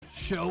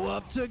Show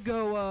up to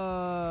go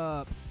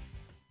up.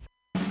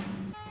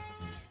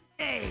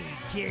 Hey,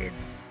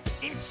 kids,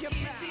 it's your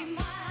pal.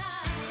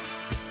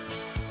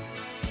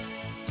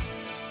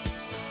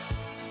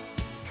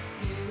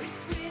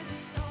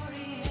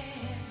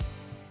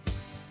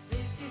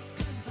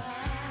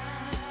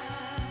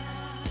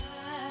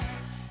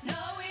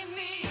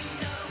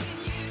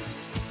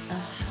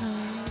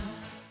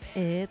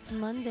 It's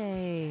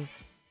Monday.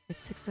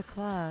 It's 6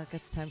 o'clock.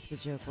 It's time for the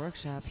Joke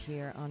Workshop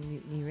here on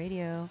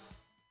MutinyRadio.fm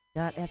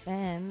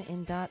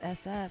in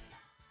 .sf.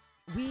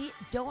 We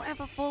don't have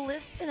a full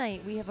list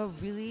tonight. We have a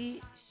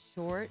really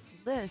short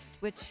list,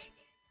 which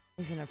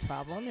isn't a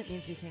problem. It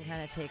means we can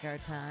kind of take our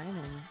time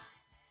and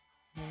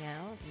hang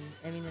out. And,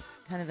 I mean, it's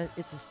kind of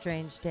it's a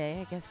strange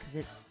day, I guess, because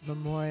it's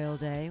Memorial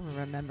Day.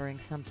 We're remembering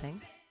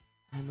something.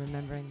 I'm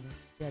remembering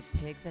the dead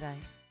pig that I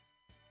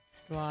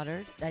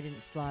slaughtered. I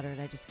didn't slaughter it.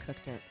 I just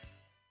cooked it.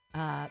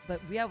 But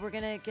yeah, we're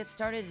going to get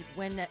started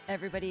when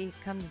everybody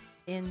comes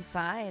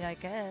inside, I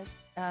guess.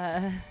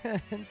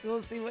 And so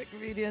we'll see what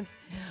ingredients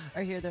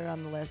are here that are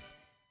on the list.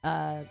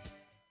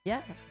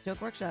 Yeah,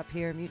 Joke Workshop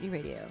here, Mutiny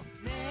Radio.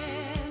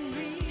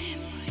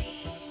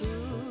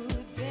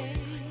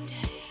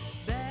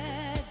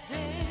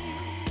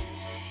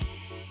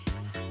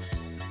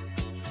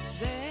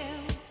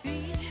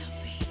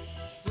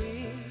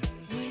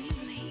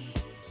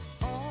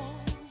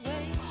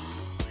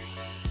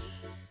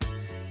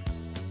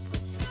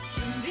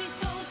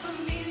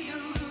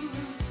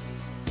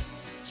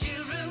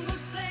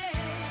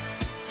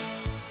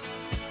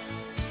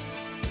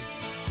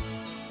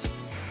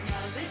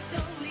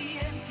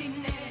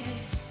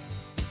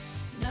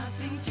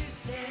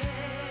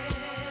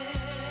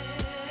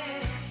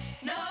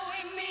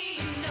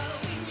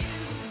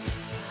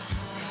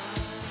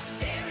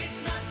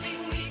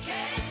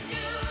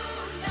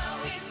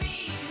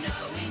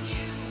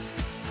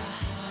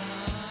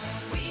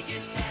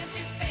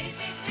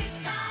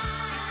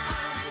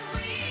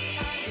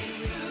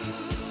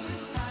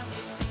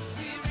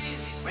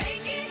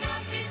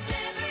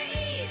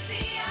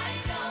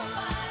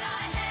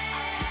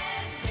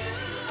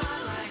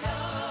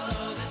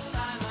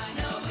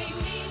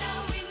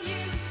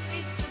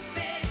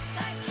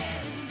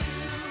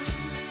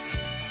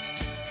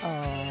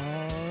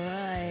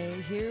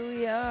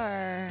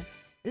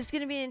 This is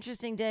going to be an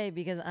interesting day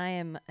because I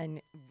am,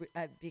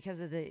 because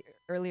of the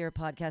earlier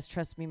podcast,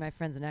 Trust Me, My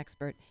Friend's an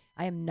Expert.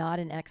 I am not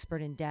an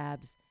expert in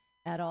dabs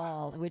at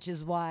all, which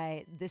is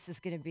why this is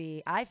going to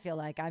be, I feel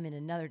like I'm in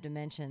another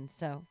dimension.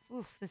 So,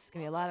 this is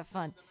going to be a lot of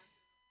fun.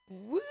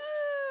 Woo!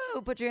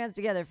 Put your hands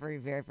together for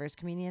your very first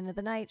comedian of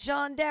the night,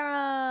 Sean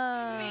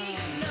Darrah.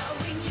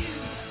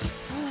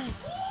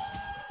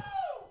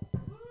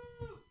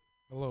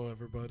 Hello,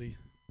 everybody.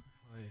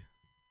 Hi.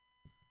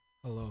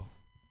 Hello.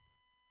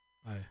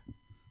 Hi.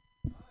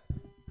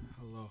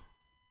 Hello.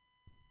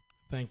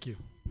 Thank you.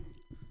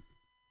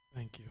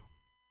 Thank you.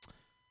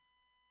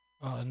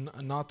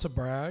 Not to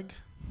brag,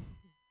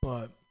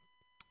 but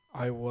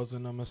I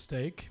wasn't a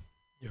mistake.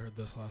 You heard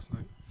this last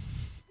night.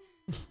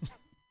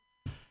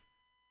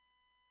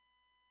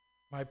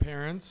 My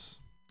parents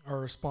are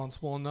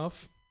responsible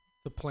enough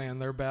to plan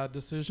their bad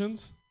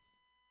decisions.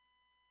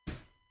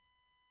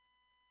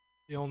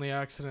 The only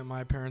accident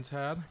my parents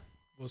had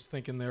was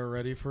thinking they were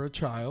ready for a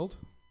child.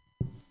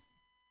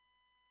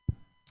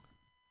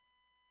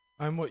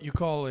 I'm what you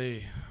call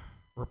a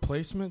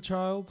replacement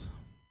child.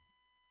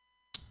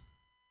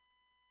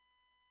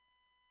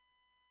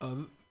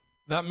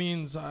 That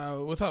means,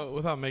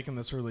 without making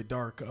this really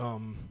dark,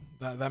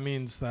 that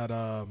means that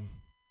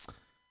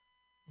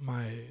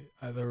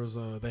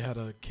they had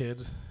a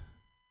kid,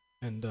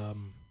 and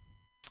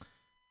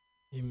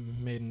he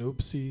made an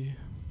oopsie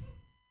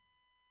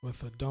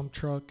with a dump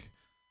truck,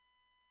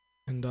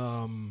 and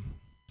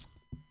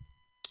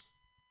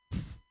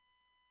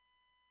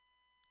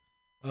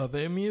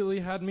they immediately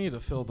had me to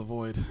fill the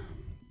void.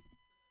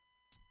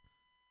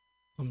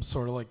 I'm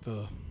sort of like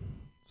the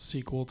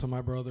sequel to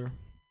my brother.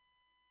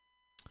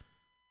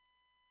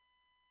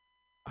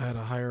 I had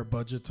a higher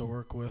budget to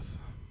work with,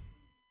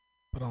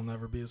 but I'll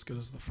never be as good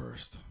as the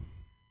first.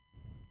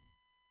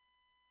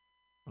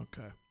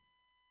 Okay.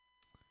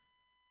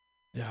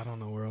 Yeah, I don't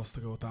know where else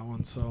to go with that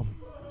one, so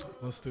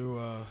let's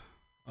do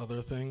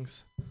other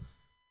things.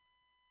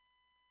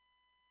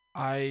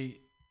 I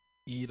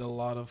eat a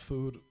lot of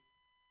food.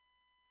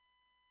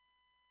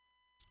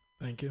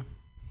 Thank you.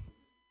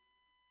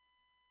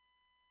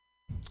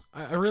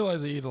 I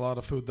realize I eat a lot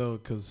of food, though,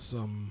 because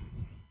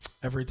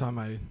every time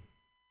I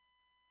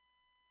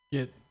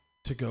get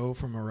to go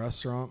from a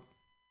restaurant,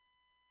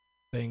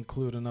 they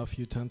include enough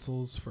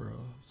utensils for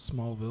a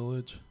small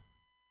village.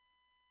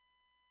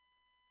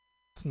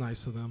 It's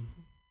nice of them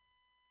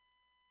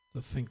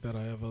to think that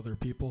I have other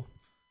people.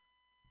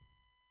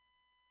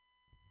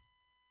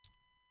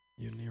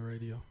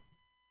 MutinyRadio.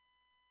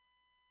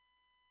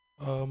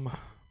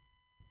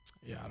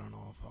 Yeah, I don't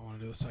know if I want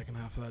to do the second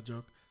half of that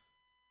joke.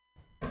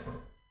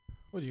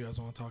 What do you guys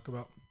want to talk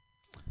about?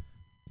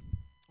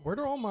 Where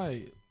do all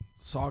my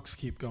socks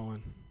keep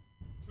going?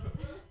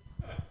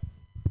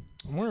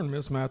 I'm wearing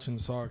mismatching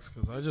socks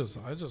because I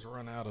just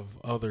run out of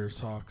other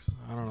socks.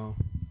 I don't know.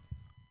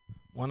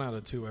 1 out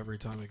of 2 every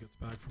time it gets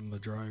back from the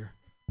dryer.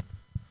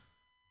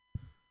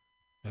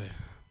 Hey,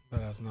 that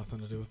has nothing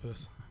to do with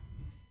this.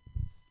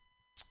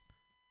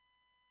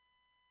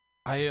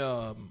 I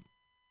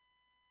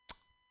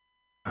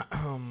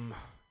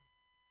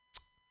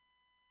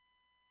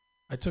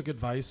took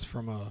advice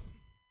from a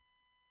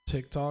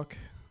TikTok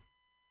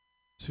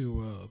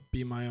to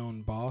be my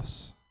own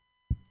boss.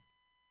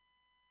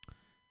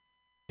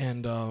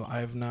 And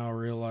I have now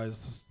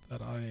realized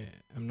that I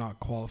am not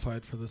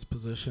qualified for this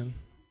position.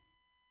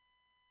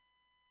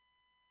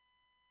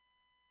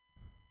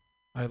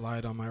 I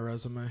lied on my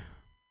resume.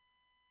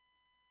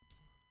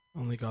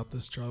 Only got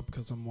this job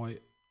because I'm white.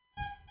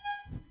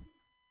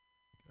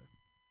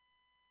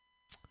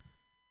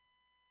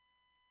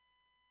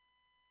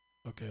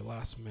 Okay,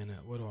 last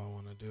minute. What do I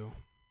want to do?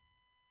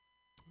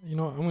 You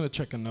know what? I'm going to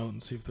check a note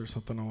and see if there's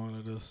something I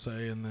wanted to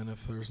say, and then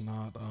if there's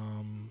not,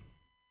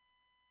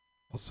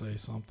 I'll say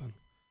something.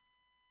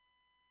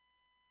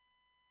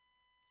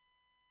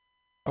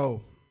 Oh.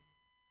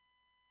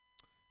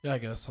 Yeah, I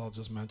guess I'll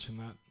just mention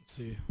that and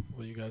see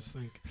what you guys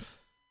think.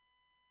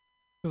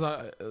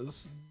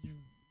 Because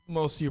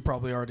most of you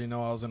probably already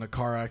know I was in a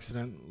car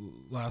accident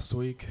last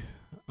week.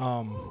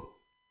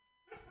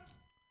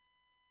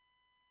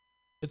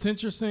 It's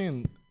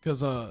interesting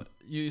because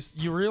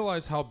you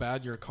realize how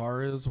bad your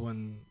car is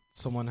when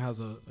someone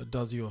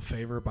does you a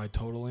favor by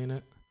totaling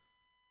it.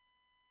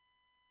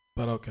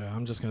 But okay,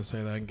 I'm just gonna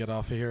say that and get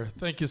off of here.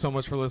 Thank you so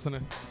much for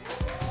listening.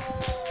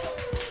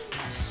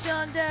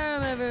 Sean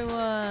Durham,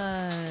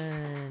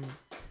 everyone.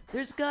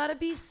 There's gotta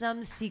be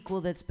some sequel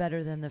that's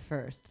better than the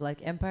first. Like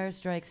Empire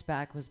Strikes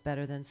Back was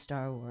better than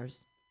Star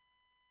Wars.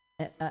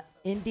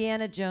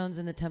 Indiana Jones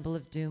and the Temple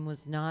of Doom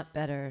was not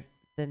better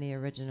than the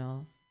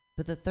original.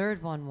 But the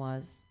third one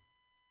was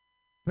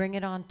Bring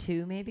It On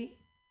 2, maybe?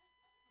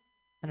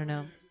 I don't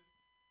know.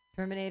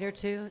 Terminator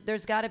 2.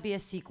 There's got to be a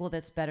sequel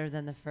that's better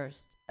than the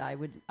first. I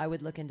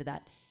would look into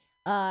that.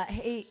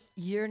 Hey,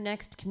 your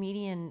next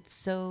comedian,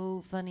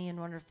 so funny and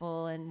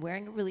wonderful and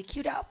wearing a really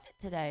cute outfit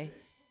today.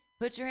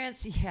 Put your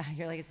hands, yeah,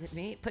 you're like, is it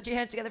me? Put your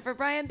hands together for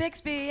Brian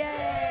Bixby,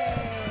 yay!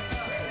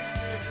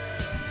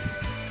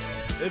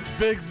 It's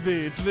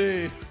Bixby, it's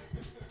me.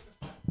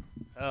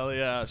 Hell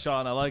yeah,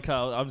 Sean, I like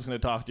how, I'm just going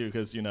to talk to you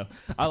because,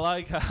 I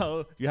like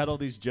how you had all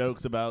these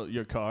jokes about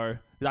your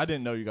car. I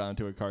didn't know you got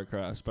into a car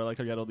crash, but I like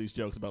how you had all these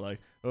jokes about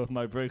if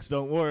my brakes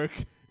don't work,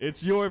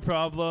 it's your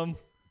problem.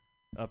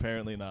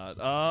 Apparently not.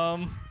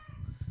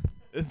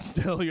 It's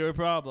still your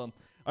problem.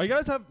 You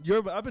guys have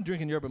yerba? I've been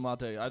drinking yerba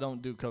mate. I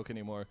don't do Coke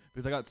anymore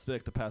because I got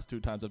sick the past 2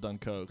 times I've done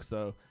Coke,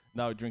 so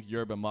now I drink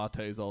yerba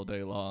mates all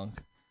day long.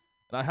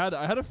 And I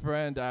had a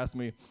friend ask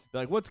me,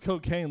 what's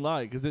cocaine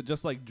like? Is it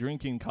just like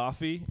drinking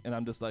coffee? And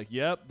I'm just like,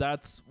 yep,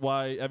 that's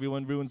why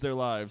everyone ruins their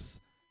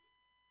lives.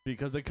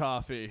 Because of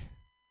coffee.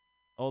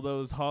 All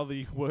those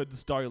Hollywood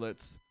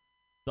starlets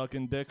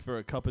sucking dick for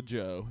a cup of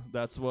joe.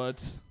 That's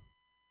what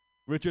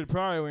Richard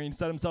Pryor, when he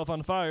set himself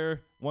on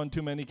fire, won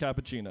too many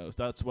cappuccinos.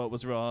 That's what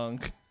was wrong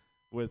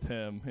with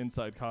him.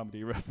 Inside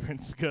comedy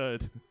reference.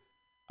 Good.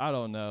 I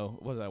don't know.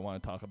 What did I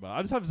want to talk about?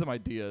 I just have some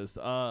ideas.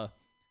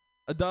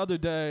 The other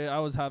day, I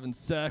was having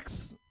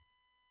sex.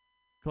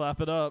 Clap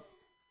it up.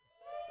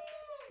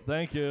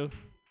 Thank you.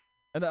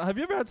 And have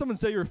you ever had someone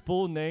say your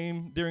full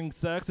name during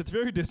sex? It's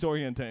very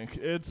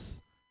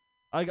disorienting.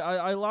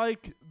 I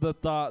like the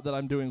thought that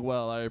I'm doing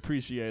well. I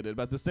appreciate it.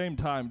 But at the same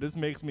time, this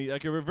makes me,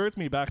 it reverts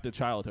me back to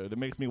childhood. It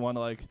makes me want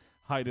to,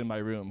 hide in my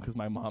room because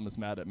my mom is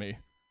mad at me.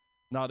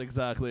 Not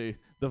exactly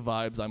the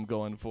vibes I'm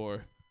going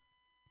for.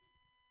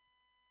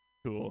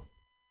 Cool.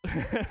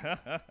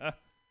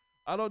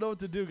 I don't know what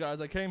to do, guys.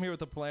 I came here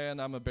with a plan.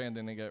 I'm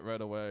abandoning it right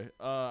away.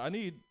 I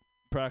need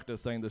practice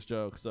saying this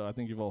joke, so I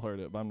think you've all heard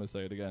it, but I'm going to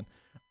say it again.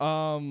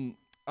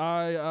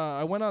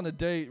 I went on a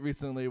date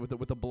recently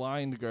with a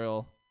blind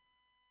girl,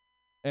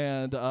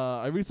 and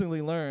I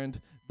recently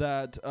learned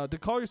that to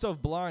call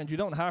yourself blind, you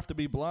don't have to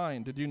be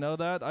blind. Did you know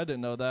that? I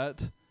didn't know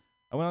that.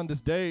 I went on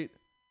this date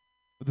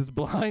with this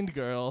blind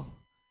girl,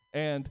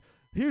 and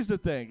here's the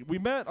thing. We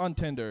met on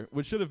Tinder,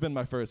 which should have been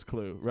my first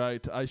clue,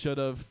 right? I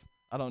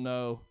don't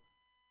know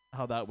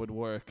how that would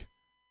work.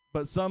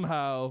 But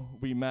somehow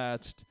we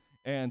matched,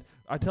 and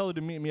I tell her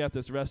to meet me at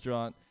this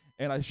restaurant,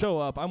 and I show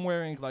up. I'm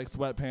wearing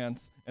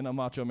sweatpants and a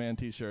Macho Man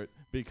t-shirt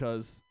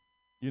because,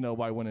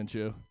 why wouldn't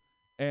you?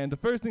 And the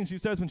first thing she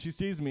says when she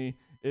sees me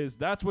is,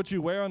 "That's what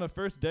you wear on a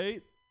first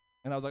date?"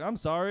 And I was like, "I'm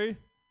sorry.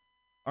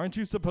 Aren't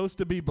you supposed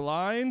to be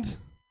blind?"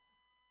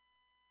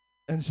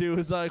 And she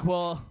was like,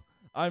 "Well,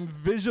 I'm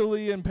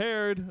visually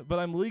impaired, but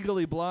I'm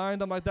legally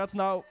blind." I'm like, "That's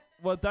not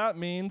what that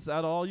means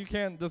at all. You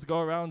can't just go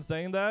around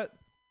saying that."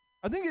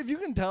 I think if you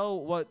can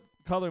tell what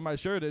color my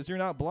shirt is, you're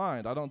not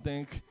blind. I don't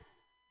think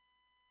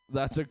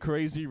that's a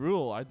crazy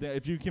rule. I think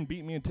if you can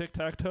beat me in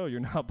tic-tac-toe,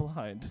 you're not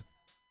blind.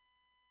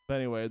 But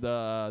anyway,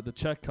 the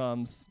check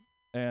comes,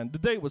 and the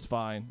date was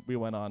fine. We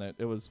went on it.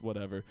 It was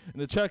whatever.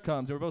 And the check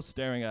comes, and we're both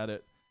staring at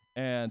it.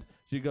 And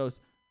she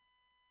goes,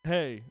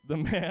 "Hey, the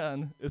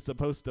man is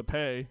supposed to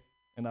pay."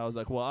 And I was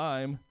like, well,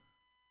 I'm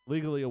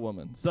legally a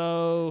woman.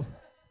 So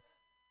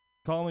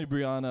call me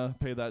Brianna,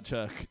 pay that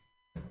check.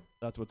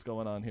 That's what's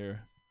going on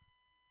here.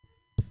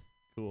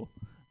 Cool.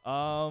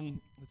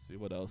 Let's see,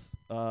 what else?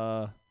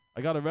 I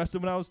got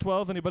arrested when I was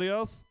 12. Anybody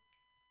else?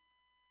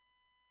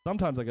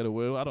 Sometimes I get a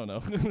woo. I don't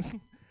know.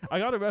 I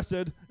got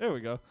arrested. There we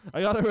go.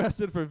 I got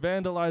arrested for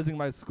vandalizing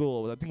my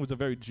school. I think it was a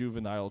very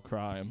juvenile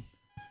crime.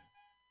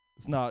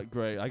 It's not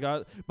great.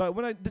 But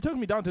when they took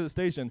me down to the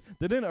station,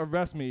 they didn't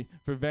arrest me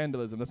for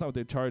vandalism. That's not what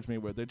they charged me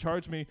with. They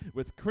charged me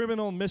with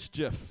criminal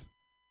mischief,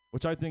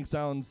 which I think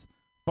sounds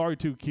far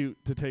too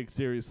cute to take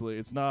seriously.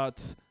 It's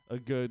not a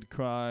good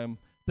crime.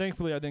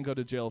 Thankfully, I didn't go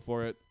to jail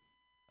for it.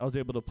 I was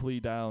able to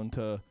plead down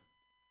to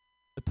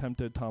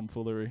attempted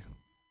tomfoolery.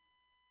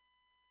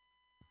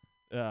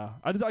 Yeah,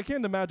 I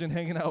can't imagine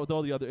hanging out with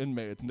all the other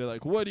inmates, and they're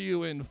like, what are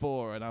you in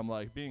for? And I'm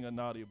like, being a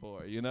naughty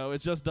boy, you know?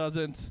 It just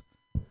doesn't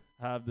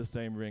have the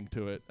same ring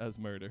to it as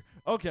murder.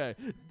 Okay,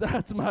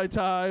 that's my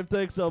time.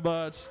 Thanks so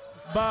much.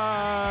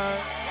 Bye.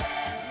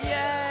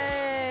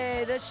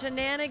 Yay! The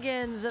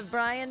shenanigans of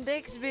Brian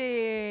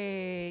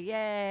Bixby.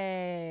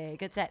 Yay!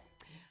 Good set.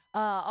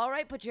 All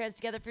right, put your heads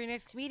together for your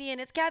next comedian.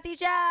 It's Kathy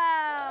Chow.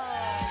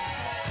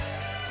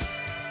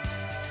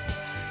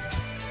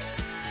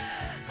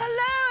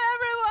 Hello,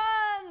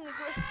 everyone.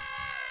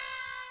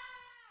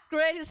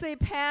 Great to see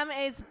Pam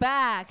is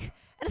back.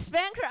 And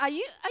Spanker, are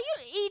you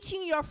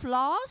eating your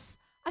floss?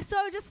 I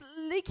saw you just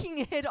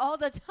licking it all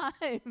the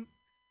time.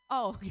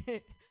 Oh,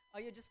 okay. Oh,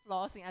 you're just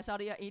flossing. I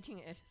thought you're eating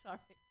it. Sorry.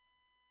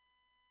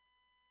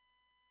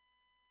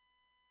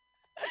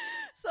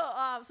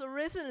 So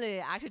recently,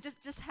 actually,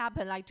 just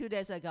happened like 2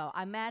 days ago.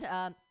 I met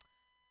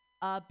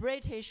a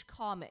British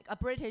comic, a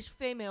British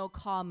female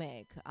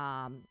comic.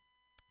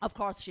 Of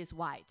course, she's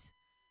white.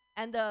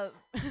 And the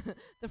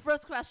the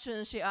first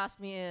question she asked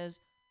me is,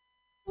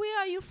 "Where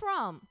are you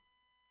from?"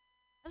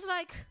 I was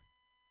like,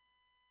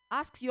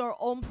 "Ask your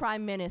own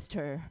prime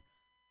minister."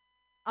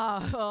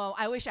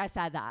 I wish I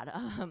said that.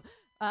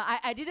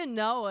 I didn't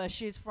know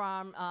she's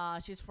from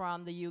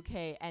the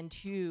UK, and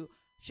two,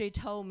 she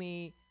told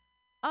me,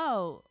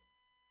 "Oh,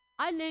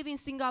 I live in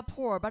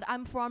Singapore, but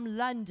I'm from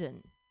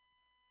London."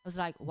 I was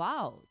like,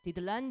 "Wow, did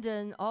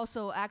London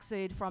also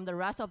exit from the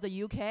rest of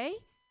the UK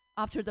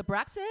after the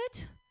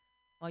Brexit?"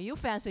 Well, you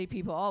fancy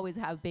people always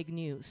have big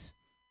news.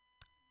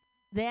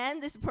 Then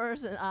this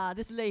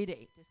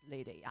lady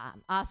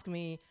asked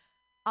me,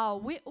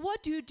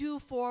 "What do you do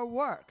for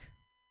work?"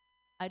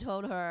 I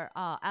told her,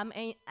 I'm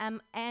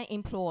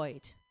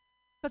unemployed.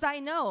 Because I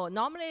know,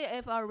 normally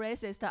if a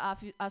racist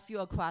asks you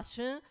a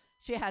question,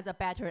 she has a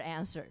better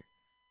answer.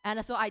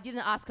 And so I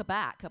didn't ask her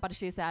back, but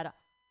she said,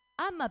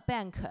 "I'm a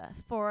banker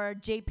for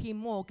JP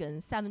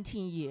Morgan,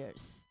 17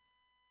 years.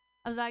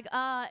 I was like,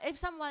 if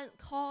someone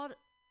called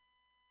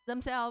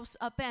themselves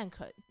a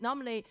banker,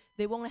 normally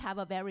they won't have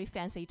a very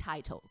fancy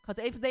title. Because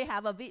if they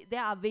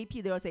are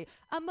VP, they'll say,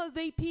 "I'm a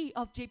VP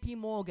of JP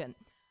Morgan."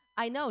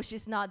 I know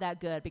she's not that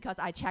good because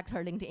I checked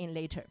her LinkedIn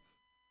later.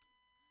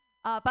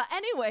 But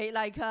anyway,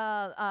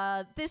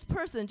 this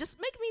person just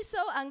make me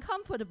so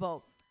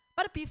uncomfortable.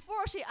 But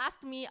before she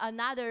asked me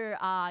another,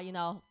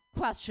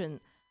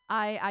 question,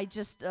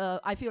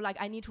 I feel like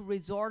I need to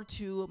resort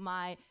to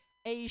my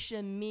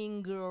Asian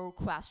mean girl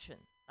question,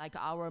 like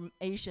our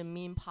Asian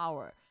mean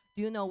power.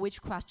 Do you know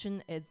which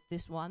question is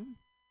this one?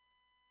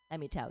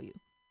 Let me tell you.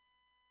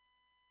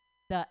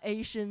 The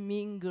Asian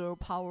mean girl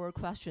power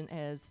question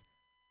is,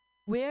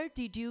 where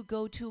did you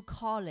go to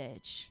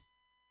college?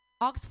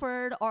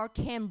 Oxford or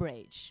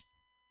Cambridge?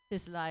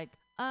 She's like,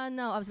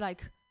 no. I was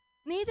like,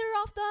 neither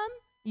of them?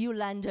 You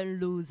London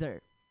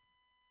loser.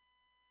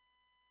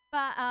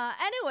 But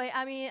anyway,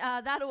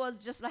 that was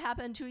just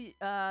happened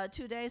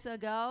 2 days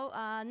ago.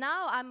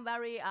 Now I'm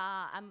very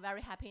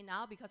happy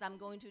now because I'm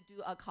going to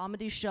do a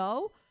comedy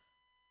show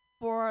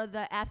for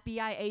the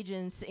FBI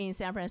agents in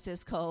San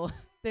Francisco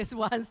this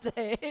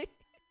Wednesday.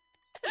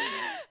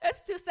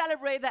 It's to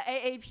celebrate the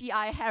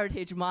AAPI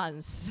Heritage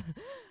Month.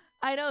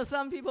 I know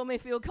some people may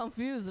feel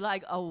confused,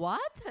 like,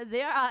 what?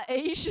 There are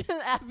Asian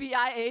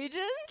FBI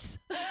agents?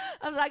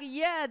 I was like,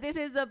 yeah, this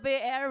is the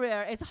Bay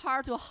Area. It's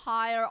hard to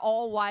hire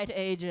all white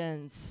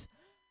agents.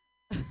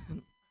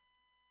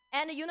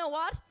 And you know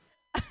what?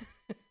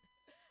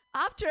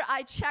 After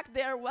I checked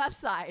their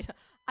website,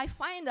 I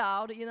find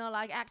out,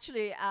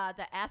 actually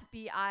the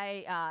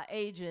FBI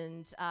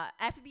agent,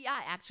 FBI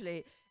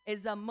actually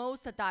is the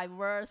most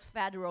diverse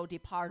federal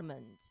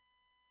department.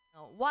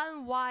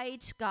 One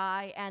white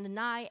guy and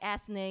 9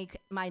 ethnic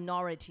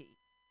minority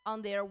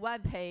on their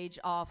webpage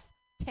of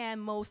 10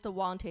 most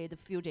wanted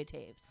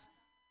fugitives.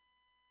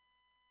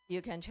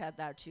 You can check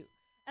that too.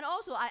 And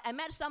also, I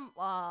met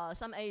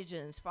some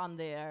agents from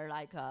there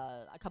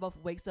a couple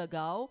of weeks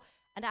ago,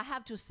 and I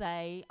have to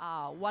say,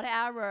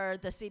 whatever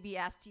the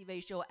CBS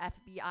TV show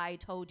FBI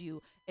told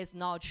you is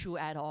not true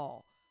at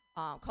all.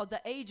 Because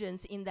the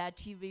agents in that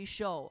TV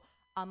show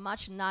are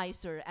much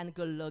nicer and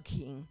good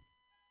looking.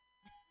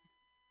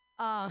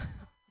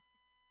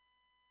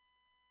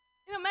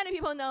 Many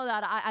people know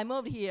that I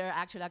moved here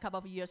actually a couple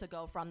of years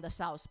ago from the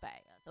South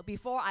Bay. So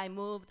before I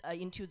moved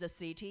into the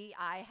city,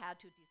 I had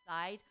to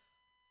decide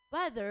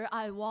whether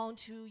I want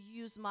to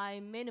use my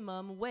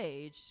minimum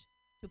wage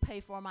to pay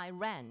for my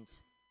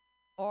rent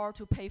or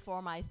to pay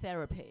for my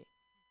therapy.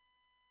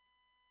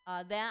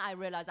 Then I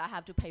realized I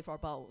have to pay for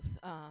both.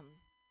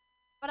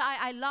 But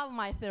I love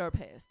my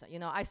therapist.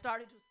 I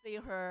started to see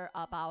her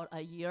about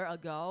a year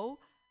ago.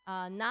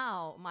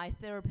 Now my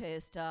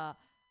therapist,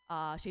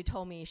 she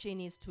told me she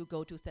needs to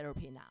go to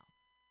therapy now.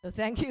 So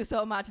thank you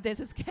so much. This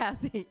is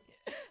Kathy.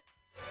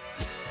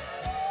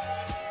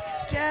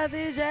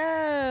 Kathy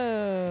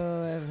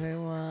Joe,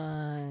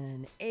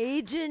 everyone.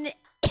 Asian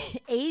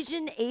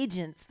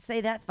agents.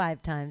 Say that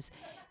 5 times.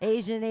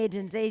 Asian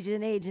agents,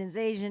 Asian agents,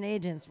 Asian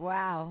agents.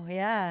 Wow.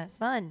 Yeah.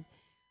 Fun.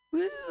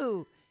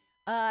 Woo.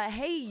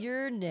 Hey,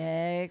 you're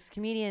next.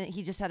 Comedian.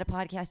 He just had a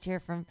podcast here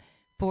from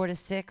 4 to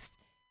 6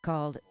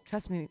 called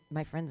Trust Me,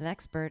 My Friend's an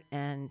Expert.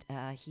 And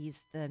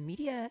he's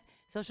the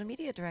social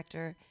media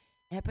director.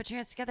 And put your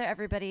hands together,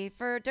 everybody,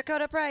 for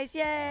Dakota Price.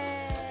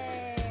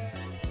 Yay!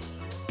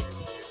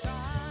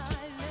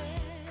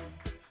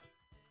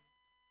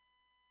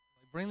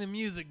 Bring the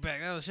music back.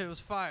 That shit was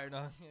fire,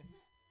 no?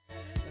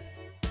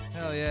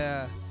 Hell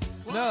yeah.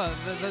 No,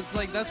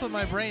 that's what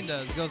my brain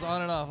does. It goes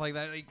on and off like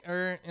that,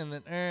 and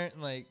then and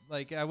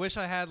like I wish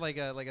I had like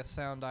a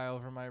sound dial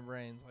for my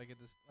brain so I could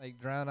just like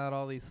drown out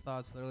all these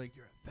thoughts. They're like,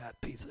 you're a fat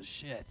piece of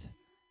shit.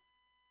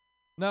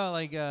 No,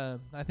 like I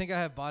think I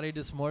have body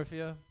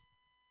dysmorphia.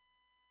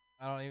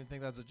 I don't even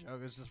think that's a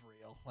joke. It's just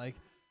real. Like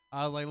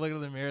I was like looking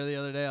in the mirror the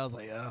other day. I was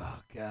like, oh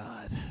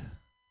God,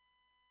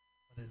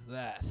 what is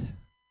that?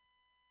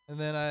 And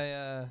then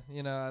I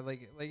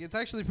like it's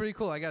actually pretty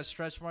cool. I got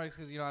stretch marks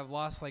because I've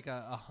lost like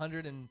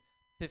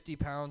 150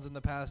 pounds in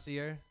the past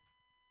year.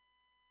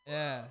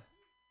 Yeah.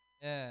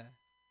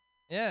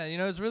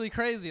 It's really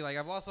crazy. Like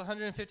I've lost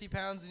 150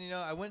 pounds, and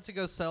I went to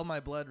go sell my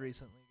blood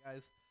recently,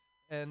 guys.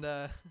 And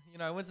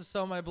I went to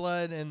sell my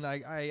blood, and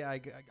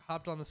I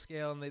hopped on the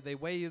scale, and they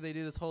weigh you. They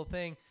do this whole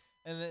thing,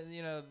 and then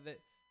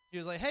she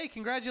was like, "Hey,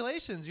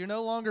 congratulations! You're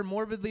no longer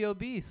morbidly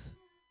obese."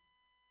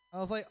 I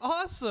was like,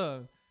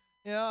 "Awesome."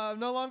 I'm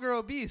no longer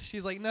obese.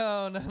 She's like,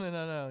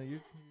 no.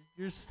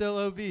 You're still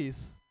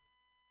obese.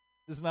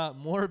 Just not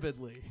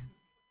morbidly.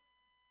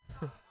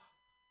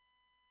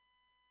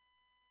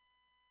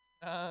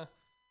 I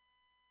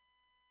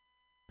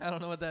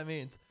don't know what that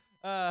means.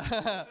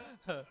 I'm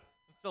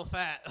still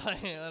fat.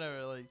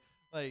 Whatever.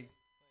 Like,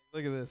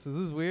 look at this. Is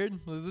this weird?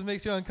 This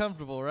makes you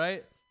uncomfortable,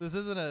 right? This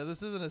isn't a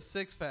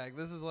 6-pack.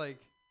 This is like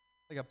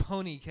a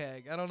pony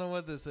keg. I don't know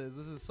what this is.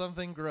 This is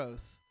something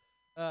gross.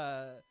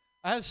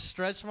 I have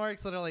stretch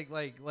marks that are like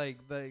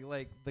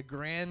the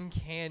Grand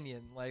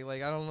Canyon.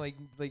 Like I don't like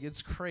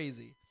it's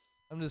crazy.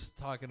 I'm just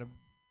talking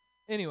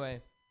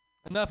anyway,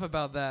 enough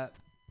about that.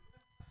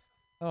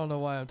 I don't know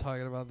why I'm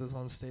talking about this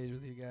on stage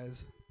with you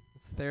guys.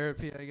 It's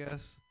therapy, I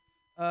guess.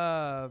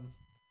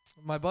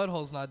 My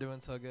butthole's not doing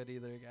so good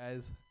either,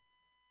 guys.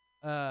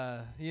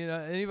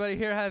 Anybody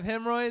here have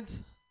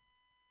hemorrhoids?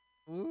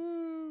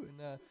 Ooh,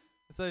 no.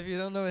 So if you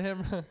don't know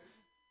what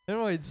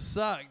hemorrhoids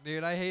suck,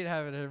 dude. I hate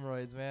having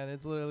hemorrhoids, man.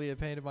 It's literally a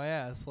pain in my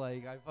ass.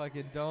 Like, I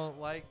fucking don't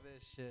like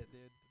this shit,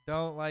 dude.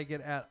 Don't like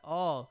it at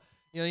all.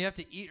 You have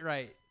to eat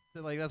right.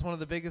 So, like, that's one of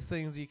the biggest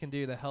things you can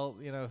do to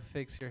help,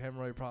 fix your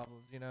hemorrhoid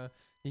problems,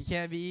 You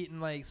can't be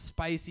eating, like,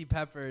 spicy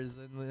peppers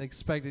and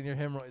expecting your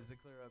hemorrhoids to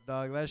clear up,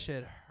 dog. That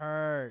shit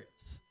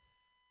hurts.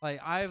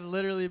 Like, I've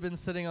literally been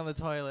sitting on the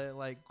toilet,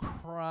 like,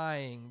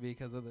 crying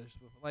because of this.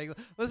 Like,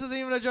 this isn't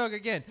even a joke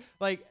again.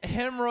 Like,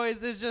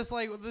 hemorrhoids is just,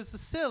 like, this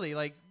is silly.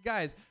 Like,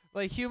 guys,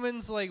 like,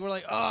 humans, like, we're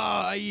like, oh,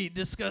 I eat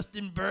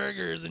disgusting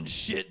burgers and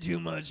shit too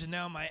much, and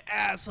now my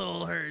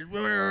asshole hurts.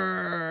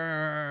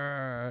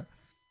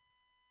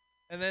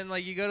 And then,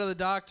 like, you go to the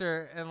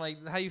doctor, and,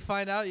 like, how you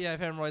find out you have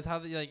hemorrhoids,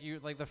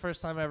 like, the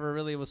first time I ever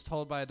really was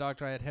told by a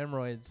doctor I had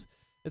hemorrhoids.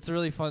 It's a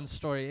really fun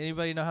story.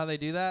 Anybody know how they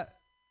do that?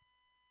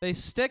 They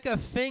stick a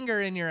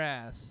finger in your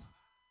ass.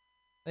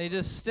 They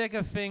just stick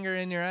a finger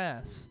in your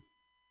ass.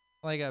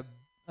 Like a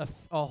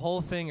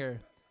whole finger.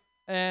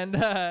 And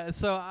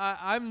so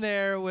I'm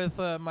there with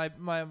the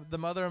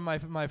mother of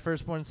my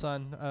firstborn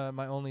son,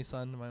 my only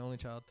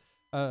child.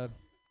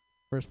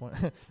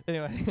 Firstborn.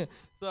 Anyway,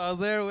 so I was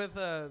there with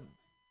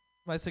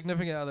my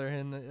significant other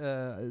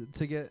and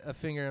to get a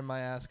finger in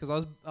my ass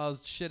because I was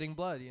shitting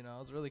blood, I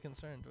was really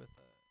concerned with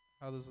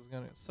how this was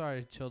going to.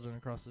 Sorry, children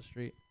across the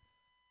street.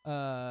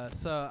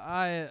 So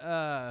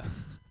I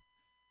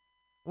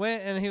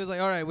went, and he was like,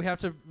 all right, we have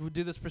to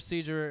do this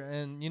procedure,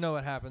 and you know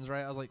what happens,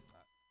 right? I was like,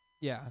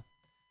 yeah.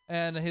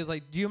 And he was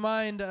like, do you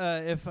mind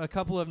if a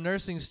couple of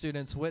nursing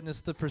students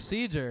witness the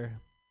procedure?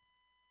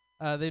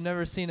 They've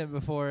never seen it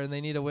before, and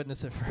they need to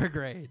witness it for a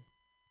grade.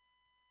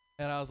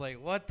 And I was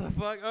like, what the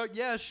fuck? Oh,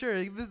 yeah,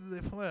 sure.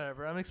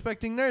 Whatever. I'm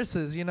expecting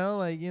nurses,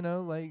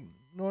 like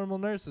normal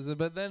nurses.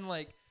 But then,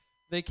 like,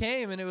 they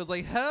came, and it was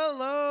like,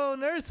 hello,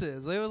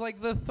 nurses. It was like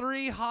the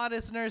 3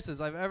 hottest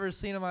nurses I've ever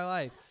seen in my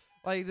life.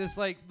 Like, this,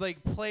 like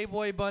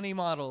Playboy bunny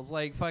models,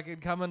 like, fucking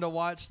coming to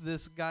watch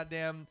this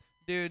goddamn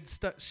dude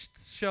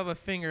shove a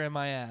finger in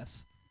my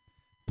ass.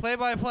 Play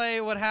by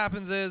play, what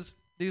happens is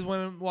these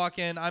women walk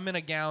in. I'm in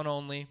a gown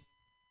only.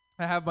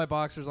 I have my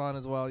boxers on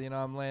as well. You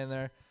know, I'm laying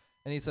there.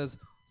 And he says,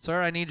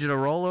 "Sir, I need you to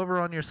roll over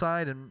on your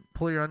side and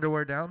pull your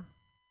underwear down."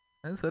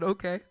 I said,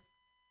 "Okay."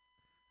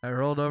 I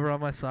rolled over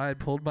on my side,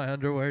 pulled my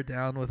underwear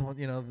down with one,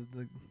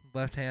 the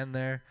left hand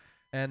there.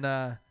 And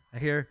I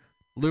hear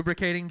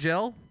lubricating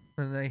gel.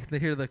 And they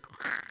hear the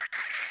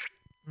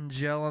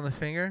gel on the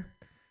finger.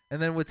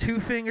 And then with 2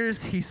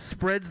 fingers, he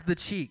spreads the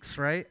cheeks,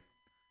 right?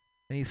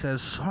 And he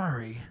says,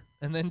 "Sorry."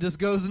 And then just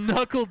goes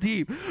knuckle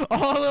deep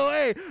all the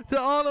way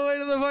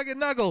to the fucking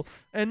knuckle.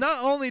 And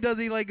not only does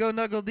he go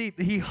knuckle deep,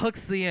 he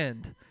hooks the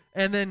end.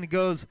 And then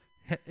goes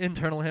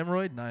internal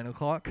hemorrhoid, 9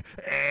 o'clock,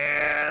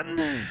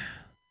 and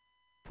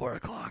 4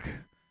 o'clock.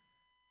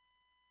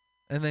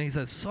 And then he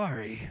says,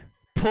 "Sorry."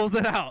 Pulls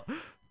it out.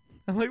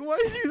 I'm like, "Why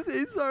did you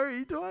say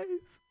sorry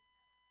twice?"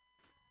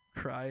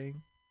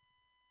 Crying.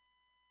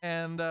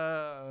 And,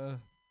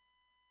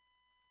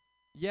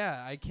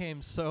 yeah, I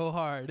came so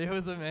hard. It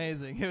was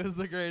amazing. It was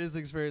the greatest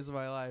experience of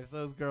my life.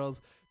 Those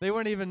girls, they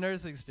weren't even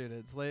nursing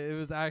students. It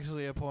was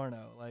actually a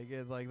porno.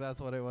 That's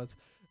what it was.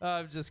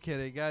 I'm just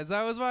kidding, guys.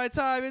 That was my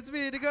time. It's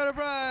me, Dakota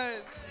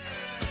Price.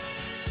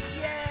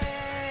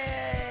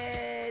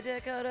 Yay,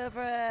 Dakota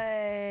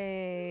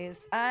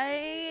Price.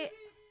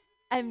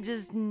 I'm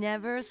just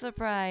never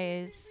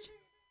surprised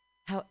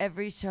how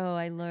every show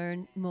I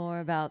learn more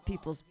about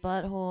people's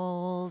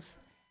buttholes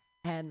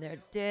and their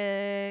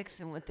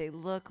dicks and what they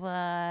look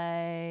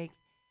like.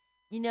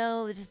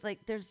 Just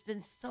there's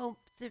been so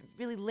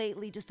really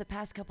lately, just the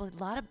past couple, a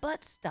lot of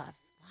butt stuff.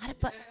 A lot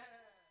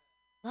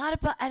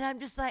of butt. And I'm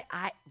just like,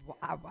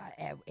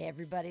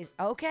 everybody's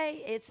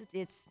okay.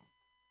 It's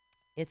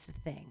a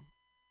thing.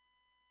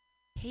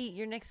 Hey,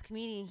 your next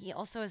comedian, he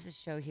also has a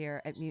show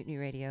here at Mutiny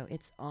Radio.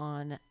 It's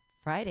on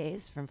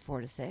Fridays from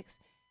 4 to 6.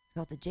 It's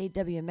called the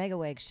JW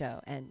Megaweg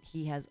Show. And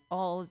he has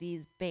all of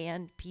these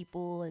band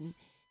people and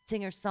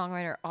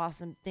singer-songwriter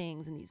awesome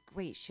things and these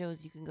great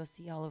shows you can go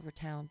see all over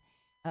town.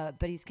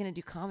 But he's going to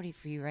do comedy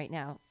for you right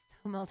now.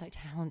 So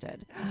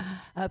multi-talented.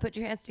 Put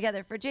your hands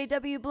together for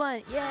J.W.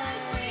 Blunt. Yay!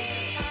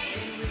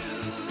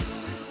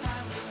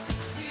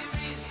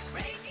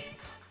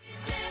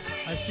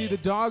 I see the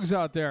dogs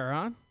out there,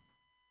 huh?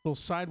 Little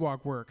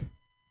sidewalk work.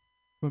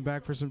 Going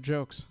back for some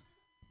jokes.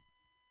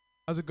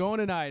 How's it going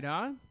tonight,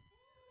 huh?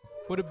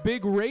 What a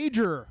big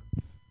rager.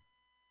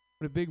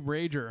 I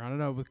don't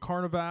know, with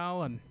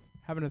Carnival and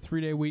having a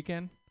 3-day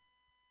weekend.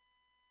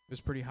 It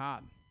was pretty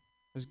hot.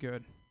 It was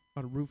good. A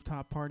lot of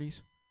rooftop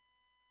parties.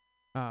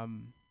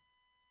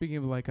 Speaking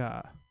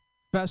of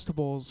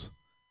festivals,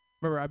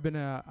 remember I've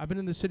been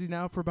in the city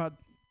now for about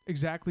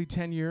exactly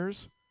 10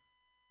 years.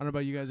 I don't know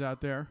about you guys out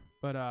there,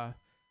 but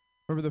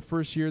remember the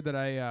first year that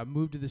I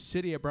moved to the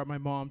city, I brought my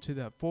mom to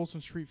the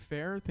Folsom Street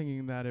Fair,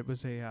 thinking that it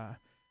was a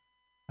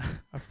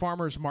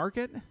farmer's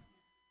market,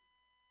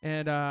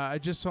 and I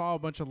just saw a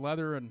bunch of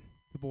leather and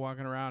people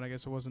walking around. I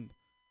guess it wasn't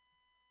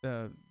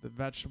the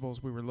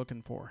vegetables we were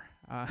looking for.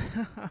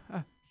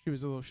 She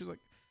was like,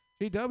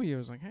 JW. I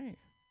was like, hey,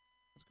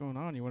 what's going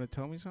on? You want to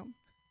tell me something?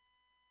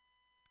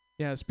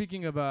 Yeah,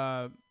 speaking of,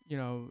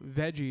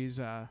 veggies,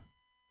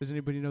 does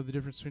anybody know the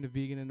difference between a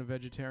vegan and a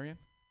vegetarian?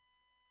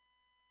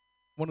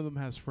 One of them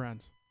has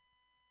friends.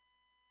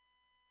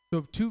 So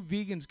if 2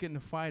 vegans get in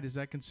a fight, is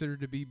that considered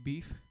to be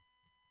beef?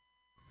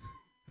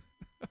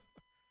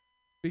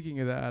 Speaking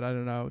of that, I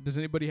don't know. Does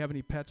anybody have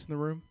any pets in the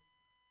room?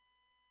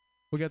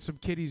 We got some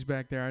kitties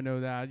back there. I know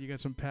that. You got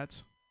some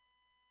pets?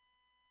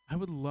 I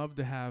would love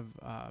to have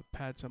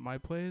pets at my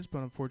place, but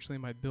unfortunately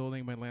my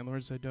building, my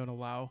landlord said don't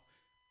allow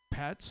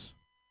pets.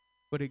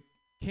 But it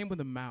came with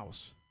a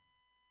mouse.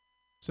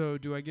 So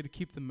do I get to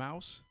keep the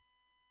mouse?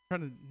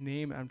 I'm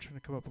trying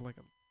to come up with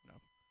a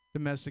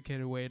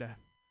domesticated way to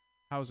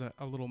house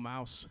a little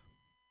mouse.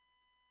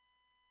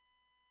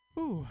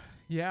 Ooh,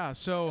 yeah.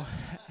 So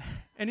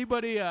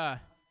anybody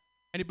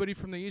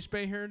from the East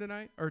Bay here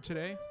tonight or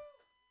today?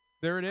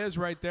 There it is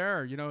right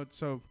there.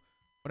 So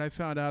what I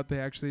found out, they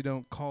actually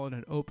don't call it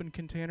an open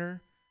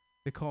container.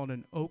 They call it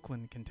an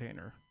Oakland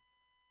container.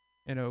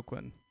 In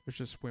Oakland, there's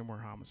just way more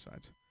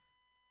homicides.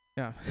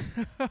 Yeah.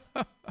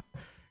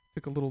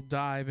 Took a little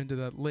dive into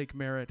the Lake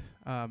Merritt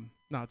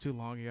not too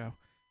long ago.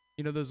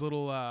 Those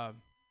little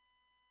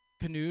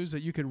canoes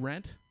that you could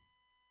rent?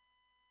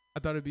 I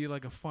thought it'd be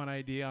like a fun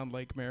idea on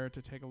Lake Merritt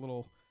to take a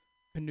little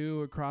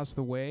canoe across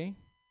the way,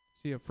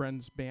 see a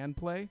friend's band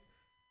play.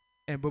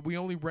 But we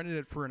only rented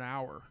it for an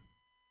hour.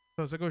 So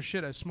I was like, oh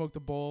shit, I smoked a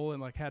bowl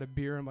and had a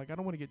beer. I'm like, I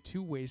don't want to get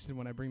too wasted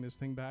when I bring this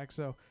thing back.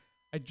 So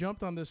I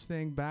jumped on this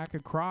thing back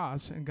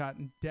across and got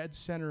in dead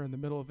center in the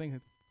middle of the thing.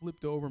 It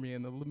flipped over me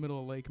in the middle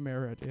of Lake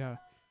Merritt. Yeah.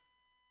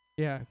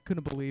 Yeah,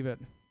 couldn't believe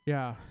it.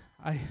 Yeah.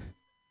 I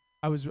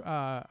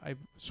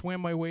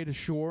swam my way to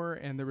shore,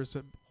 and there was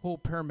a whole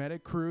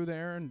paramedic crew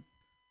there and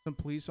some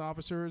police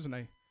officers, and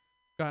I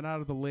got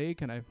out of the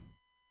lake and I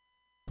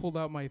pulled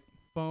out my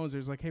phones.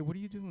 There's like, hey, what are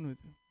you doing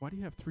why do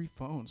you have 3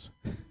 phones?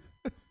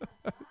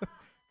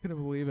 Couldn't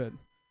believe it.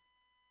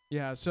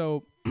 Yeah,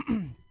 so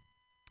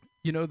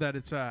You know that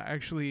it's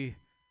actually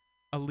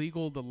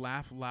illegal to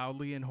laugh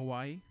loudly in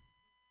Hawaii?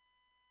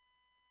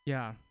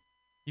 Yeah.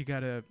 You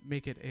got to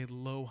make it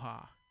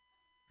aloha.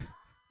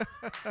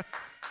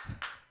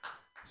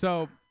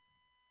 So,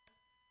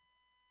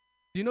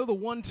 do you know the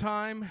one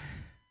time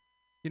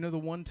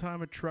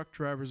a truck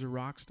driver's a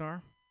rock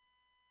star?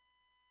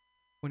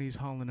 When he's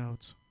hauling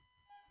oats.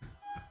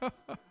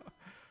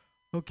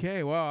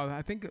 Okay, well,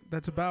 I think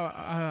that's about.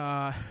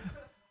 I'm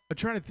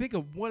trying to think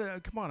of what.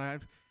 Come on,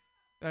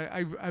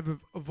 I've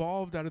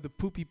evolved out of the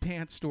poopy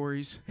pants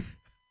stories.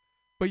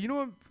 But you know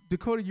what,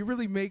 Dakota, you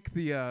really make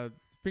the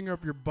finger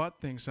up your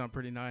butt thing sound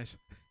pretty nice.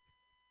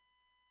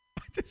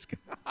 just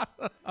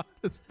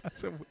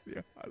messing with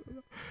you. I don't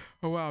know.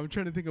 Oh wow, I'm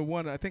trying to think of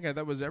one. I think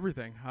that was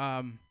everything.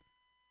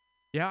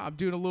 Yeah, I'm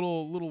doing a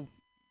little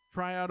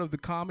tryout of the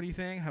comedy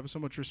thing. I have so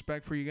much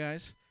respect for you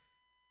guys.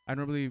 I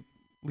don't really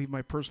leave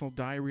my personal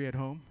diary at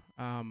home,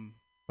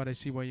 but I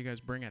see why you guys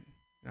bring it.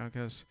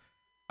 Because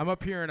I'm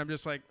up here and I'm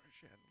just like,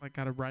 shit, like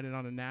gotta write it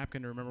on a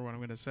napkin to remember what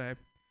I'm gonna say.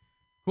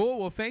 Cool.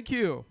 Well, thank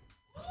you.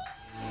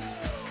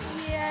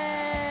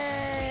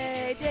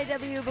 Yay!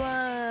 J.W.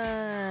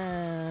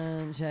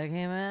 Blunt. Check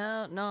him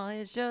out in all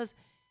his shows.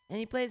 And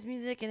he plays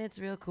music, and it's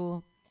real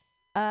cool.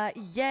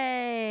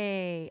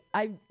 Yay!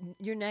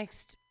 Your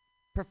next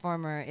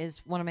performer is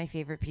one of my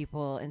favorite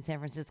people in San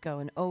Francisco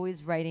and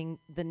always writing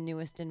the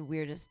newest and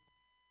weirdest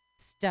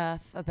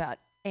stuff about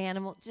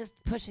animal, just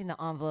pushing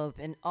the envelope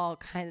in all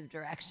kinds of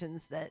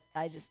directions that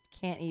I just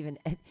can't even.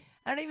 I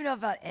don't even know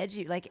about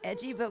edgy, like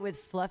edgy, but with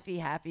fluffy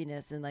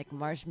happiness and like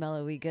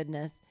marshmallowy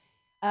goodness.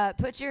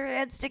 Put your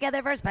heads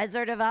together for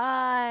Spencer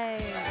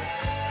Divine.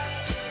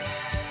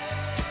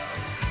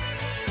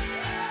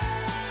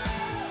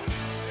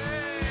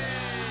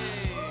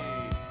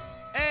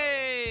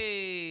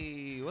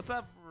 Hey, what's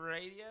up,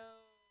 radio?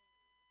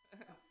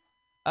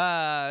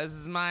 This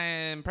is my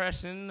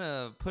impression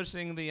of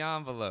pushing the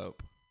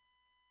envelope.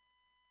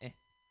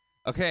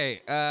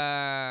 Okay,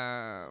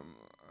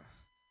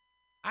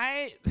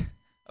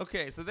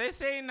 okay, so they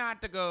say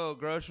not to go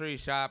grocery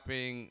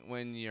shopping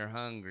when you're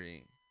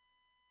hungry.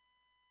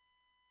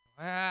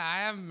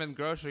 I haven't been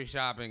grocery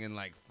shopping in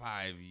like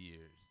 5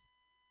 years.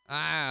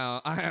 I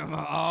am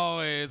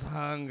always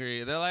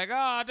hungry. They're like,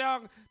 oh,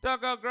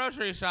 don't go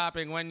grocery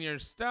shopping when you're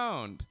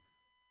stoned.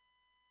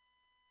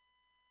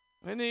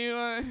 When do you,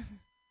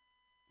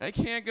 I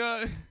can't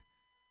go.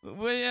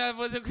 Well, yeah,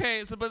 but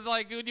okay, so but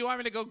like, do you want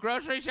me to go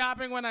grocery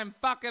shopping when I'm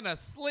fucking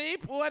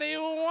asleep? What do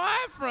you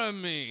want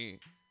from me?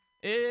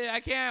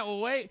 I can't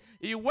wait.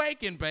 You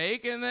wake and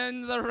bake, and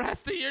then the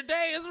rest of your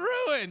day is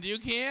ruined. You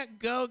can't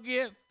go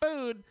get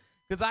food,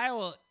 because I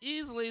will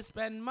easily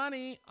spend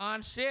money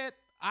on shit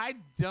I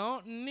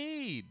don't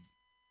need.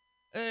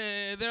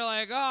 They're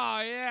like,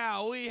 oh,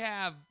 yeah, we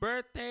have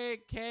birthday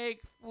cake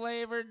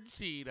flavored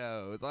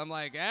Cheetos. I'm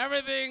like,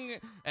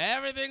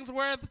 everything's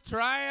worth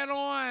trying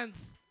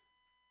once.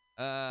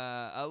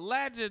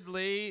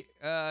 Allegedly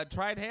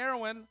tried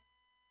heroin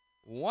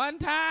one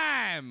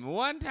time.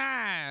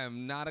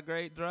 Not a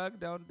great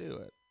drug. Don't do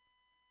it.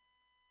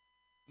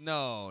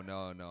 No.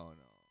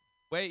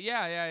 Wait,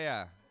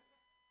 yeah.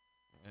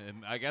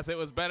 And I guess it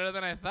was better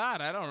than I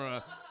thought. I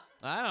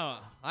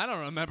don't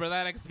remember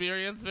that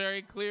experience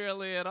very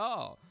clearly at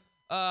all.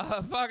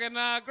 Fucking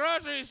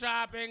grocery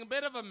shopping, a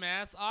bit of a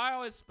mess. I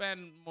always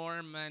spend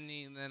more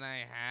money than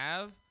I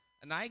have,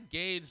 and I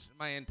gauge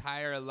my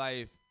entire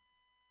life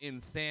in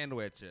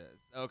sandwiches,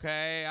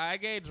 okay? I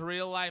gauge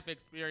real life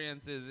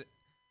experiences.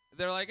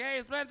 They're like,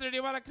 hey, Spencer, do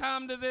you want to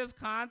come to this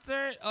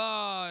concert?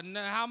 Oh,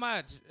 no, how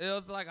much? It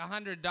was like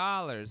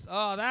 $100.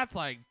 Oh, that's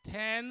like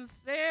 10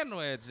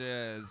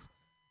 sandwiches.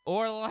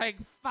 Or like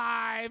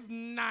 5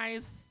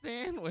 nice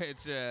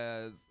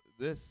sandwiches.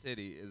 This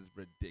city is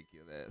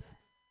ridiculous.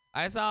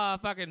 I saw a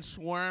fucking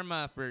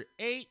shawarma for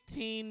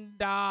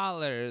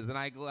 $18,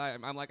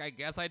 and I'm like, I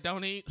guess I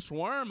don't eat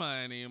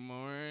shawarma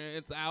anymore.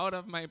 It's out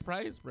of my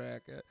price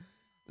bracket.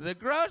 The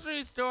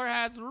grocery store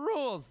has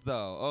rules,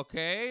 though,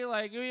 okay?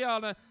 Like, we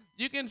all know,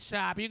 you can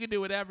shop, you can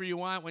do whatever you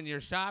want when you're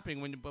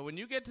shopping, but when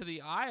you get to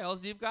the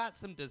aisles, you've got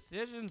some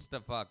decisions to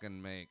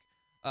fucking make.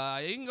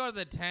 You can go to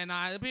the 10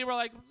 item. People are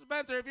like,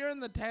 Spencer, if you're in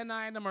the 10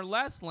 item or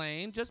less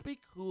lane, just be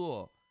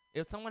cool.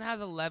 If someone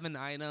has 11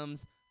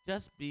 items,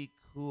 just be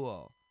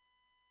cool.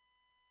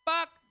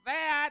 Fuck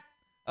that.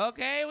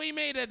 Okay, we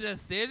made a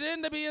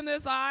decision to be in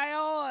this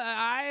aisle.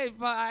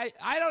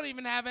 I don't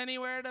even have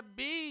anywhere to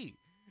be.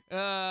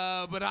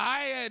 But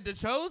I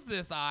chose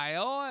this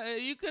aisle.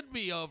 You could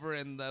be over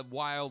in the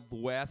wild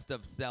west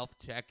of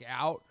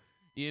self-checkout.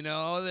 You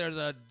know,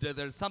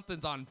 there's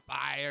something's on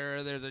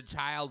fire. There's a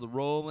child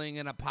rolling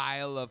in a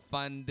pile of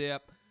Fun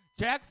Dip.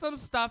 Check some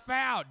stuff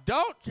out.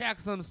 Don't check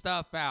some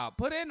stuff out.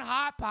 Put in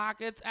Hot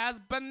Pockets as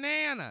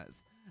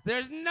bananas.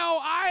 There's no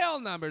aisle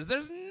numbers.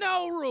 There's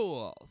no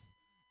rules.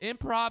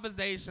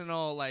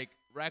 Improvisational, like,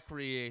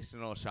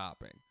 recreational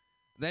shopping.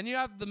 Then you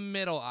have the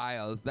middle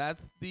aisles.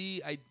 That's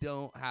the I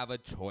don't have a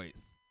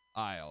choice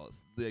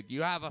aisles. Like,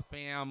 you have a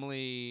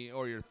family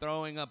or you're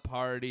throwing a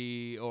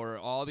party or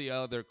all the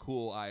other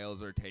cool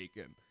aisles are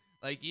taken.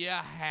 Like, you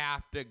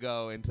have to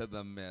go into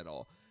the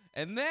middle.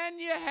 And then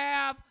you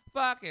have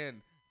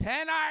fucking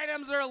 10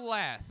 items or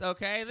less,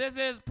 okay? This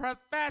is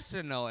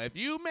professional. If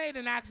you made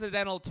an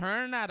accidental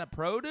turn out of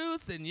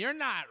produce and you're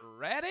not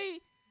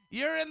ready,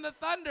 you're in the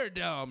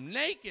Thunderdome,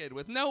 naked,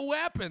 with no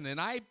weapon,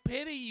 and I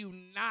pity you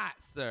not,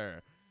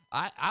 sir.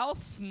 I'll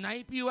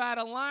snipe you out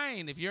of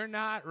line if you're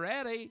not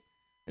ready.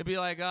 It'd be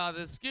like, oh,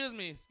 excuse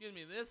me,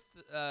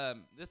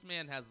 this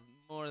man has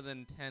more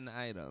than 10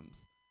 items.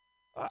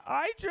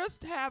 I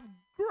just have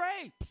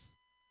grapes.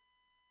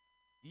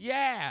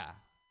 Yeah,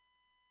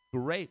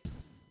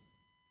 grapes.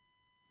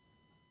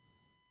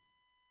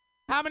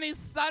 How many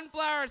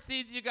sunflower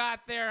seeds you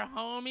got there,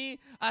 homie?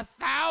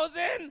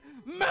 1,000?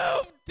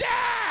 Move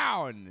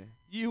down!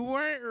 You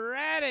weren't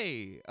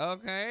ready,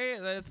 okay?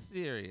 That's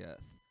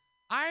serious.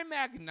 I'm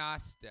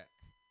agnostic.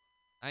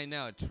 I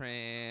know,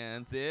 transitions.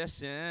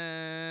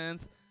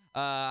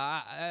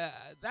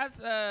 That's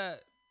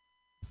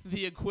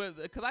the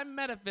equivalent, because I'm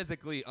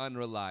metaphysically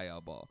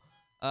unreliable.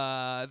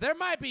 There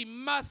might be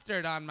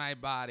mustard on my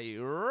body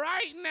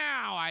right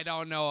now I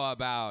don't know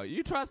about.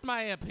 You trust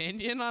my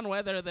opinion on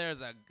whether there's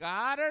a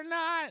God or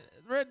not?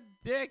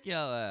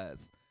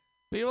 Ridiculous.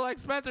 People like,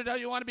 Spencer, don't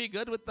you want to be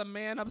good with the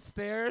man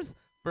upstairs?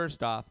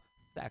 First off,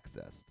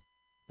 sexist.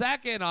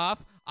 Second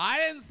off, I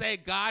didn't say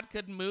God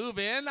could move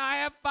in. I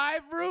have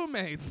 5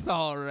 roommates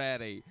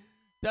already.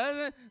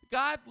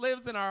 God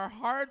lives in our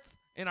hearts,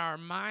 in our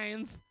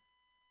minds,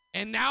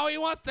 and now he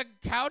wants to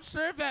couch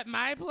surf at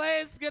my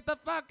place? Get the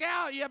fuck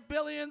out. You have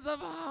billions of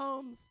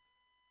homes.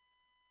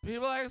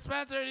 People like,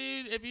 Spencer,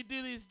 if you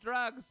do these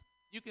drugs,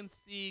 you can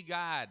see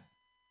God.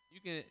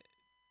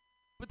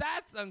 But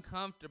that's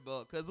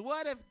uncomfortable, because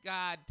what if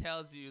God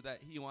tells you that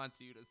he wants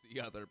you to see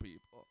other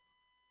people?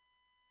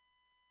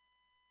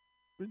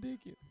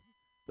 Ridiculous.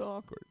 It's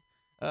awkward.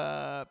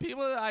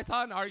 I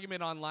saw an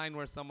argument online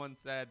where someone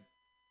said,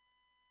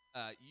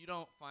 you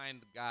don't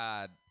find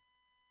God.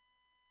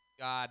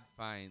 God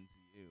finds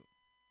you.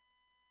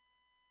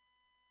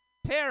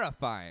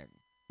 Terrifying.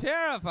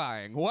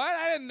 What?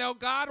 I didn't know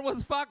God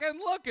was fucking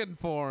looking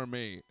for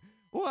me.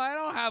 Well, I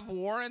don't have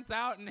warrants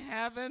out in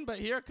heaven, but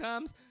here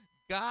comes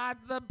God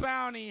the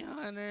bounty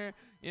hunter.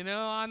 You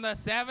know, on the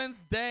 7th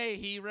day,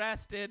 he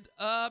rested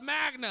a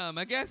magnum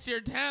against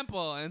your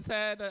temple and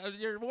said,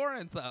 your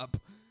warrant's up.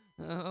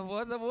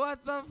 What the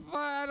fuck?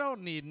 I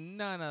don't need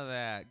none of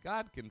that.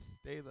 God can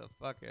stay the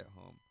fuck at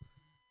home.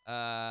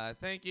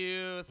 Thank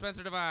you,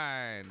 Spencer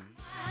Devine.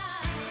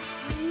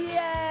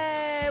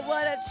 Yay!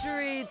 What a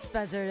treat,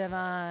 Spencer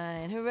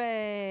Devine.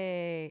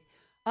 Hooray.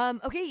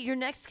 Okay, your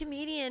next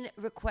comedian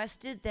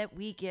requested that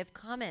we give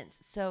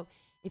comments. So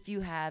if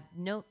you have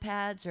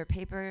notepads or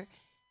paper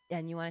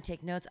and you want to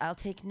take notes, I'll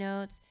take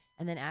notes.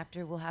 And then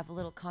after, we'll have a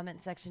little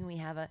comment section. We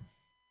have a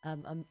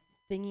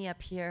thingy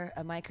up here,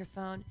 a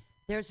microphone.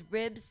 There's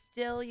ribs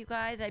still, you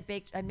guys.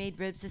 I made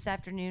ribs this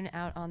afternoon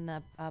out on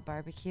the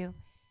barbecue.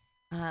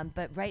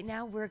 But right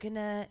now, we're going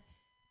to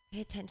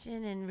pay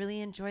attention and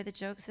really enjoy the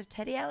jokes of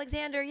Teddy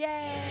Alexander.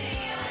 Yay!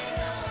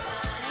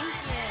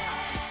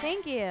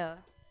 Thank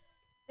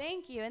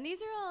you. And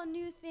these are all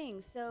new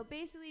things. So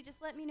basically,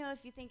 just let me know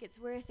if you think it's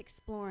worth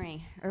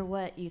exploring or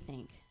what you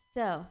think.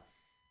 So,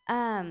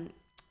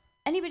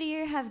 anybody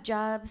here have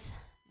jobs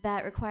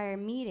that require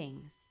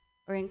meetings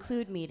or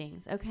include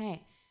meetings?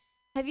 Okay.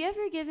 Have you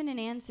ever given an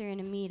answer in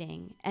a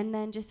meeting and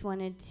then just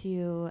wanted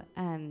to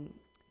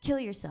kill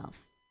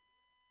yourself?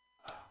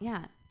 Yeah.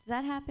 Does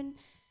that happen?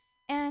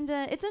 And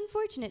it's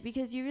unfortunate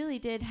because you really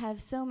did have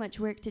so much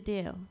work to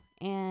do.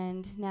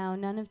 And now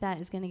none of that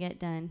is going to get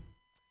done.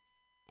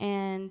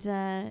 And,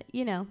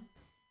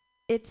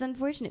 it's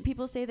unfortunate.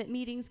 People say that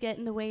meetings get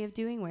in the way of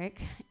doing work,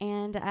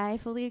 and I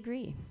fully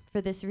agree for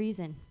this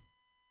reason.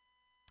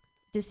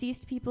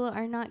 Deceased people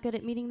are not good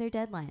at meeting their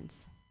deadlines.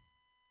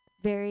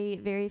 Very,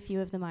 very few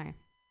of them are.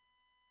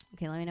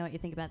 Okay, let me know what you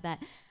think about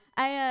that.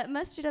 I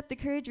mustered up the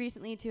courage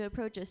recently to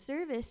approach a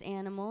service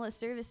animal, a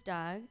service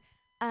dog,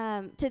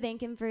 to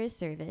thank him for his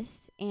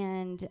service.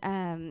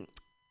 And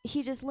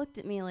he just looked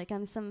at me like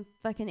I'm some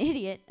fucking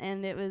idiot,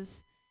 and it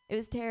was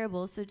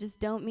terrible. So just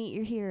don't meet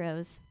your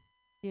heroes.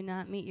 Do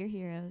not meet your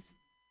heroes.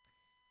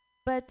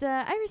 But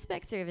I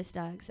respect service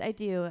dogs. I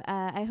do.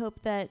 I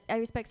hope that I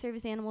respect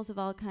service animals of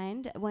all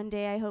kind. One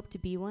day I hope to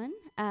be one.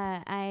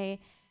 Right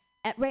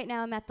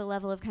now I'm at the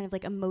level of kind of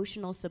like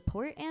emotional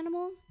support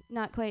animal,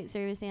 not quite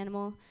service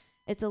animal.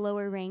 It's a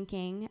lower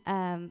ranking.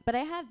 But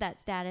I have that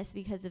status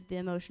because of the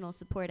emotional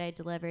support I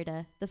deliver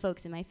to the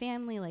folks in my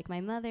family, like my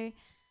mother.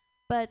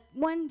 But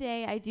one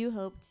day I do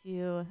hope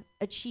to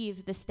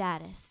achieve the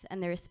status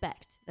and the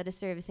respect that a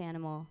service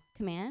animal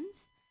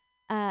commands.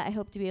 I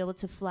hope to be able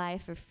to fly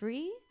for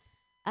free.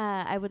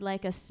 I would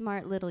like a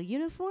smart little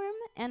uniform,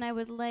 and I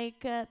would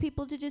like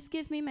people to just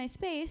give me my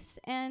space,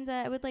 and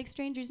I would like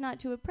strangers not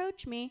to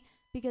approach me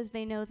because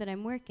they know that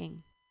I'm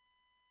working.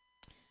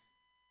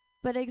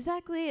 But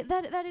exactly,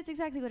 that is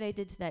exactly what I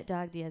did to that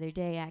dog the other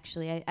day,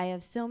 actually. I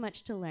have so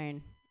much to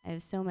learn.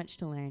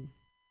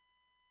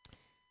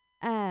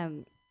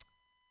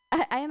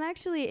 I am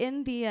actually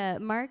in the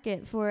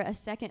market for a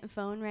second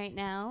phone right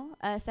now,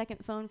 a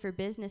second phone for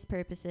business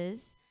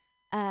purposes.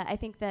 I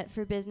think that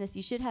for business,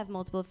 you should have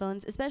multiple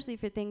phones, especially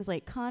for things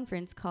like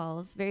conference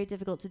calls. Very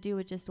difficult to do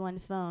with just one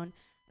phone.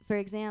 For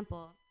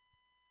example,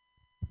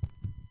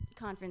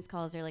 conference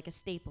calls are like a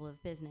staple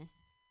of business.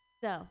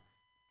 So,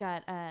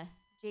 got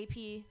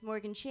JP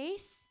Morgan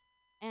Chase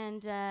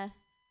and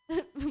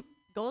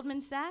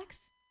Goldman Sachs.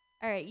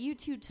 All right, you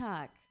two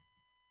talk.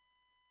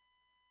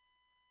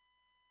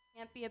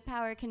 Can't be a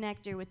power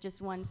connector with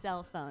just one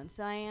cell phone.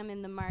 So I am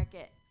in the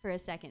market for a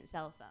second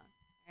cell phone.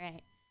 All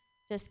right,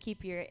 just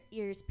keep your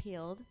ears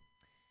peeled.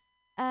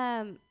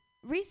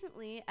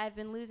 Recently, I've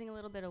been losing a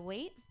little bit of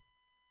weight,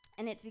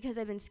 and it's because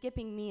I've been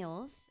skipping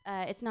meals.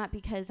 It's not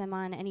because I'm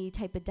on any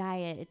type of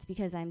diet. It's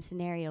because I'm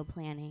scenario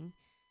planning.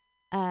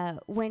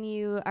 When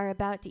you are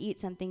about to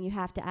eat something, you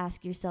have to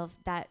ask yourself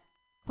that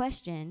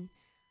question: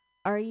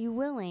 are you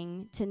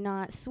willing to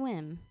not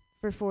swim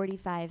for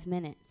 45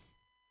 minutes?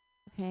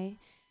 Okay?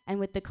 And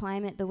with the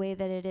climate the way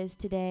that it is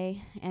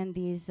today and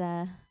these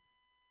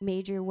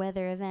major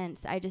weather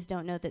events, I just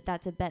don't know that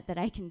that's a bet that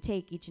I can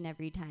take each and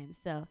every time.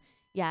 So,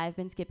 yeah, I've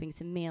been skipping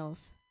some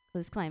meals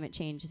because climate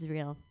change is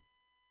real.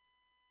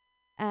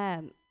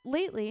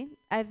 Lately,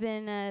 I've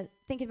been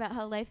thinking about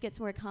how life gets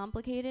more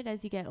complicated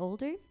as you get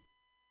older.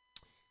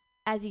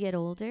 As you get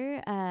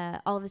older,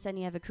 all of a sudden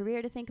you have a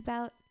career to think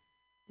about.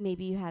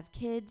 Maybe you have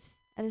kids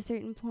at a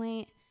certain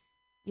point.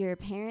 Your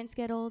parents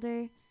get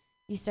older.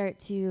 You start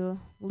to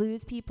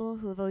lose people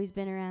who have always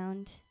been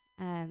around.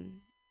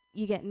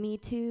 You get Me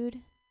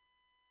Too'd.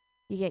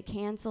 You get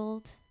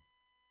canceled.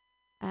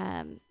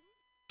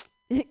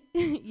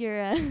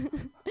 Your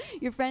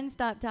friends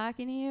stop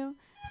talking to you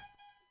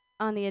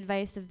on the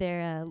advice of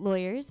their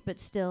lawyers, but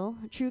still,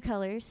 true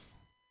colors.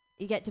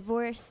 You get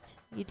divorced.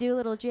 You do a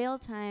little jail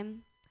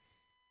time.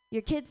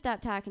 Your kids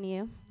stop talking to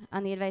you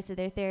on the advice of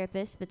their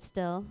therapist, but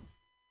still,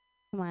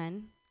 come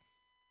on.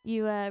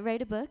 You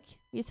write a book,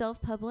 you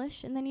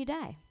self-publish, and then you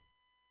die.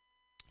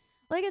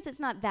 Well, I guess it's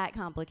not that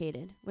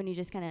complicated when you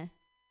just kind of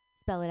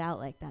spell it out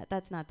like that.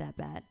 That's not that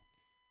bad.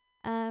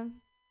 All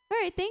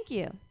right, thank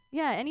you.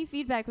 Yeah, any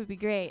feedback would be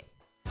great.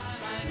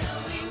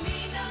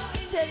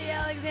 Teddy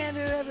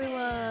Alexander,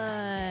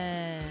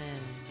 everyone.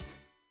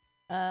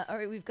 All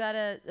right, we've got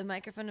a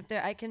microphone up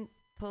there. I can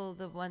pull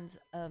the ones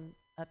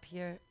up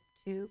here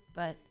too,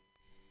 but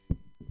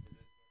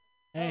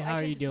hey, how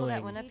are you doing? Pull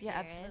that one up. Yeah,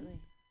 absolutely.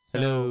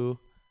 Hello.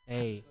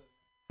 Hey.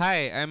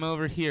 Hi, I'm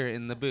over here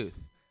in the booth.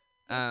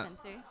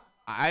 Spencer.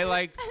 I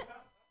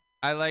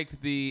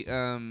liked the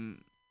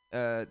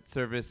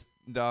service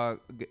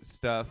dog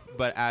stuff,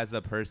 but as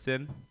a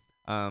person,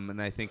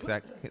 and I think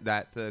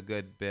that's a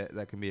good bit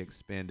that can be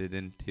expanded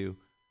into.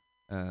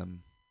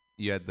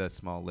 You had the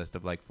small list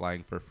of like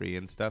flying for free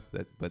and stuff,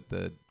 but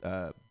the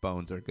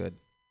bones are good.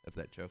 Of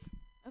that joke.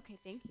 Okay,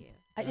 thank you.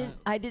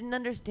 I didn't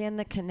understand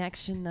the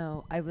connection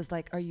though. I was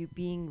like, are you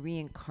being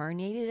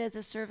reincarnated as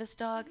a service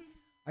dog?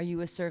 Are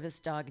you a service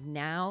dog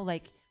now?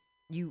 Like,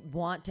 you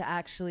want to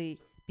actually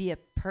be a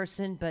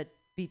person but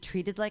be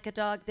treated like a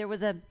dog? There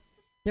was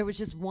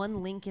just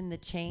one link in the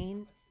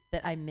chain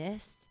that I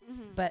missed,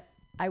 but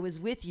I was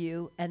with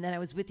you, and then I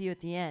was with you at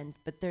the end,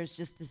 but there's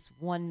just this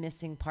one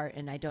missing part,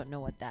 and I don't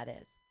know what that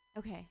is.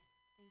 Okay.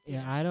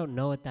 Yeah, I don't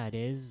know what that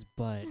is,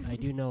 but I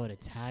do know what a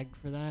tag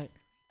for that.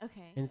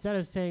 Okay. Instead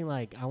of saying,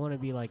 like, I want to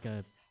be like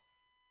a,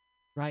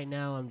 right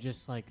now I'm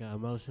just like a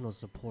emotional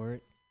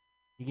support,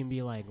 you can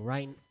be like,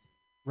 right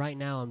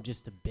now I'm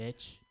just a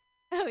bitch.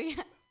 Oh,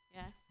 yeah.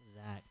 Yeah.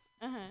 That.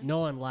 Uh-huh. No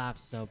one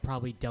laughs, so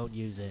probably don't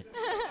use it.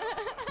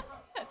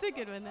 That's a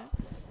good one, though.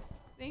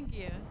 Thank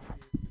you.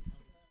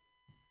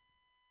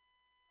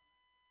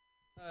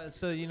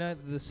 So you know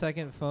the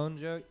second phone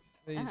joke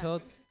that you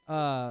told?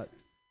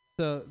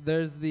 So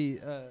there's the,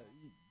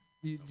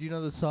 do you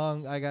know the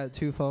song I Got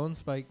Two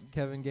Phones by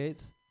Kevin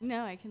Gates?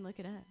 No, I can look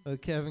it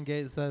up. Kevin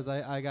Gates says,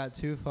 I got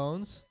two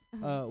phones,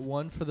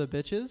 one for the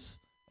bitches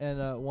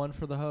and one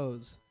for the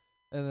hoes.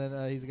 And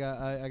then he's got,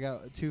 I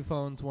got two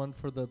phones, one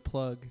for the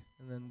plug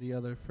and then the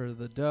other for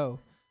the dough.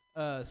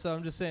 So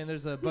I'm just saying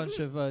there's a bunch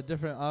of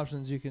different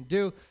options you can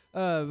do.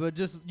 But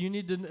just, you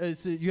need to,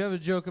 so you have a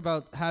joke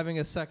about having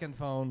a second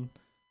phone.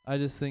 I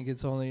just think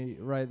it's only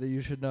right that you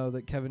should know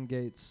that Kevin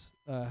Gates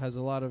has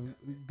a lot of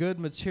good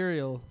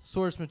material,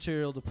 source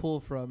material to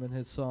pull from in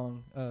his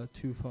song,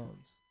 Two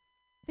Phones.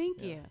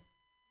 Thank you.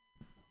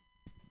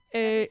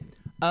 Hey,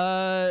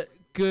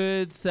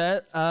 good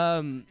set.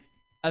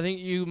 I think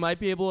you might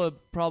be able to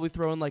probably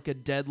throw in like a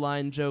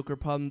deadline joke or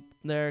pun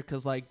there,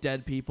 because like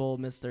dead people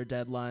miss their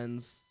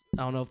deadlines.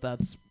 I don't know if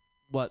that's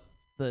what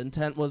the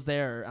intent was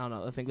there. I don't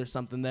know. I think there's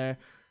something there.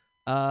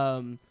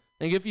 I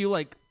think if you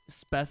like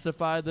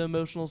specify the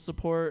emotional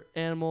support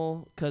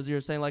animal, because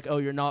you're saying like, oh,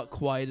 you're not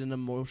quite an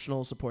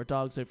emotional support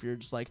dog. So if you're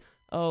just like,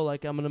 oh,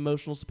 like I'm an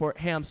emotional support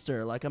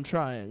hamster, like I'm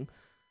trying.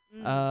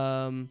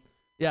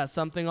 Yeah,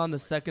 something on the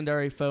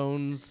secondary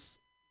phones,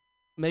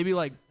 maybe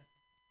like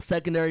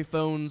secondary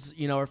phones,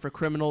 you know, are for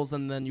criminals,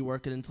 and then you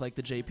work it into like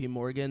the JP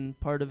Morgan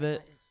part of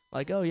it.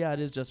 Like, oh yeah, it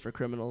is just for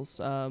criminals.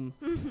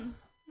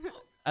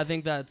 I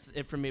think that's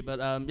it for me. But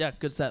yeah,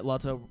 good set.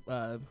 Lots of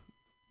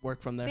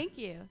work from there. Thank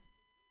you.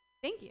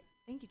 Thank you.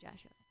 Thank you,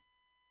 Joshua.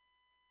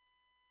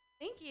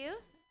 Thank you.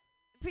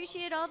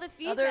 Appreciate all the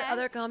feedback.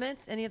 Other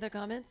comments? Any other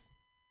comments?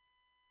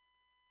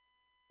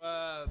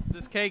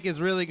 This cake is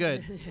really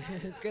good.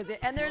 It's crazy.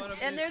 And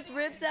there's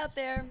ribs out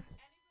there. And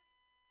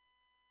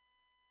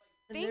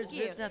Thank there's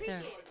you. ribs out there.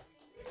 Appreciate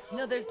it.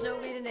 No, there's no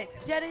way to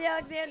Nick. Teddy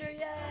Alexander,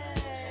 yay!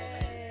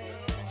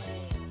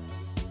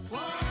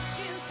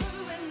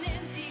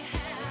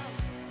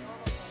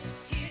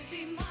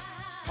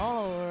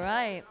 All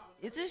right.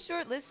 It's a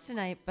short list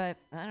tonight, but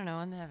I don't know.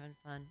 I'm having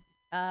fun.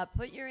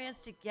 Put your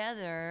hands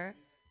together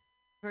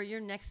for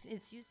your next.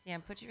 It's you,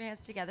 Sam. Put your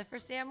hands together for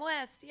Sam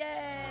West.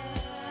 Yay!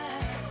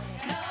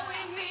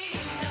 Knowing me,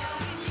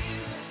 knowing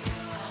you,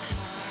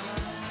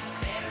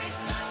 there is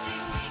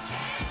nothing we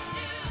can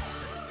do.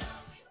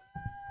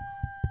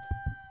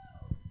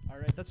 All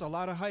right, that's a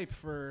lot of hype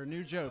for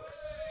new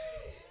jokes.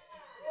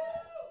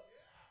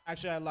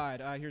 Actually, I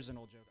lied. Here's an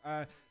old joke.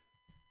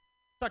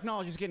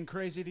 Technology's getting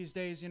crazy these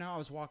days, you know. I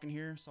was walking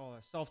here, saw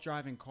a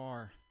self-driving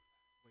car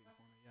waiting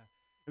for me. Yeah,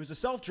 it was a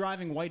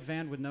self-driving white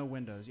van with no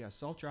windows. Yeah,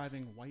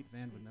 self-driving white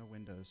van with no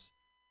windows.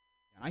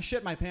 And I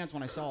shit my pants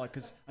when I saw it,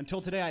 because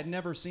until today I'd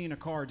never seen a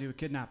car do a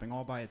kidnapping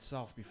all by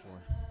itself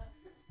before.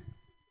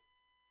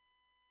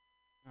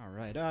 All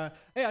right.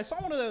 Hey, I saw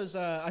one of those.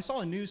 I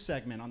saw a news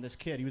segment on this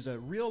kid. He was a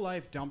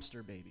real-life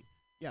dumpster baby.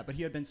 Yeah, but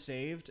he had been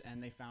saved,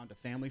 and they found a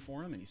family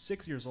for him, and he's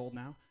 6 years old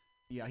now.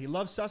 Yeah, he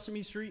loves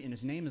Sesame Street, and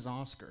his name is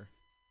Oscar.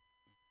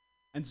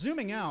 And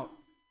zooming out,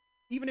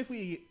 even if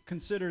we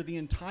consider the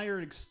entire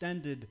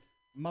extended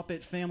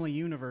Muppet family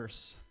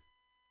universe,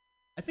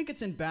 I think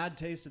it's in bad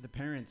taste of the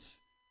parents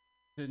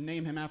to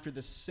name him after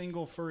this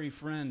single furry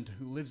friend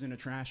who lives in a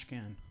trash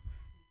can.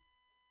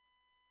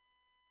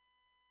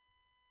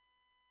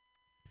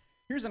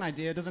 Here's an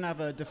idea. It doesn't have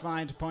a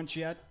defined punch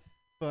yet,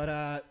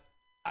 but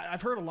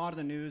I've heard a lot of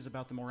the news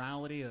about the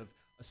morality of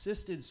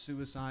assisted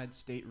suicide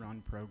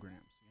state-run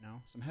programs, you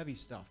know, some heavy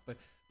stuff. But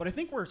I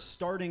think we're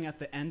starting at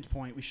the end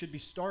point. We should be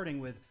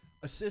starting with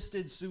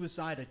assisted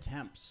suicide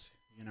attempts,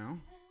 you know?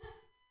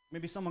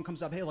 Maybe someone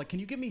comes up, hey, like, can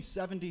you give me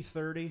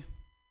 70-30?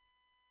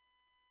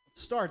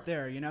 Let's start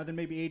there, you know, then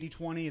maybe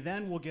 80-20,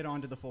 then we'll get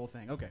on to the full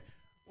thing. Okay,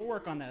 we'll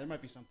work on that. There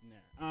might be something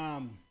there.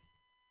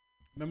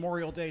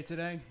 Memorial Day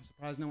today,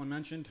 surprised no one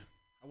mentioned.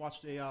 I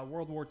watched a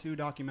World War II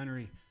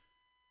documentary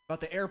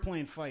about the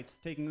airplane fights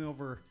taking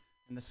over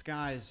in the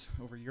skies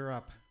over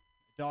Europe,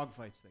 dog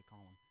fights they call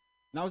them.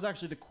 And that was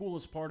actually the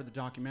coolest part of the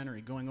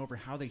documentary, going over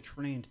how they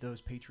trained those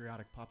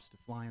patriotic pups to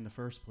fly in the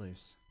first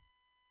place.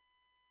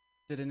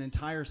 Did an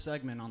entire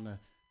segment on the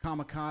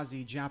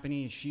kamikaze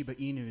Japanese Shiba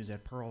Inus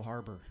at Pearl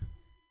Harbor.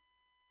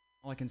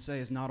 All I can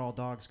say is not all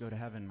dogs go to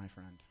heaven, my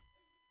friend.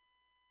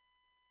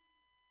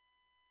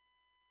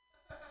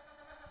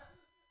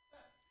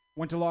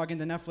 Went to log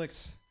into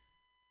Netflix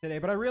today,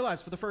 but I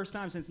realized for the first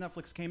time since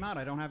Netflix came out,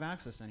 I don't have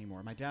access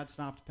anymore. My dad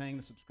stopped paying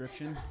the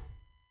subscription,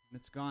 and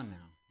it's gone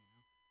now.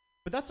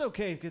 But that's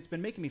okay, because it's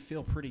been making me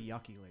feel pretty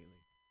yucky lately.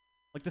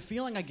 Like, the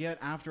feeling I get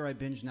after I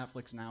binge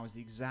Netflix now is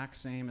the exact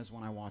same as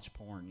when I watch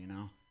porn, you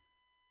know?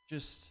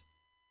 Just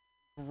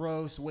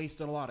gross,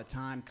 wasted a lot of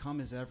time,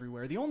 cum is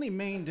everywhere. The only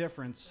main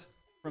difference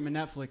from a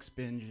Netflix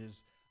binge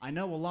is I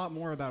know a lot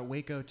more about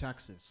Waco,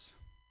 Texas.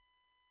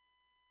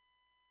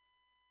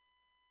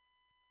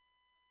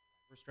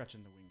 We're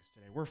stretching the wings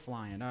today. We're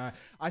flying.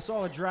 I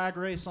saw a drag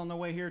race on the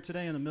way here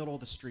today in the middle of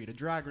the street, a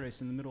drag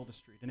race in the middle of the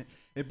street. And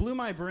it blew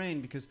my brain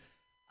because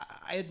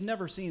I had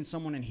never seen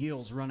someone in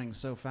heels running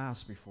so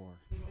fast before.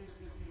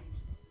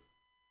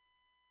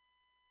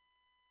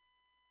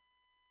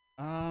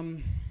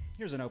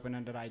 Here's an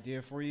open-ended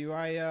idea for you.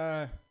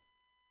 I'm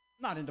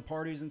not into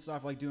parties and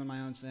stuff. I like doing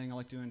my own thing. I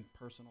like doing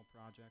personal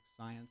projects,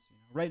 science. You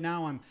know. Right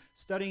now, I'm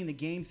studying the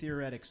game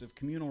theoretics of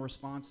communal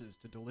responses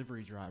to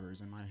delivery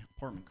drivers in my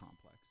apartment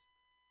complex.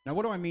 Now,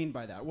 what do I mean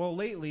by that? Well,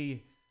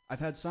 lately, I've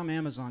had some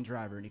Amazon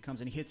driver, and he comes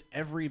and he hits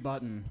every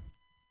button,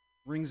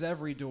 rings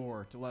every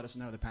door to let us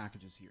know the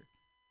package is here.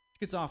 Which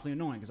gets awfully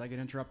annoying because I get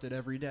interrupted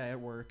every day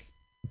at work,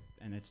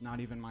 and it's not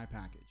even my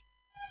package.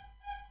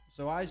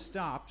 So I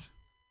stopped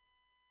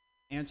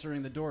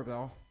answering the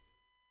doorbell,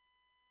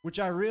 which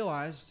I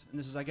realized, and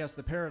this is, I guess,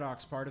 the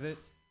paradox part of it,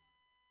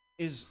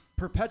 is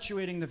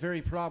perpetuating the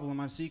very problem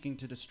I'm seeking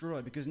to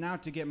destroy, because now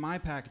to get my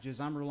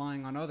packages, I'm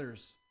relying on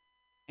others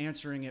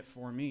answering it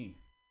for me.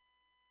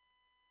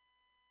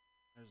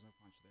 There's no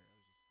punch there.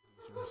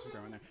 I was just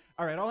going there.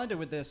 All right, I'll end it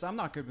with this. I'm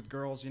not good with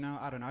girls, you know.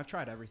 I don't know. I've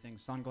tried everything.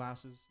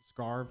 Sunglasses,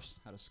 scarves,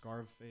 had a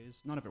scarf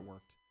phase. None of it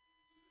worked.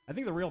 I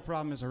think the real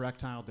problem is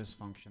erectile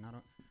dysfunction.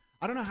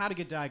 I don't know how to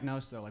get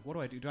diagnosed, though. Like, what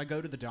do I do? Do I go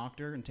to the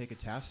doctor and take a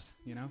test,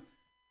 you know?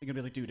 They're going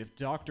to be like, dude, if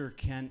Dr.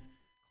 Kent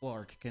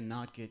Clark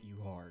cannot get you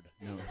hard,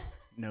 no,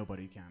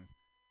 nobody can.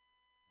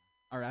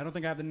 All right, I don't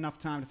think I have enough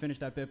time to finish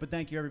that bit, but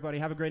thank you, everybody.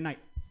 Have a great night.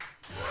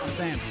 I'm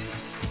Sam.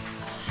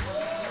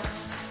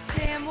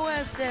 Sam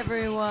West,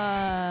 everyone.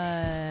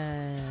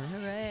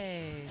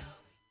 Hooray.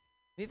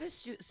 We have a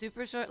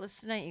super short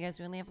list tonight, you guys.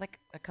 We only have like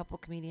a couple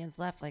comedians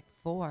left, like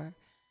 4.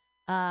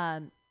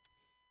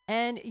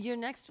 And your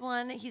next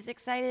one, he's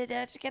excited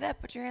to get up.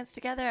 Put your hands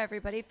together,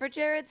 everybody, for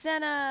Jared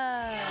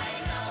Senna.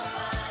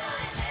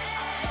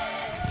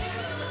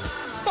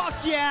 Fuck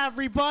yeah,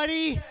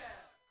 everybody!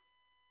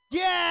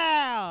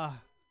 Yeah!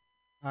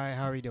 All right,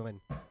 how are we doing?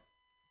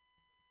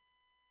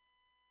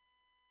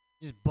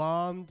 Just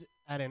bombed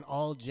at an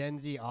all Gen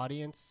Z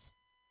audience.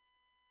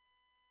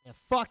 Yeah,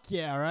 fuck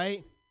yeah, right?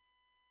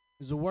 It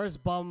was the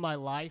worst bomb of my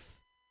life.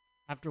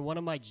 After one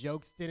of my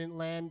jokes didn't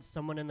land,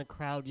 someone in the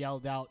crowd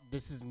yelled out,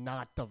 "This is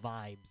not the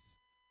vibes."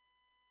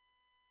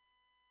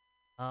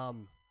 It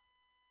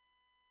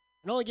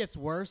only gets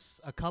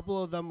worse. A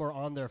couple of them were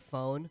on their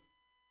phone,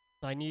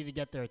 so I needed to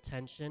get their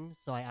attention.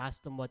 So I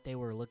asked them what they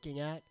were looking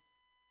at,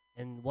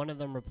 and one of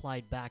them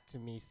replied back to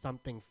me,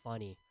 "Something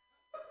funny."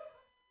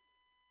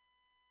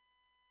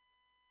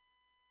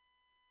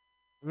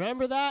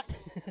 Remember that?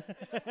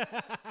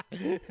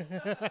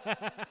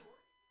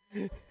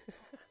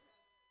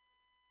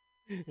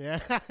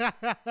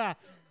 Yeah.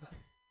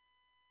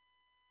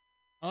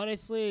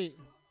 Honestly,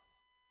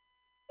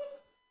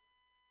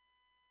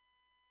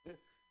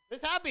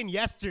 this happened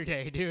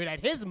yesterday, dude,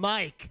 at his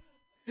mic.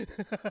 Yeah.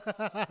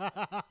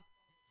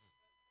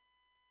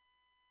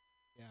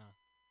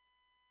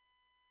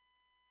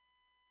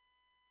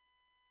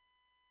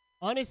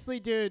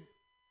 Honestly, dude,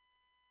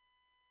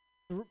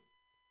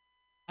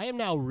 I am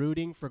now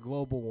rooting for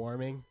global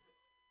warming.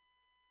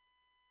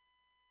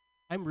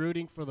 I'm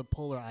rooting for the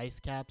polar ice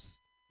caps.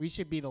 We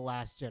should be the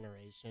last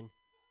generation.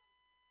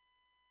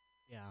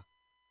 Yeah,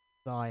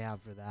 that's all I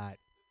have for that.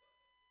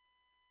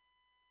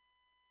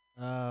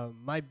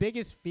 My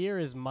biggest fear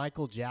is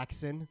Michael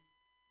Jackson.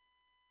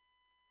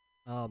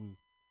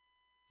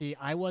 See,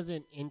 I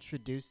wasn't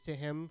introduced to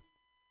him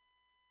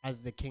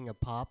as the king of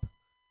pop.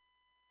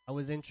 I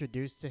was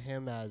introduced to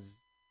him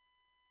as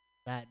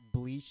that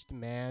bleached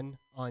man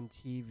on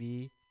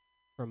TV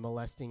for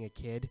molesting a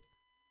kid.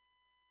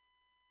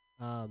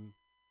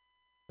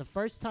 The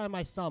first time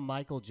I saw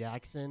Michael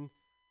Jackson,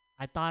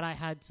 I thought I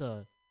had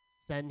to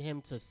send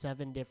him to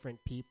 7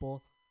 different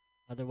people.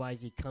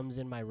 Otherwise, he comes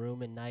in my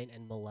room at night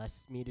and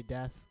molests me to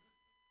death.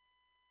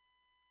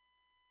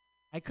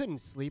 I couldn't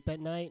sleep at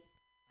night.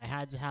 I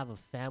had to have a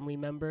family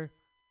member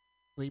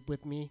sleep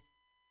with me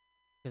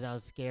because I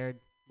was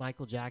scared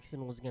Michael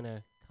Jackson was going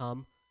to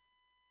come.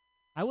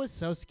 I was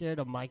so scared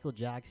of Michael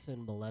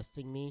Jackson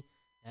molesting me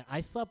that I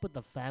slept with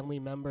a family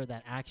member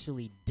that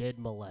actually did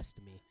molest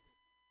me.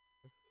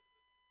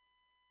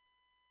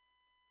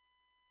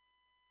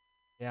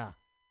 Yeah.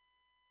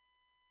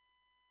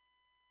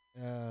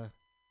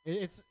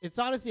 It's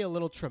honestly a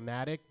little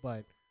traumatic,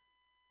 but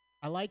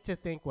I like to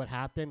think what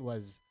happened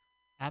was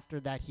after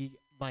that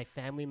my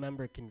family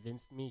member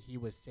convinced me he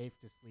was safe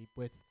to sleep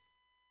with.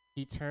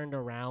 He turned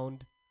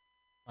around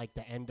like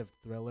the end of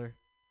Thriller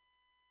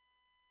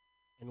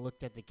and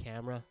looked at the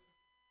camera.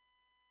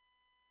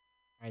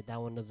 All right, that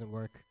one doesn't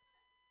work.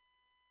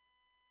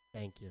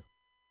 Thank you.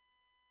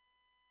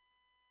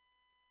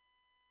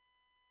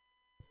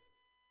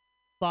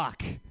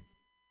 Fuck.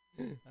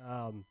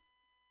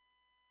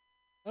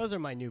 Those are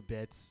my new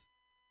bits.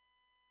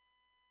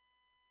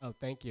 Oh,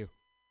 thank you.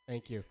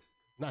 Thank you.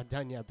 Not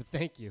done yet, but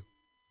thank you.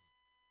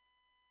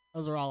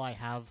 Those are all I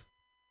have.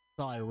 That's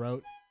all I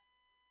wrote.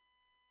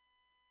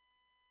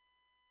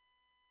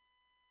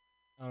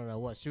 I don't know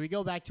what. Should we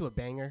go back to a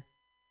banger?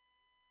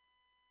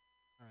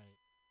 All right.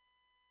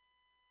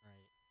 All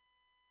right.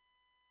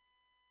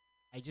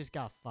 I just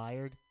got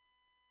fired.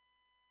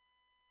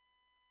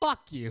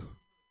 Fuck you.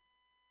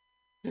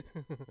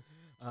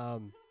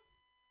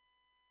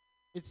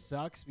 It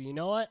sucks, but you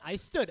know what? I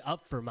stood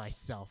up for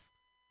myself.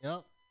 You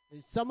know,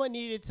 someone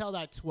needed to tell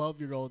that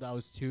 12-year-old I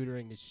was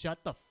tutoring to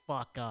shut the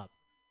fuck up.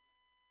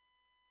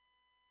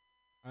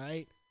 All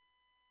right?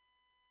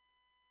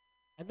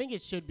 I think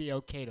it should be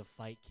okay to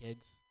fight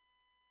kids.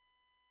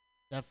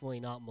 Definitely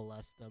not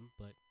molest them,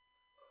 but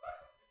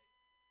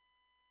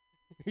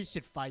we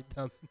should fight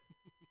them.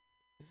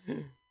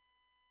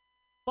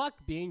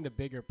 Fuck being the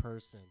bigger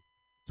person.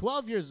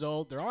 12 years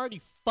old, they're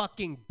already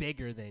fucking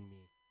bigger than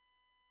me.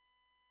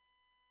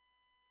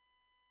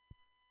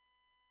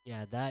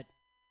 Yeah, that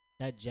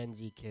Gen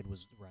Z kid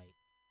was right.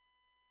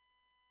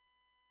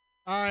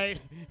 All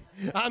right,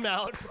 I'm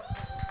out.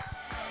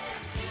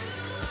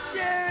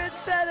 Jared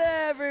Senna,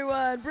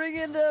 everyone. Bring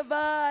in the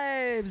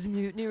vibes.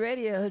 Mutiny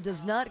Radio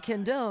does not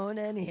condone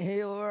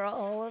any or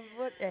all of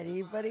what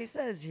anybody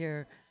says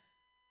here.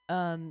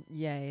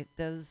 Yay.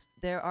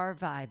 There are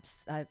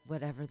vibes,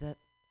 whatever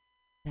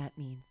that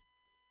means.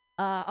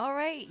 All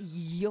right,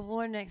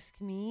 your next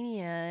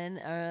comedian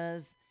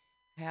is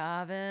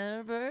having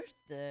a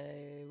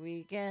birthday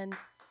weekend,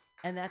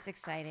 and that's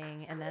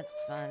exciting, and that's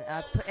fun,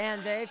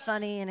 and very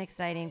funny and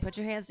exciting. Put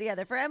your hands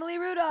together for Emily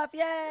Rudolph.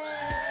 Yay!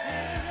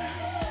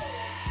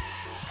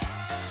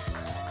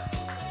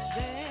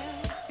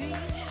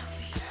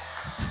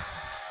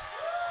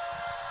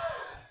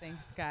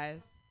 Thanks,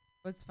 guys.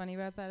 What's funny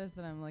about that is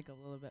that I'm like a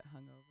little bit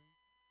hungover.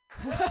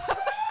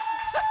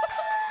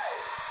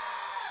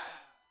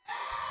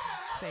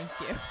 Thank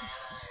you.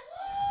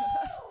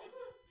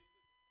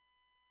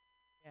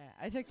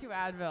 I took 2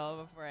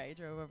 Advil before I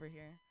drove over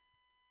here.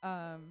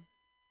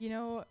 You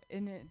know,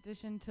 in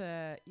addition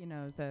to, you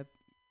know, the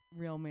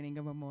real meaning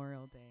of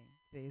Memorial Day,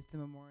 today is the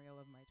memorial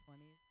of my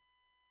 20s.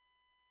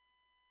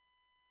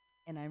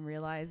 And I'm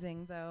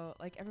realizing, though,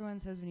 like everyone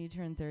says when you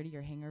turn 30,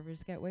 your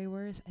hangovers get way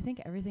worse. I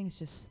think everything's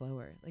just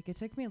slower. Like, it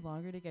took me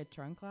longer to get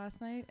drunk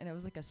last night, and it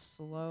was like a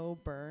slow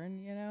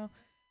burn, you know?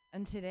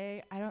 And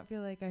today, I don't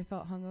feel like I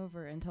felt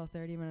hungover until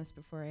 30 minutes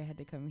before I had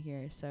to come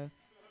here, so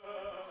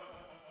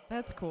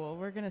that's cool.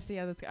 We're going to see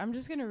how this goes. I'm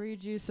just going to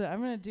read you, so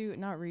I'm going to do,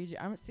 not read you,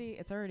 see,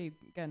 it's already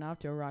getting off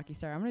to a rocky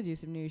start. I'm going to do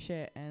some new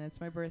shit, and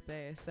it's my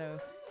birthday, so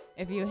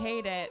if you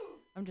hate it,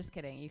 I'm just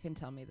kidding. You can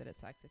tell me that it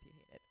sucks if you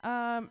hate it.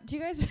 Do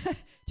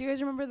you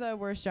guys remember the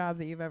worst job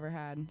that you've ever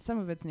had? Some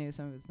of it's new,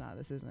 some of it's not.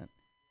 This isn't.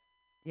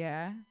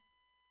 Yeah?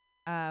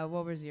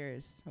 What was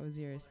yours? What was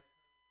yours?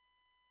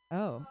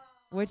 Oh.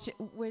 Which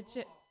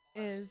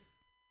is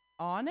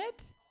on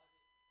it?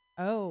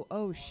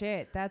 Oh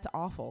shit. That's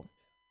awful.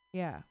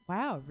 Yeah.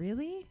 Wow,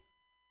 really?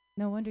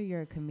 No wonder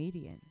you're a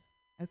comedian.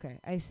 Okay,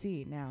 I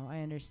see now. I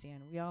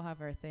understand. We all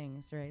have our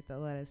things, right, that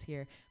let us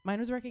hear. Mine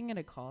was working at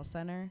a call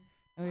center.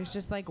 It was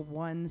just like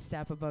one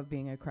step above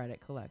being a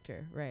credit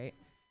collector, right?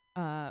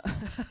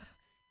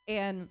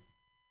 And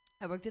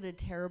I worked at a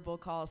terrible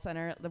call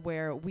center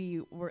where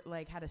we were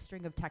like had a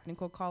string of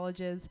technical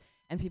colleges,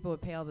 and people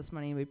would pay all this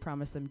money and we'd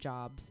promise them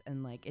jobs,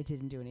 and like it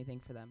didn't do anything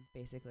for them,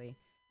 basically.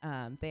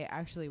 They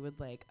actually would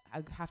like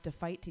have to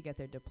fight to get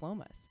their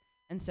diplomas.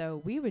 And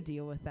so we would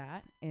deal with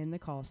that in the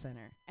call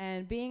center.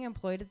 And being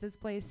employed at this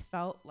place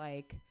felt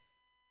like,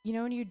 you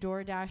know when you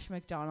DoorDash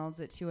McDonald's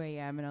at 2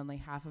 a.m. and only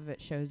half of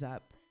it shows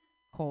up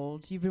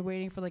cold? You've been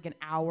waiting for like an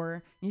hour,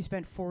 and you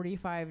spent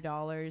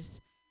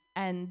 $45,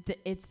 and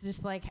it's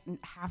just like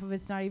half of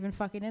it's not even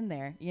fucking in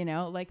there, you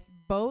know? Like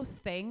both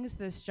things,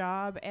 this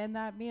job and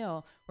that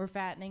meal, were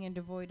fattening and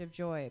devoid of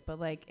joy. But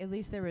like at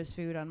least there was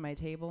food on my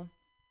table.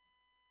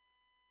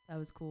 That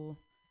was cool.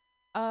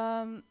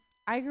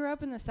 I grew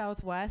up in the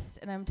Southwest,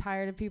 and I'm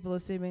tired of people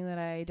assuming that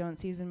I don't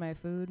season my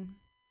food.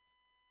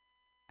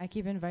 I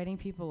keep inviting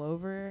people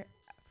over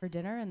for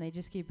dinner, and they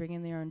just keep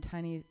bringing their own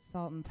tiny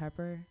salt and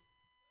pepper.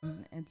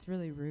 It's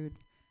really rude.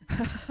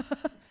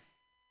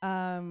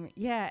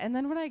 Yeah, and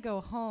then when I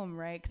go home,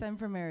 right, because I'm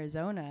from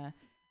Arizona,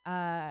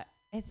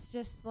 it's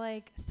just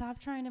like, stop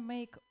trying to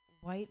make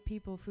white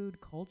people food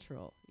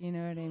cultural. You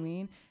know what I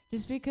mean?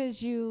 Just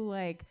because you,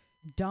 like,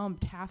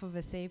 dumped half of a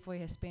Safeway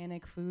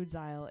Hispanic foods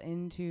aisle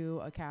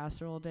into a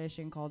casserole dish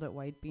and called it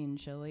white bean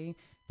chili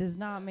does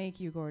not make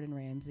you Gordon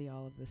Ramsay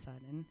all of a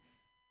sudden.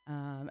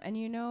 And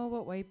you know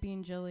what white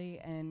bean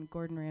chili and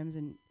Gordon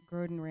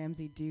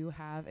Ramsay do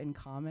have in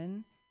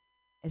common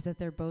is that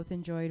they're both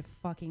enjoyed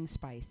fucking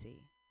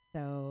spicy.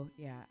 So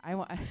yeah, I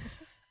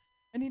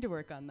need to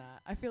work on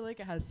that. I feel like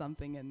it has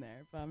something in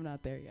there, but I'm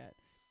not there yet.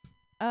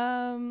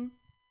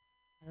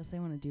 What else I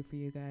want to do for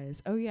you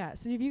guys? Oh yeah,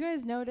 so have you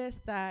guys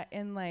noticed that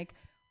in like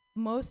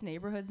most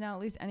neighborhoods now, at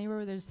least anywhere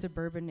where there's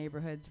suburban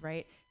neighborhoods,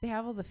 right? They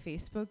have all the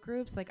Facebook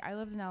groups. Like I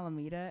lived in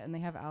Alameda, and they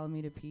have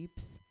Alameda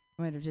Peeps.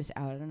 I might have just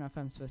out. I don't know if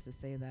I'm supposed to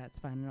say that. It's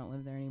fine. I don't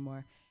live there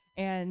anymore.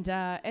 And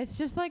it's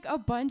just like a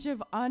bunch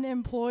of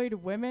unemployed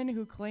women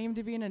who claim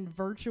to be in a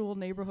virtual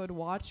neighborhood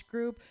watch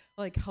group,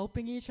 like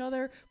helping each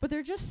other, but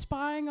they're just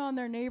spying on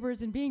their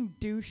neighbors and being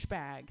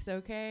douchebags,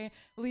 okay?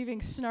 Leaving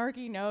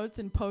snarky notes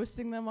and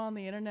posting them on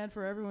the internet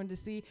for everyone to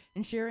see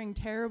and sharing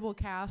terrible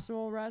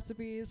casserole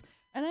recipes.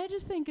 And I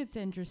just think it's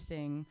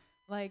interesting.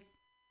 Like,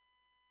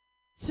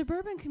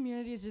 suburban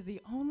communities are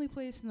the only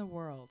place in the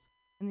world,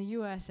 in the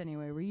U.S.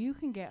 anyway, where you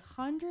can get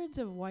hundreds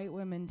of white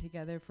women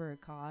together for a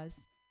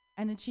cause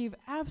and achieve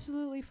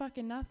absolutely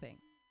fucking nothing.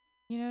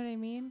 You know what I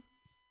mean?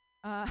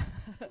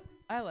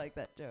 I like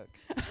that joke.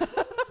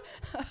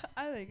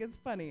 I think it's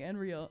funny and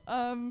real.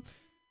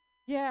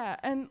 Yeah,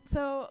 and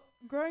so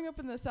growing up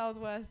in the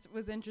Southwest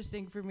was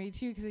interesting for me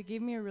too, because it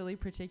gave me a really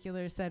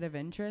particular set of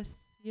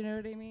interests. You know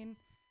what I mean?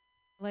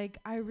 Like,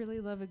 I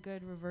really love a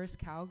good reverse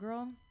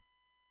cowgirl.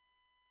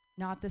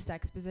 Not the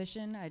sex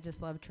position. I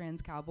just love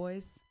trans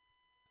cowboys.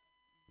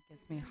 It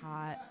gets me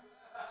hot.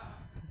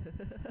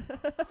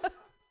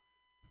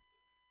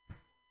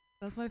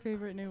 That's my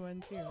favorite new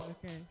one too.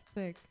 Okay,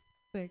 sick.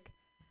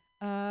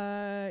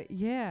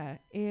 Yeah,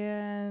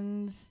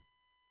 and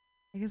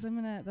I guess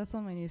that's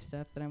all my new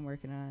stuff that I'm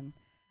working on.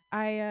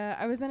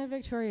 I was in a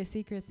Victoria's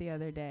Secret the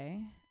other day,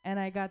 and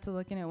I got to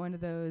looking at one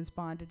of those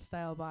bondage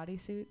style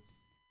bodysuits.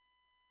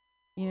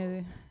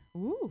 You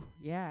know,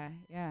 yeah.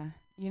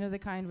 You know the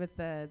kind with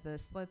the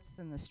slits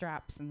and the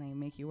straps, and they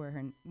make you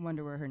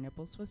wonder where her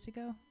nipple's supposed to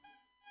go?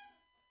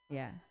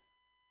 Yeah.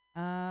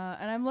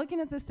 And I'm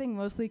looking at this thing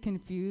mostly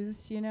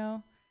confused, you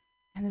know?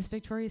 And this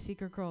Victoria's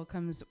Secret girl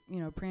comes, you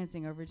know,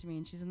 prancing over to me,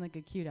 and she's in like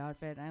a cute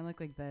outfit, and I look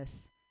like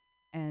this.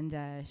 And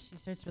she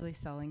starts really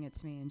selling it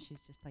to me, and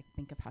she's just like,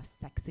 think of how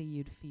sexy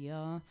you'd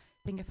feel.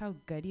 Think of how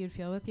good you'd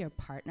feel with your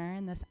partner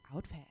in this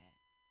outfit.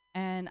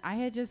 And I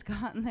had just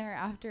gotten there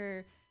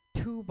after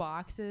 2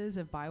 boxes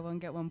of buy one,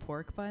 get one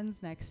pork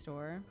buns next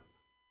door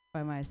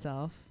by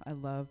myself. I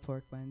love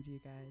pork buns, you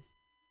guys.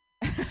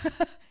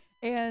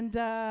 And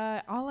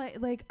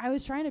I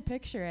was trying to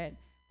picture it,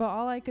 but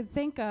all I could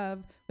think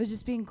of was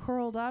just being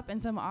curled up in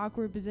some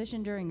awkward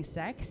position during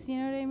sex. You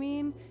know what I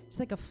mean? Just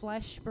like a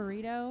flesh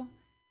burrito,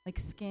 like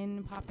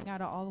skin popping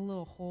out of all the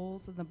little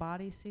holes in the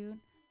bodysuit,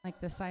 like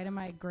the side of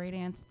my great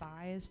aunt's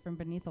thighs from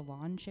beneath a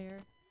lawn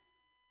chair.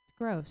 It's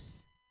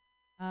gross.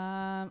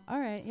 All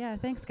right, yeah,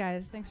 thanks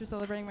guys. Thanks for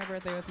celebrating my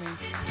birthday with me.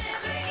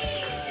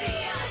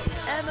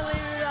 Emily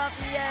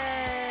Rudolph,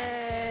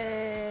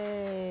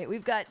 yay!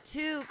 We've got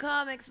 2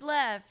 comics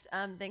left.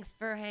 Thanks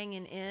for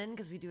hanging in,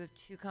 because we do have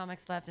 2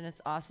 comics left, and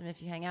it's awesome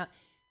if you hang out.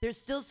 There's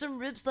still some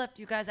ribs left,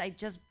 you guys. I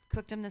just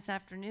cooked them this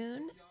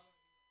afternoon,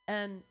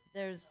 and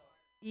there's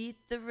eat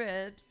the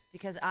ribs,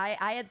 because I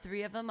had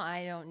 3 of them.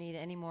 I don't need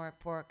any more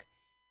pork.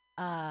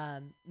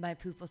 My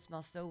poop will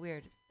smell so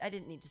weird. I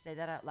didn't need to say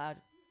that out loud.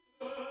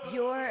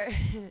 Your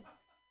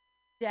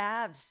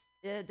dabs.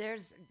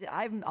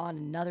 I'm on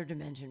another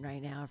dimension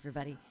right now,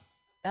 everybody.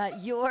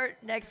 Your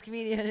next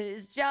comedian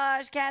is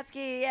Josh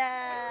Katsky.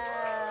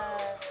 Yeah.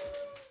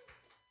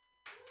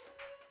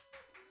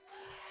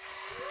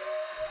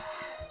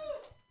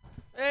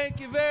 Thank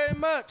you very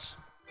much.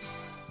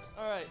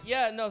 All right.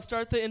 Yeah, no,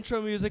 start the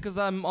intro music because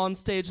I'm on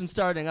stage and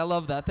starting. I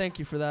love that. Thank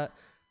you for that.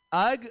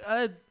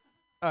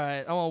 All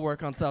right, I want to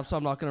work on stuff, so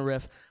I'm not going to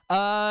riff.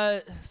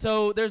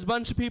 So there's a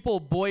bunch of people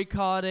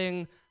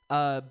boycotting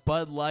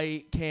Bud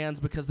Light cans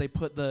because they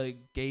put the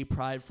gay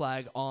pride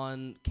flag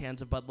on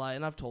cans of Bud Light.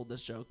 And I've told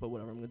this joke, but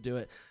whatever, I'm going to do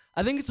it.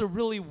 I think it's a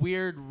really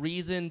weird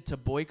reason to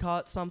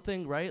boycott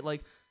something, right?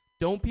 Like,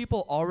 don't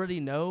people already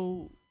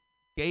know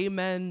gay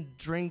men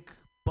drink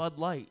Bud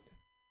Light,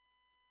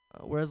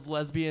 whereas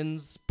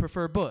lesbians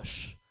prefer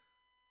Bush?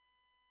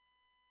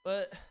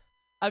 But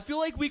I feel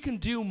like we can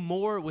do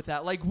more with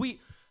that.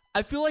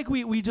 I feel like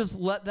we just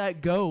let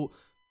that go.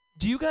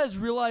 Do you guys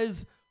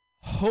realize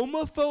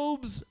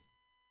homophobes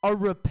are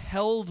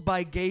repelled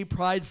by gay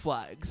pride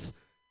flags?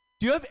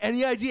 Do you have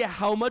any idea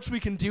how much we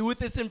can do with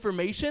this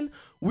information?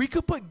 We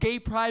could put gay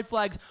pride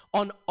flags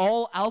on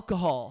all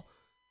alcohol.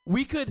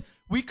 We could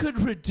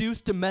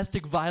reduce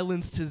domestic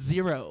violence to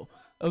 0.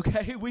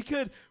 Okay? We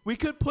could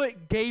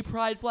put gay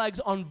pride flags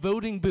on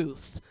voting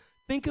booths.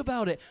 Think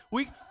about it.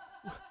 We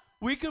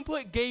can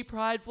put gay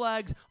pride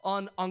flags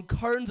on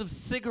cartons of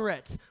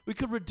cigarettes. We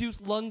could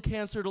reduce lung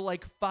cancer to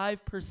like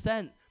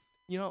 5%.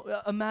 You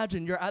know,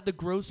 imagine you're at the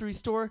grocery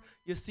store,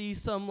 you see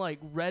some like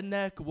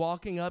redneck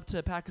walking up to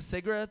a pack of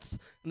cigarettes,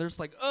 and they're just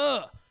like,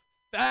 ugh,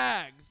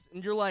 fags.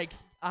 And you're like,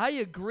 I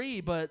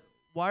agree, but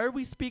why are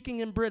we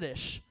speaking in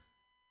British?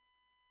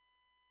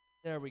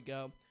 There we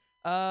go.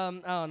 I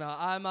don't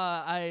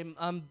know.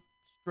 I'm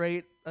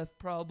straight,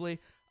 probably.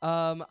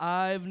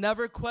 I've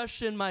never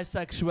questioned my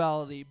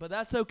sexuality, but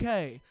that's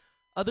okay.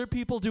 Other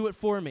people do it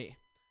for me.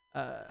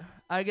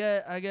 I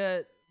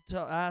get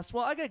asked.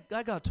 Well,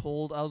 I got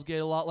told I was gay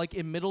a lot. Like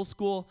in middle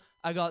school,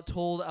 I got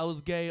told I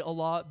was gay a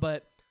lot.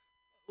 But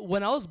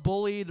when I was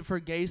bullied for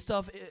gay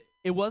stuff,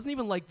 it wasn't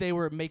even like they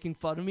were making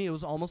fun of me. It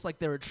was almost like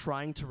they were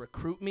trying to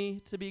recruit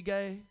me to be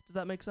gay. Does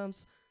that make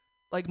sense?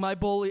 Like my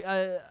bully,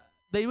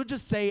 they would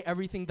just say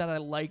everything that I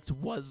liked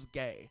was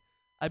gay.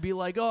 I'd be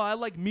like, oh, I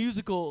like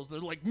musicals. And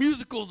they're like,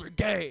 musicals are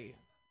gay.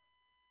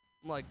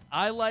 I'm like,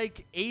 I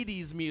like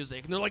 80s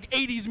music. And they're like,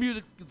 80s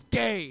music is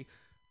gay.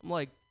 I'm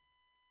like,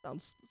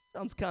 sounds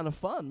kind of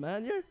fun,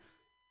 man.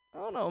 I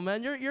don't know,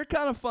 man. You're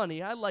kind of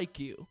funny. I like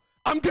you.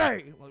 I'm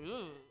gay. I'm like,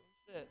 ugh,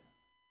 shit.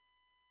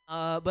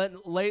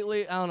 But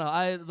lately, I don't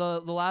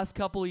know. The last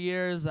couple of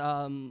years,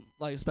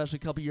 like especially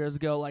a couple years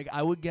ago, like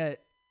I would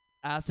get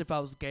asked if I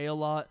was gay a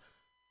lot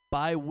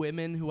by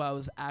women who I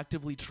was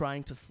actively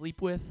trying to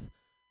sleep with.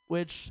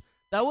 Which,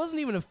 that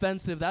wasn't even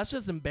offensive. That's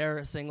just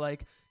embarrassing.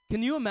 Like,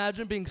 can you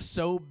imagine being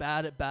so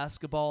bad at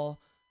basketball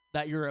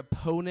that your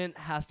opponent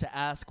has to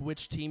ask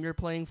which team you're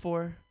playing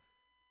for?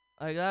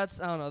 Like, I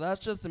don't know. That's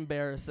just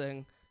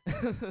embarrassing.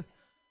 All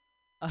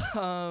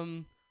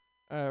right,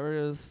 we're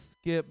going to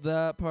skip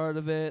that part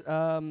of it.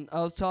 I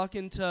was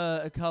talking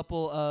to a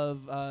couple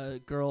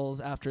of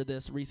girls after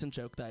this recent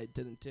joke that I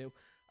didn't do.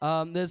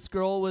 This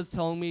girl was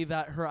telling me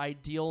that her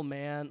ideal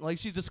man, like,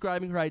 she's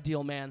describing her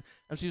ideal man,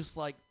 and she's just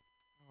like,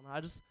 I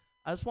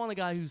just want a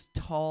guy who's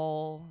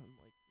tall, and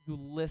like who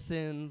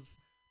listens.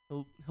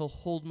 He'll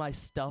hold my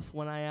stuff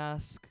when I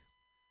ask.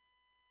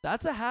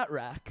 That's a hat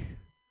rack.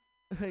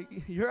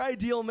 Like, your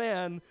ideal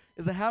man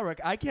is a hat rack.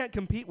 I can't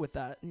compete with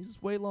that.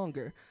 He's way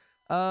longer.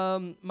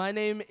 My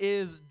name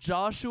is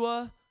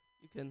Joshua.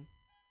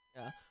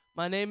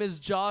 My name is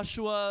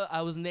Joshua.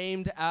 I was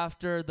named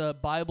after the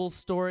Bible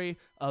story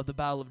of the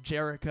Battle of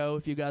Jericho.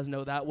 If you guys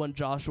know that one,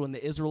 Joshua and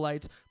the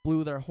Israelites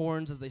blew their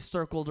horns as they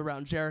circled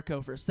around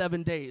Jericho for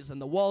 7 days,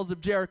 and the walls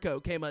of Jericho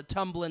came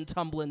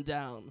tumbling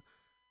down.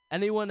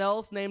 Anyone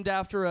else named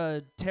after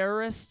a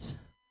terrorist?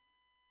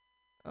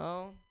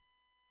 Oh,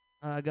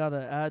 I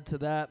gotta add to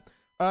that.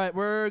 All right,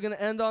 we're gonna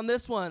end on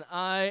this one.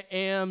 I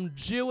am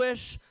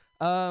Jewish.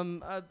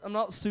 I'm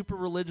not super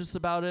religious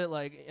about it,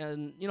 like,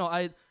 and you know,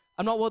 I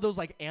I'm not one of those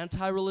like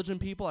anti-religion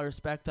people. I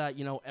respect that,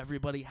 you know,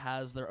 everybody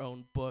has their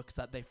own books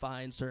that they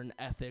find certain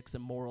ethics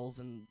and morals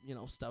and, you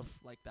know, stuff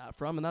like that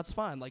from, and that's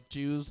fine. Like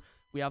Jews,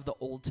 we have the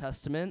Old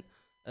Testament.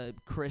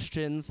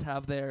 Christians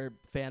have their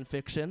fan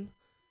fiction.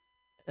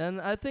 And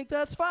I think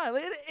that's fine.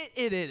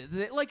 It is.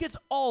 Like, it's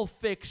all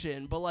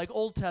fiction, but, like,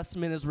 Old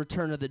Testament is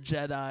Return of the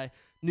Jedi.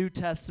 New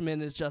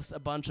Testament is just a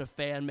bunch of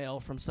fan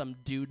mail from some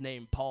dude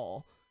named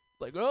Paul.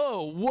 Like,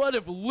 oh, what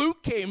if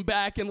Luke came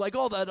back and, like,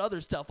 all that other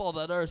stuff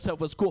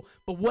was cool.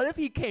 But what if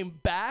he came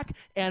back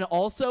and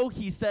also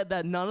he said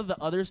that none of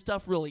the other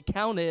stuff really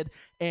counted,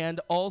 and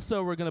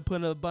also we're going to put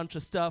in a bunch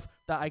of stuff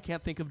that I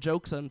can't think of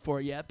jokes on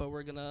for yet, but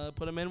we're going to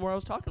put them in where I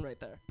was talking right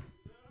there.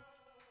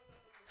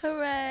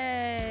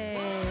 Hooray!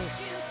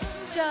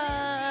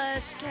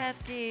 Josh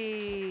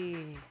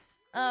Katsky.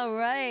 All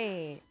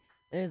right.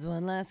 There's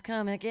one last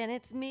comic, and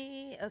it's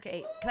me.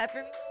 Okay, clap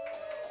for me.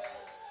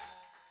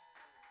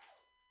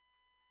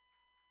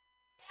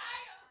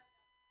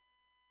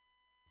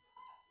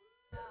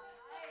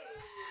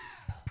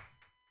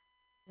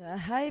 The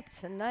hype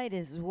tonight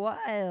is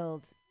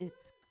wild.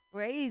 It's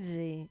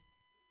crazy.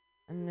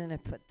 I'm going to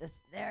put this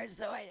there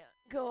so I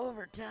don't go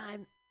over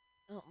time.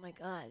 Oh, my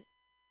God.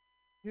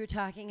 We were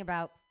talking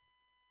about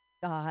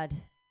God.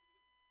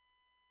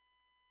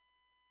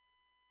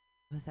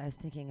 I was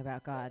thinking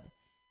about God.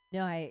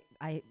 No, I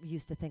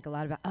used to think a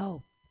lot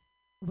about,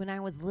 when I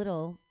was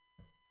little,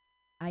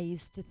 I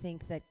used to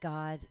think that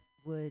God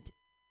would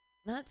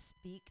not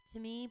speak to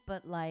me,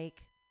 but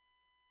like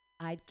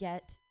I'd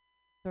get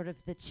sort of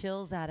the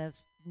chills out of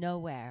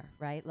nowhere,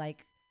 right?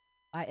 Like,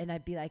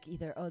 I'd be like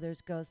either,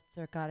 there's ghosts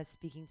or God is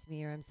speaking to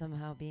me or I'm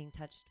somehow being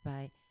touched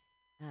by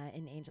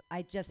an angel.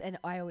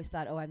 I always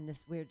thought, I'm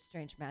this weird,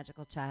 strange,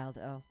 magical child.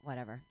 Oh,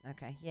 whatever.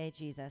 Okay. Yay,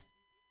 Jesus.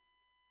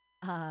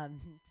 So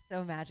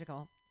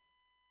magical.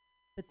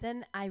 But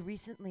then I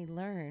recently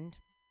learned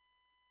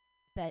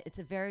that it's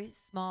a very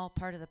small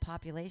part of the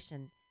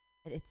population,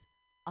 that it's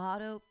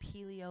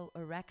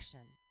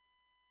autopeleo-erection.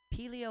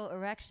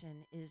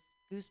 Peleo-erection is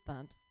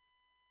goosebumps,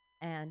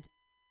 and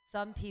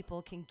some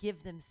people can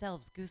give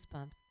themselves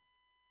goosebumps.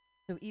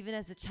 So even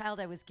as a child,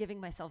 I was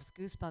giving myself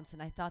goosebumps,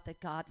 and I thought that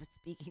God was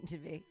speaking to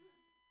me.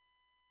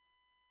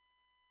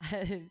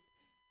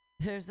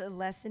 There's a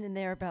lesson in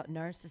there about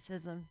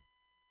narcissism.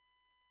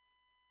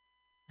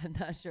 I'm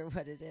not sure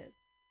what it is.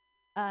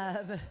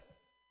 I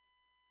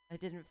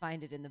didn't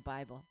find it in the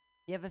Bible.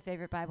 You have a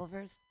favorite Bible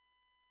verse?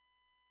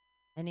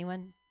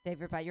 Anyone?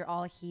 Favorite Bible? You're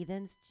all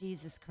heathens?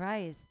 Jesus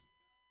Christ.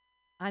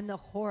 I'm the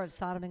whore of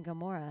Sodom and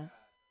Gomorrah.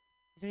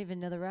 You don't even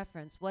know the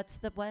reference. What's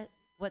the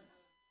what?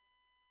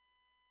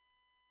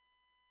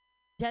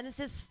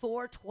 Genesis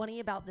 4:20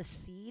 about the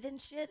seed and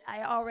shit?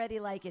 I already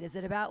like it. Is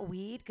it about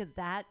weed? Because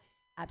that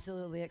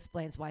absolutely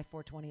explains why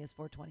 4:20 is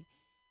 4:20.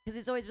 Because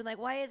it's always been like,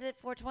 why is it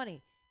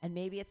 4:20? And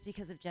maybe it's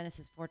because of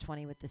Genesis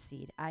 4:20 with the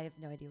seed. I have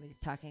no idea what he's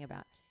talking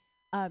about.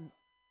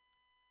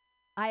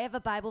 I have a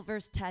Bible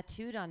verse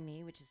tattooed on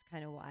me, which is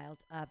kind of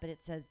wild, but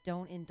it says,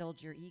 don't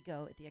indulge your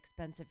ego at the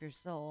expense of your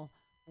soul.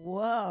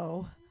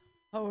 Whoa.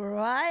 All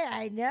right,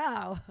 I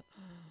know.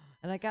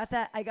 And I got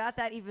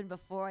that even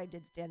before I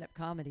did stand-up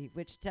comedy,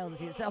 which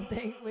tells you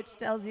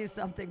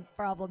something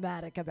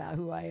problematic about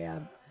who I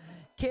am.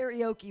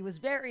 Karaoke was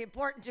very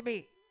important to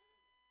me.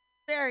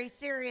 Very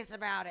serious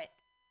about it.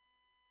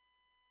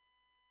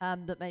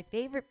 But my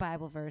favorite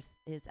Bible verse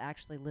is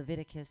actually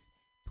Leviticus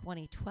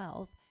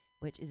 20:12,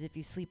 which is if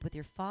you sleep with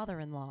your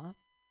father-in-law,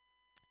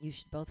 you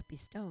should both be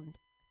stoned.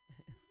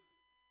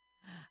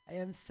 I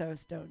am so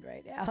stoned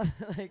right now.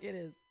 Like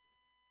it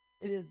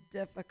is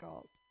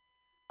difficult.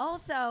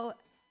 Also,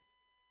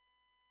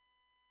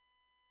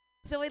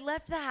 so I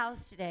left the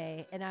house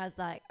today and I was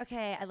like,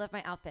 okay, I love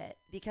my outfit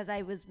because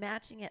I was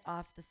matching it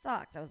off the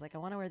socks. I was like, I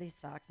want to wear these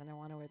socks and I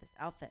want to wear this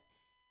outfit.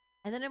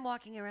 And then I'm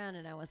walking around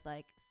and I was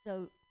like,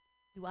 so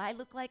do I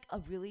look like a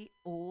really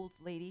old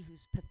lady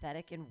who's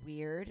pathetic and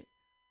weird?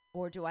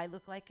 Or do I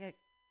look like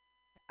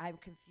I'm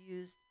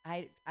confused.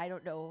 I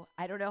don't know.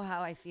 I don't know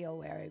how I feel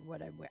wearing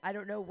what I'm wearing. I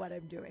don't know what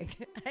I'm doing.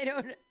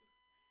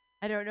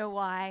 I don't know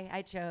why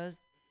I chose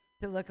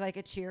to look like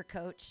a cheer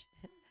coach.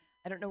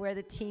 I don't know where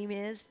the team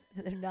is.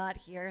 They're not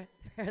here.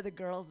 Where are the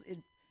girls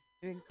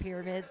doing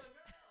pyramids?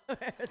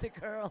 Where are the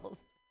girls?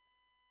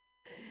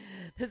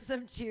 There's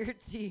some cheer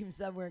team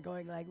somewhere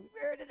going like,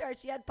 where did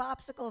she had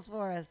popsicles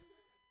for us?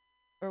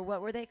 Or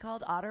what were they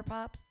called? Otter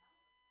Pops?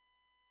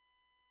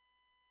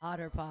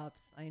 Otter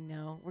Pops, I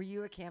know. Were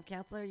you a camp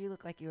counselor? You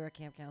look like you were a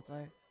camp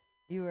counselor.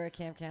 You were a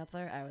camp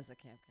counselor? I was a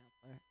camp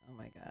counselor. Oh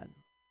my God.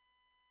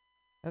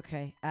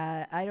 Okay,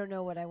 I don't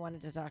know what I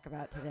wanted to talk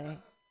about today.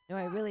 No,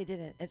 I really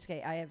didn't. It's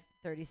okay. I have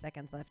 30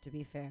 seconds left, to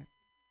be fair.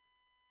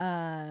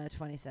 20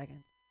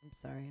 seconds. I'm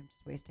sorry. I'm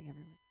just wasting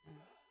everyone's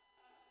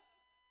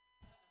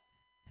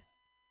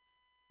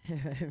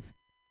time.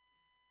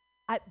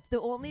 The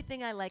only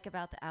thing I like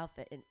about the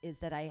outfit is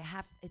that I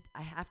have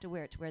to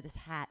wear it to wear this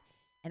hat.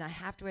 And I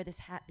have to wear this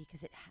hat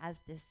because it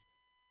has this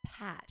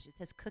patch. It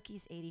says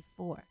Cookies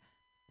 84.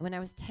 When I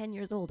was 10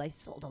 years old, I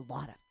sold a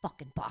lot of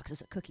fucking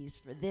boxes of cookies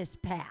for this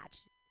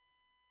patch.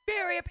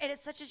 And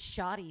it's such a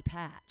shoddy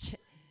patch.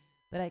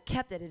 But I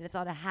kept it, and it's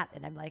on a hat,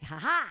 and I'm like,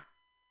 ha-ha!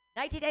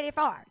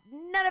 1984,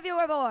 none of you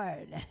were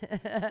born.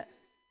 And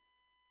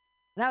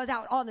I was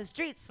out on the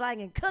streets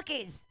slanging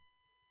cookies.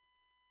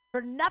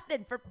 For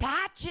nothing, for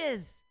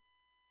patches.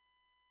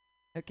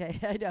 Okay,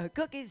 I know,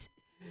 cookies.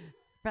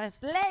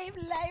 Slave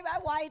labor,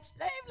 white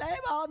slave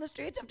labor on the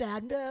streets of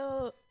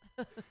Danville.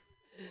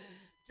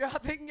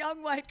 Dropping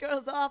young white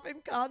girls off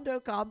in condo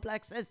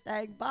complexes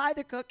saying, buy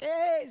the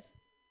cookies.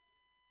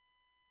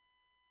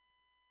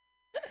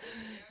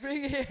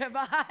 Bring it here,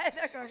 buy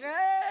the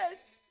cookies.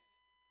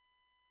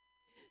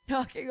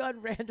 Knocking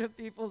on random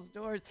people's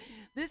doors.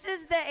 This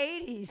is the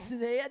 80s.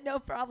 They had no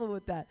problem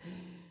with that.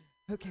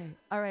 Okay,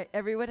 all right,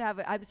 everyone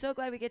I'm so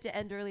glad we get to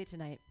end early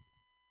tonight.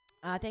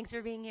 Thanks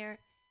for being here.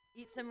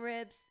 Eat some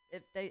ribs.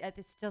 I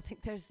still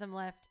think there's some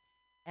left.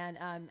 And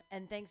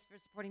thanks for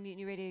supporting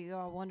Mutiny Radio. You're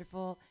all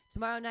wonderful.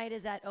 Tomorrow night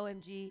is at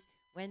OMG.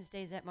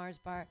 Wednesdays at Mars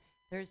Bar.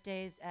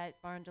 Thursdays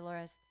at Bar and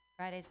Dolores.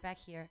 Fridays back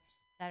here.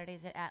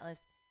 Saturdays at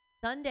Atlas.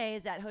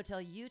 Sundays at Hotel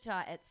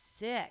Utah at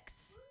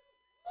 6.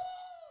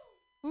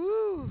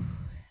 Woo!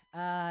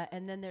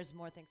 And then there's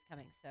more things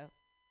coming. So,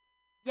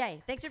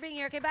 yay. Thanks for being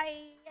here. Okay, bye.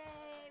 Yay.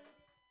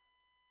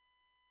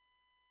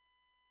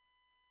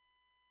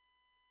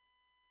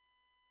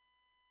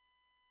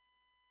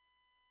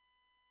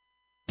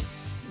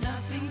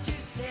 Nothing to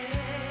say.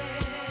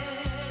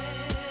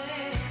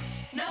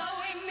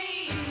 Knowing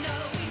me,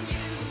 knowing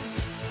you.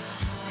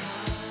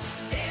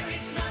 There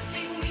is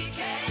nothing we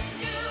can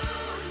do.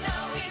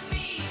 Knowing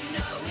me,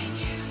 knowing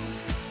you.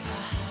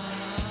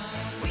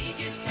 We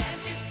just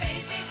have to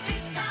face it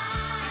this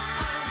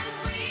time.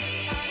 We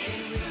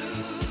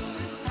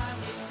lose.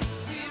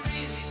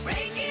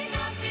 Breaking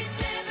up is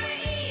never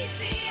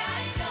easy.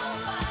 I know,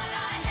 but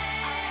I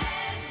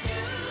had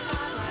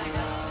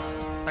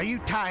to. Are you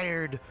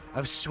tired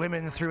of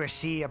swimming through a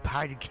sea of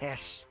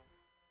podcasts?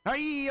 Are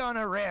ye on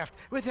a raft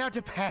without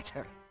a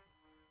paddle?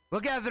 Well,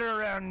 gather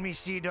around me,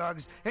 sea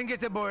dogs, and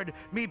get aboard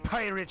me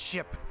pirate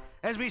ship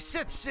as we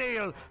set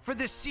sail for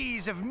the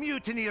seas of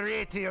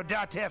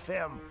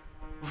MutinyRadio.fm.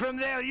 From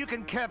there, you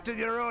can captain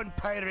your own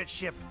pirate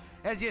ship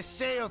as you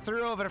sail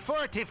through over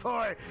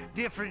 44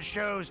 different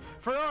shows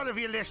for all of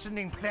your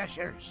listening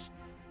pleasures.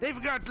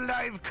 They've got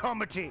live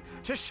comedy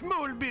to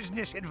small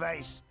business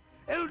advice,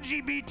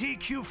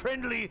 LGBTQ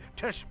friendly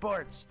to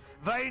sports,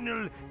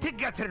 vinyl to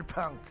gutter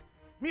punk.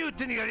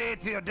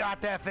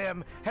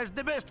 MutinyRadio.fm has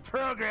the best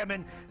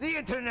programming the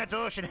internet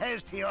ocean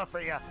has to offer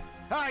you.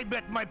 I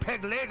bet my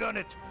peg leg on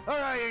it, or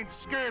I ain't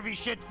scurvy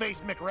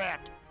shit-faced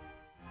McRat.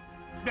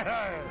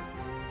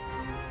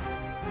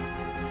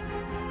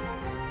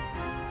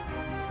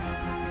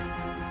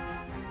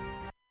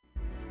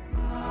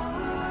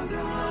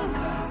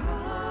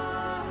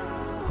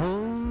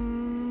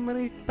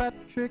 Home,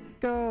 Patrick,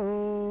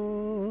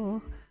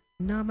 go.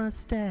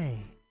 Namaste.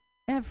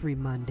 Every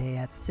Monday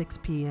at 6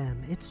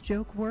 p.m., it's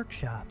Joke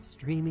Workshop,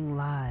 streaming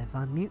live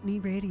on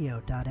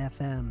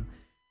MutinyRadio.fm.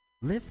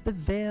 Lift the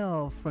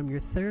veil from your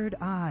third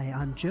eye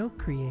on joke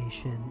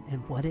creation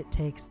and what it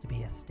takes to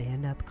be a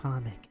stand-up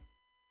comic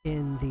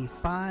in the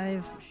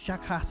 5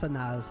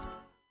 shakasanas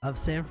of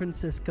San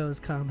Francisco's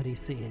comedy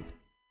scene.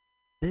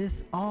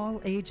 This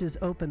all-ages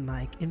open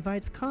mic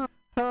invites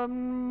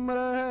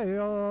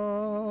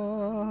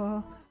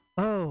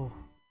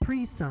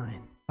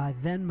pre-sign by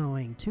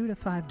Venmoing $2 to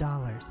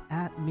 $5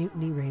 at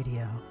Mutiny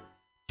Radio.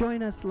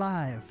 Join us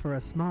live for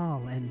a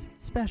small and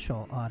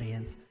special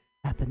audience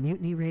at the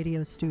Mutiny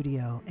Radio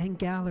Studio and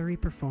Gallery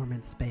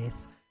Performance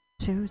Space,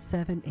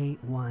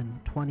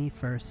 2781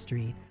 21st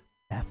Street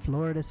at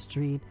Florida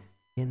Street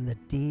in the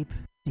deep,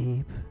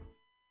 deep,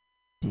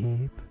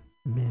 deep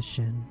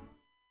Mission.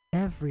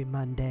 Every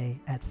Monday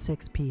at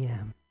 6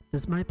 p.m.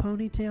 Does my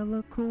ponytail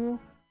look cool?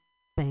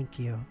 Thank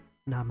you.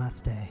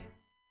 Namaste.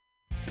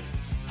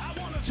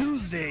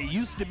 Tuesday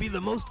used to be the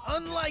most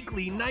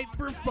unlikely night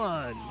for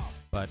fun.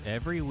 But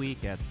every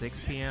week at 6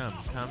 p.m.,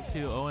 come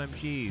to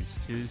OMG's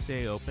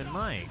Tuesday Open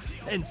Mic.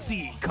 And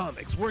see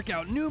comics work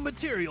out new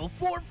material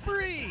for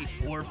free!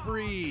 For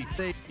free!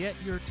 They get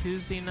your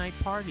Tuesday night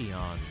party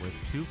on with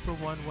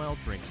 2-for-1 well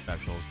drink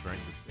specials during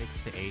the 6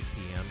 to 8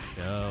 p.m.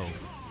 show.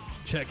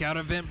 Check out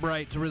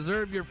Eventbrite to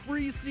reserve your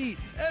free seat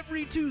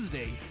every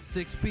Tuesday,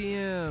 6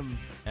 p.m.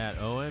 at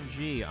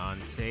OMG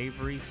on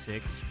Savory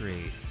 6th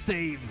Street.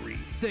 Savory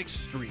 6th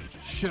Street.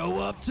 Show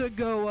up to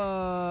go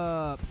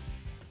up.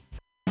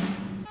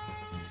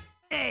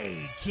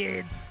 Hey,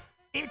 kids,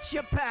 it's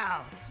your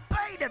pal,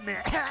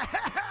 Spider-Man.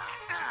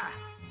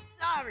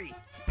 Sorry,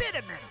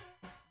 Spiderman.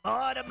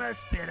 Mortimer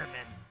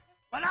Spiderman.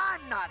 When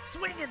I'm not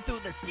swinging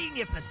through the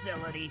senior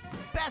facility,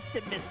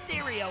 besting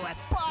Mysterio at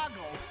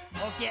Boggle,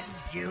 or getting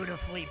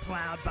beautifully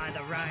plowed by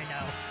the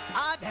Rhino,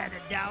 I'm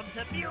headed down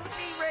to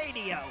Mutiny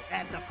Radio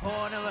at the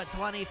corner of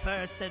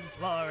 21st and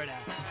Florida.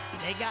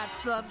 They got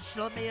some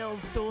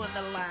schlemiels doing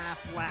the laugh,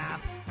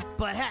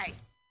 but hey,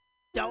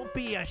 don't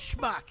be a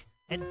schmuck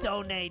and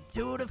donate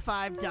 $2 to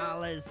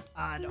 $5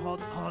 on,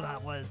 hold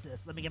on, what is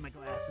this? Let me get my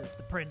glasses.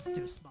 The print's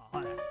too small.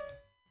 Hold on.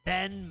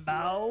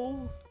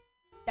 Venmo.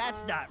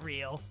 That's not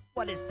real.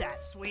 What is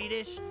that,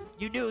 Swedish?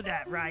 You knew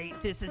that, right?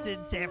 This is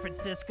in San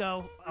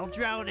Francisco. I'll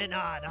drone it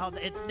on.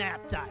 It's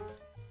nap time.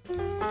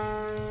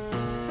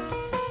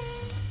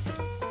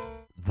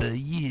 The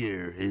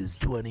year is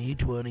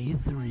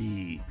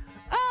 2023.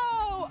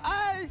 Oh,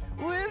 I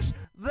wish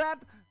that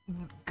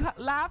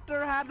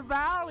laughter had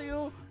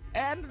value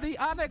and the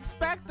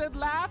unexpected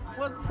laugh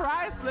was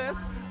priceless.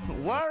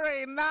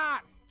 Worry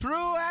not.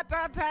 True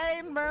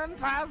entertainment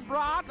has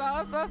brought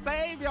us a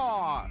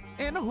savior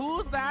in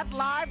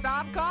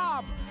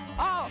who'sthatlive.com.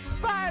 Oh,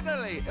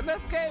 finally, an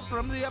escape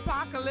from the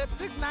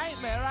apocalyptic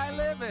nightmare I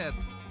live in.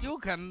 You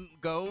can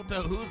go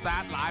to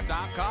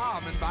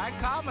who'sthatlive.com and buy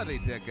comedy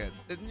tickets.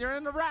 And you're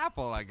in the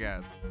raffle, I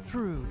guess.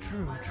 True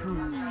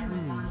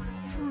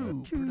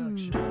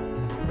production.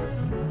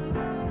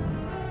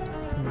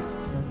 First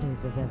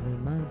Sundays of every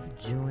month,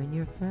 join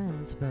your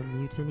friends from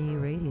Mutiny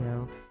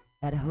Radio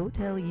at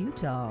Hotel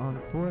Utah on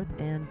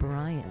 4th and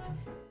Bryant.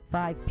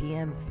 5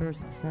 p.m.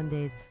 first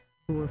Sundays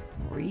for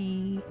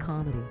free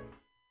comedy.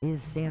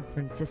 Is San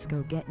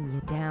Francisco getting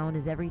you down?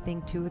 Is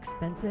everything too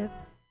expensive?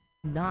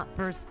 Not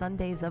first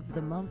Sundays of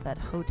the month at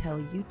Hotel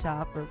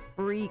Utah for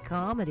free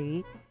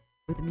comedy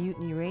with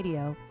Mutiny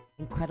Radio.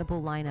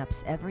 Incredible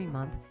lineups every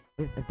month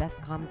with the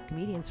best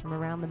comedians from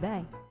around the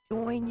Bay.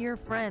 Join your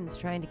friends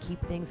trying to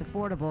keep things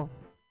affordable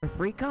for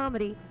free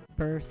comedy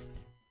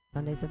first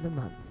Sundays of the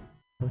month.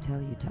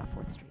 Hotel Utah,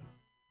 4th Street.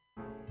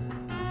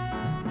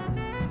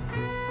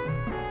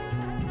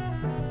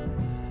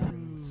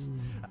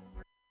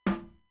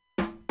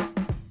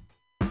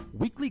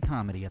 Weekly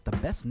comedy at the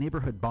best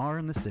neighborhood bar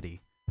in the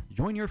city.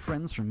 Join your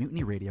friends from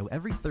Mutiny Radio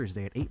every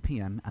Thursday at 8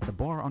 p.m. at the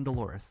bar on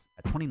Dolores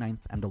at 29th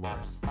and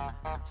Dolores.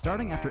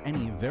 Starting after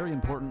any very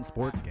important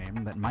sports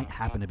game that might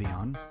happen to be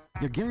on,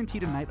 you're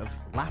guaranteed a night of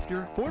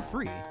laughter for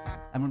free.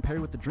 And when paired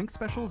with the drink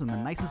specials and the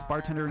nicest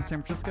bartender in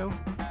San Francisco,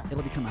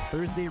 it'll become a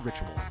Thursday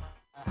ritual.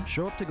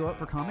 Show up to go out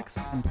for comics,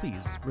 and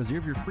please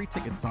reserve your free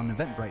tickets on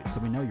Eventbrite so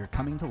we know you're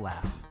coming to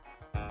laugh.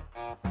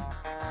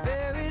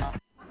 There is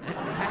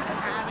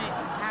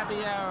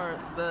happy hour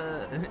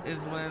is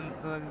when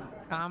the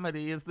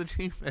comedy is the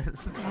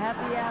cheapest.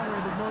 Happy hour,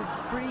 the most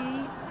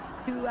free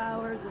 2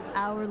 hours of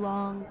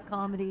hour-long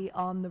comedy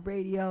on the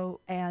radio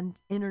and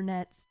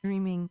internet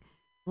streaming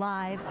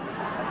live.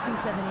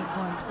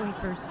 2781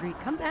 21st Street.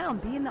 Come down,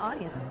 be in the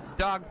audience.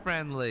 Dog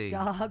friendly.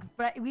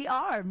 We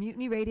are.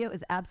 Mutiny Radio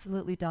is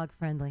absolutely dog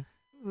friendly.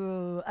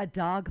 Ooh, a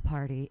dog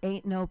party.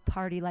 Ain't no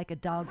party like a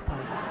dog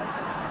party.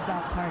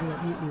 Dog party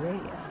at Mutiny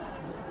Radio.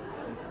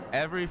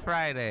 Every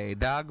Friday,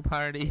 dog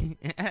party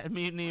at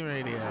Mutiny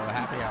Radio.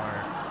 Happy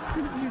hour.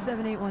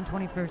 2781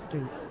 21st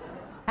Street.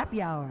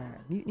 Happy hour.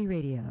 Mutiny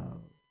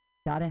Radio.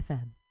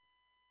 .fm.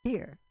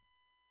 Here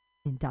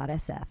in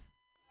 .sf.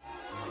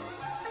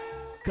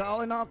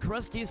 Calling all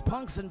crusties,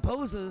 punks, and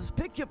posers.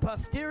 Pick your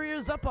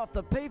posteriors up off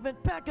the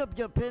pavement, pack up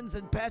your pins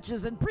and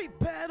patches, and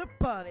prepare to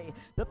party.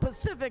 The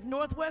Pacific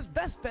Northwest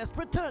Vest Fest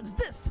returns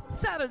this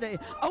Saturday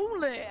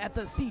only at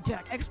the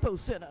SeaTac Expo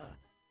Center.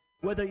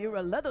 Whether you're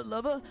a leather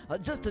lover or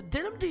just a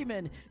denim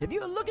demon, if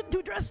you're looking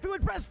to dress to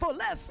impress for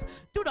less,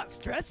 do not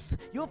stress.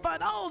 You'll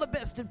find all the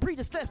best in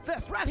pre-distressed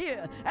vest right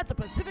here at the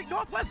Pacific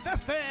Northwest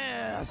Vest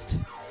Fest.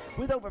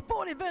 With over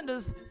 40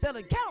 vendors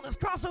selling countless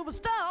crossover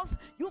styles,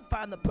 you'll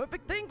find the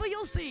perfect thing for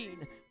your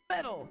scene.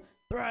 Metal,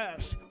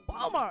 thrash,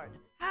 Walmart,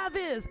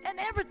 high-vis, and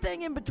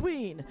everything in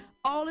between.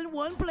 All in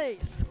one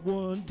place.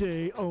 One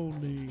day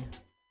only.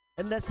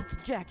 Unless it's a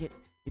jacket.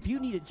 If you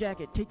need a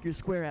jacket, take your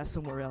square ass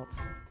somewhere else.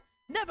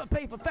 Never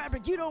pay for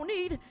fabric you don't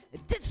need.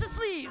 Ditch the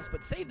sleeves,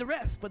 but save the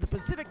rest for the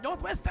Pacific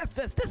Northwest Vest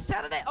Fest this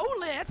Saturday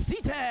only at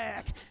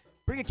SeaTac.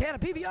 Bring a can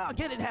of PBR,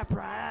 get it half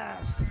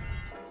price.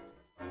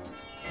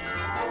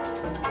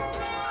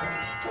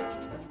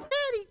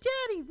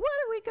 Daddy, what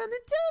are we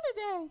gonna do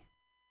today?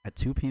 At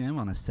 2 p.m.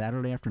 on a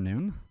Saturday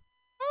afternoon?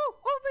 Oh,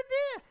 over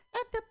there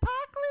at the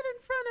parklet in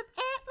front of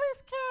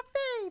Atlas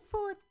Cafe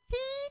for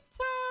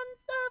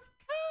Titans of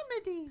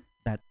Comedy.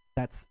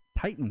 That's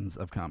Titans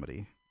of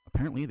Comedy.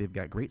 Apparently, they've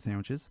got great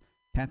sandwiches,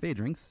 cafe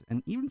drinks,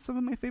 and even some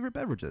of my favorite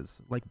beverages,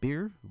 like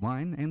beer,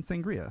 wine, and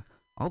sangria.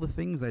 All the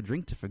things I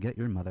drink to forget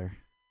your mother.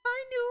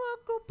 My new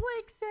Uncle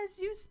Blake says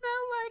you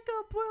smell like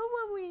a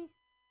brewery.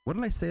 What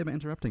did I say about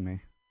interrupting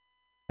me?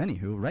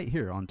 Anywho, right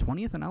here on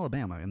 20th and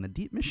Alabama in the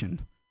Deep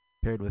Mission,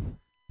 paired with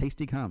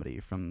tasty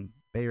comedy from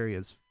Bay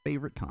Area's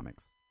favorite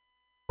comics.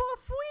 For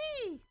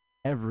free!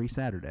 Every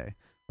Saturday,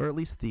 or at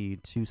least the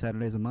 2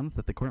 Saturdays a month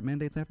that the court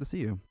mandates I have to see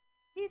you.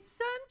 It's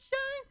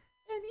sunshine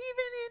and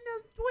even in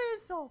a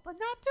drizzle, but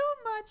not too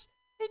much.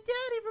 Hey,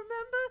 Daddy,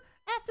 remember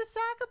after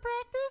soccer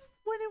practice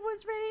when it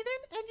was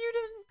raining and you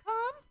didn't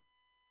come?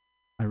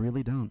 I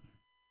really don't.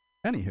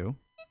 Anywho.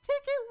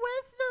 Ticket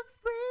west of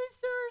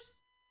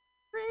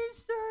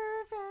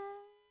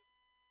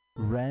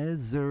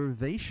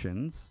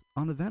Reservations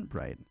on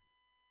Eventbrite.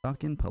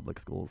 Fuck in public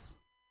schools.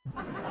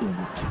 In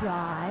a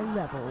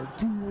tri-level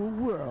dual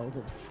world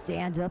of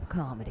stand-up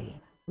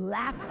comedy,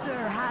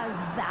 laughter has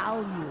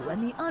value,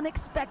 and the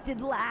unexpected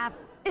laugh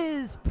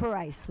is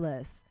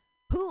priceless.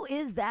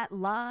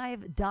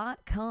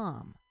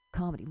 Whoisthatlive.com.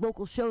 comedy.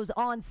 Local shows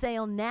on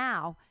sale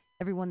now.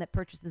 Everyone that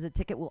purchases a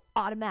ticket will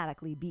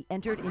automatically be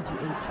entered into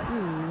a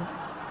true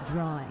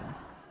drawing.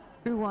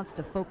 Drew wants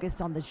to focus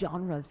on the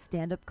genre of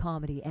stand-up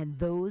comedy and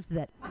those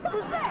that...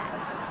 Who's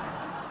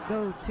that?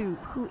 Go to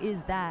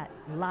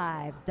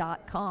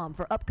whoisthatlive.com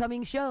for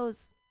upcoming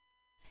shows.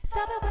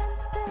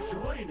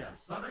 Join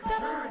us on a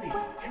journey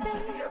into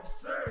the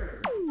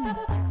absurd.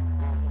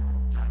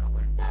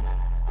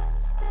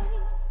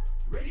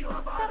 Radio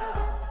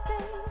Havana,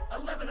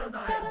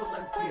 1109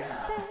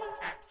 Valencia,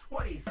 at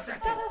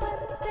 22nd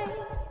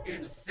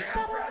in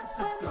San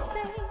Francisco.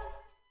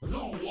 The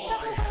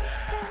Wyatt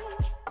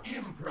Act,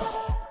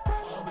 improv,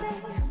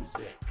 comedy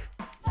music,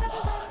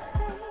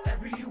 live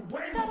every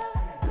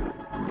Wednesday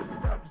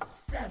from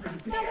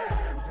 7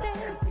 p.m. to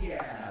 10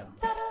 p.m.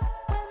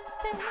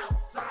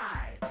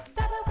 Outside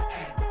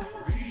and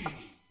free.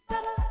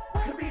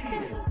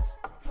 Comedians,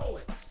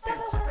 poets,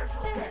 and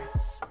special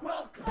guests,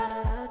 welcome.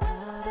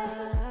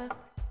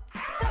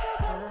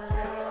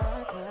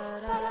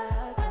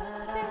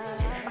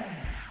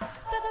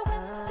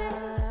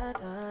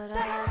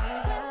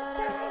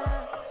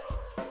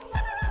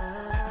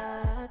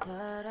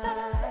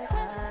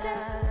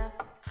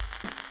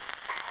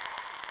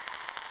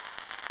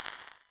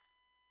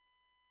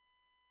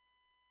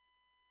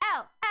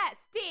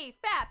 LSD,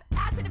 FAP,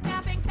 acid and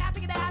fapping,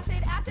 fapping and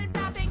acid, acid,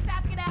 fapping,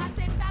 fapping and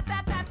acid, fap,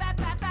 fap, fap, fap,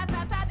 fap, fap,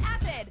 fap, fap,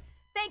 acid.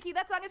 Thank you,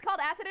 that song is called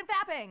Acid and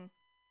Fapping.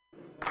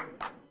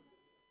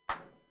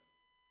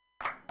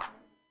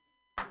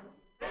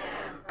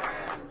 San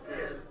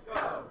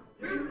Francisco,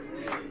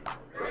 Mutiny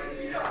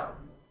Radio.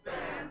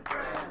 San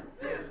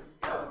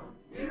Francisco,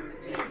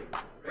 Mutiny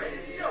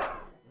Radio.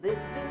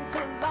 Listen to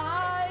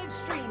live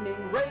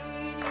streaming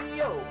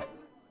radio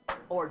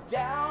or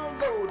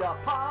download a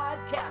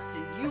podcast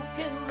and you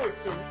can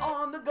listen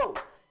on the go.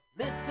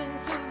 Listen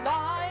to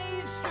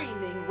live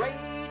streaming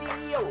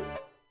radio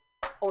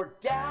or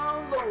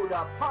download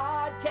a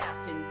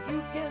podcast and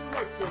you can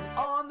listen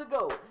on the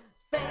go.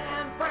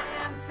 San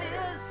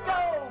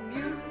Francisco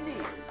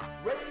Mutiny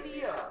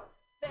Radio.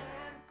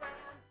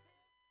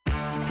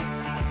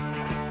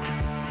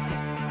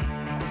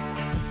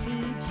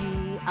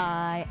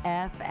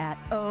 TGIF at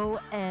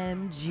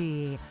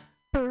OMG.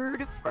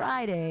 Third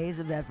Fridays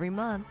of every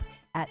month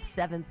at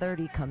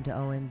 7:30. Come to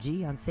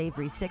OMG on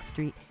Savory 6th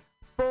Street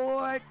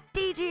for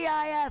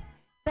TGIF.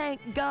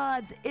 Thank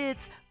gods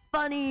it's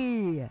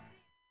funny.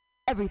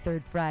 Every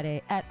third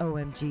Friday at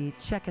OMG.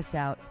 Check us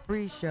out.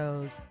 Free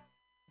shows,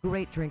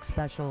 great drink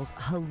specials,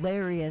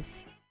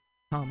 hilarious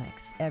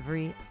comics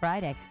every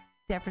Friday.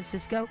 San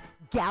Francisco,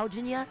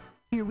 gouging ya?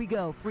 Here we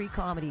go. Free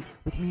comedy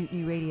with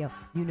Mutiny Radio.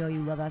 You know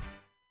you love us.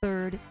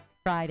 Third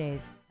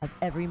Fridays of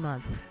every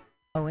month.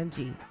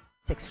 OMG,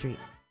 6th Street.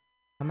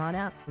 Come on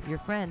out with your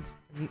friends.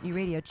 Mutiny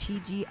Radio,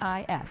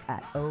 TGIF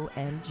at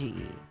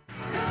OMG.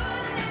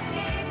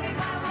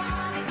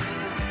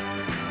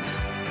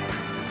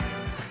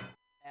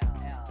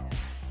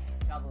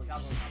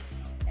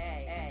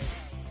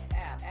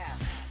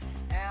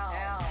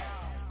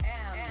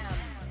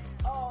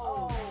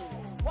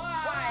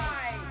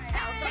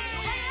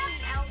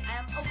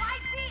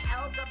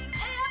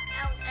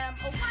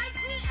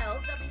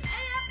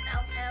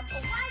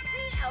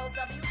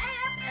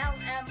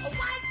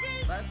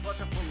 Let's watch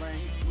a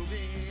full-length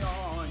movie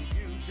on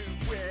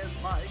YouTube with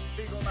Mike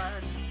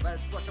Spiegelman.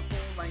 Let's watch a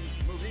full-length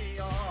movie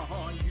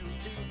on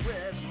YouTube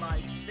with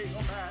Mike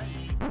Spiegelman.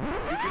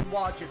 You can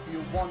watch if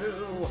you want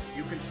to.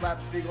 You can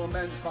slap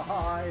Spiegelman's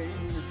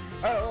behind.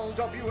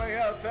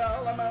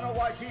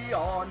 LWAFLMNOYT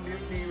on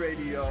Mutiny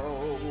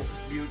Radio.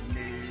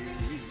 Mutiny.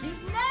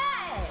 Mutiny!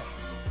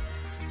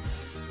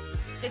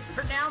 It's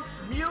pronounced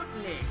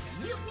mutiny.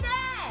 Mutiny!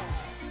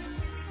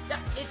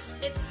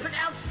 It's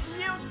pronounced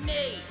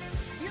mutiny.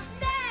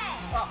 Mutiny!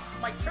 Oh,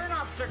 my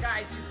turnoffs are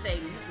guys who say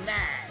mutiny.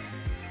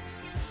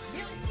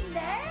 Mutiny?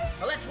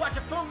 Well, let's watch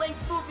a full-length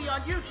movie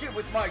on YouTube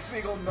with Mike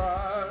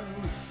Spiegelman.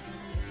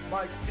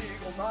 Mike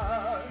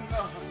Spiegelman.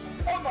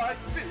 Oh, Mike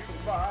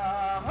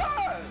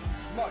Spiegelman.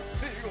 Mike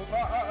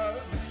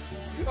Spiegelman.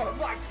 Oh,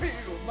 Mike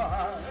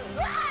Spiegelman.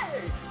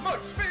 Hey!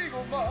 Mike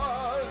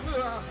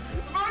Spiegelman.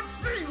 Mike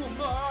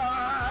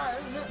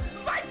Spiegelman.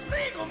 Mike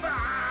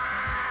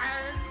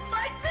Spiegelman.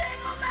 Mike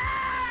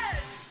Spiegelman.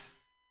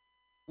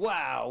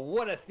 Wow,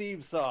 what a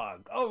theme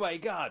song. Oh my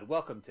God.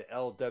 Welcome to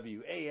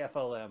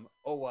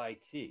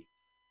LWAFLMOYT.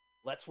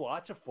 Let's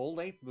watch a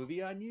full-length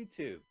movie on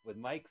YouTube with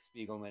Mike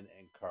Spiegelman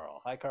and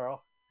Carl. Hi,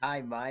 Carl.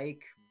 Hi,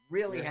 Mike.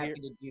 Really You're happy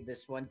here. to do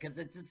this one because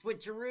it's a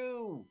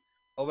switcheroo.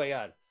 Oh my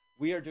God.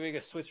 We are doing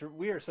a switch.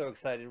 We are so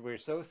excited. We're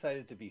so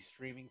excited to be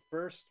streaming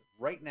first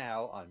right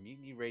now on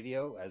Mutiny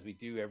Radio as we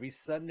do every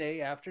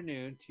Sunday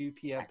afternoon, 2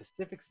 p.m.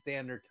 Pacific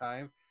Standard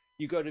Time.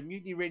 You go to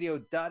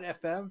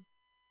mutinyradio.fm,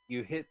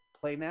 you hit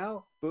play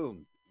now,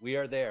 boom, we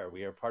are there.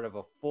 We are part of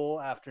a full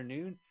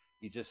afternoon.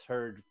 You just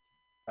heard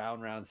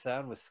Found Round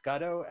Sound with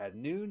Scotto at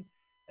noon,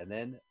 and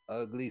then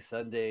Ugly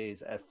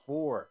Sundays at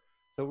 4.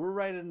 So we're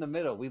right in the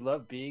middle. We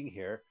love being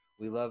here.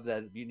 We love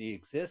that Mutiny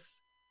exists.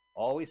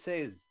 All we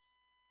say is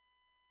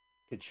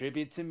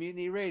contribute to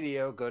Mutiny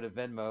Radio. Go to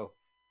Venmo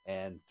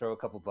and throw a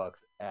couple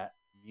bucks at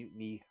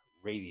Mutiny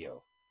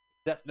Radio.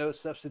 Except no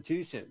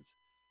substitutions.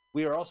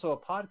 We are also a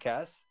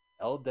podcast.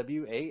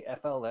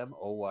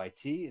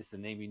 LWAFLMOYT is the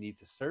name you need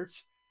to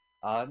search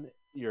on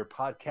your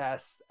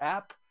podcast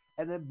app.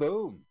 And then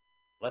boom,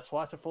 let's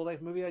watch a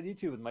full-length movie on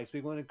YouTube with Mike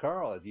Spiegelman and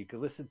Carl. As you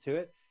can listen to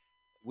it,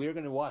 we're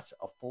going to watch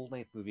a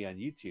full-length movie on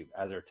YouTube,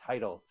 as our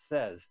title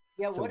says.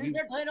 Yeah, So what is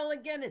our title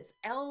again? It's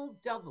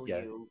LW.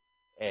 Yeah,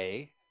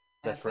 A.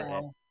 That's for A.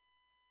 FL.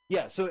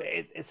 Yeah, so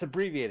it's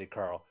abbreviated,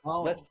 Carl.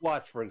 Oh. Let's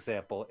watch, for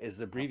example, is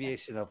the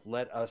abbreviation of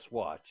let us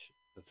watch,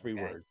 the three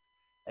words.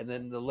 And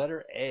then the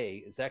letter A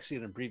is actually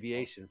an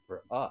abbreviation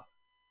for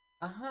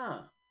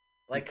Uh-huh.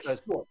 Like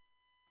Because- short.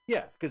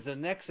 Yeah, because the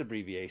next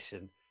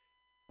abbreviation,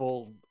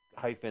 full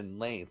hyphen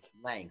length.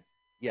 Length.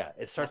 Yeah,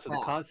 it starts with a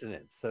Uh-huh.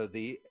 consonant. So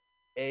the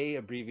A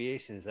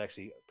abbreviation is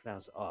actually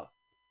pronounced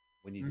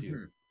when you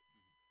do.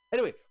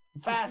 Anyway,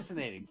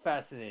 fascinating,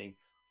 fascinating.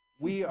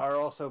 We are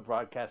also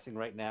broadcasting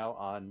right now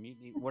on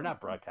Mutiny. We're not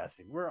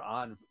broadcasting. We're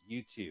on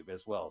YouTube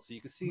as well. So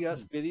you can see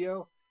us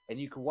video and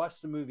you can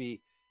watch the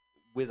movie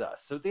with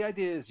us. So the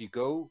idea is we're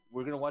going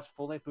to watch a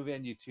full-length movie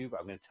on YouTube.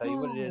 I'm going to tell you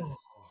what it is.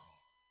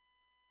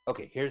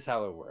 Okay, here's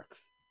how it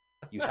works.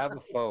 You have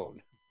a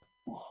phone.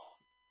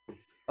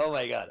 Oh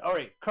my God. All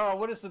right, Carl,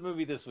 what is the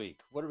movie this week?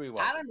 What are we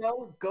watching? I don't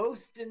know.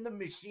 Ghost in the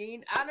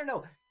Machine. I don't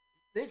know.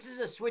 This is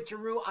a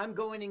switcheroo. I'm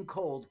going in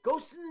cold.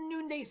 Ghost in the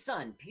Noonday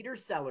Sun. Peter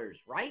Sellers,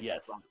 right?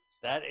 Yes,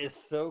 that is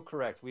so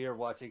correct. We're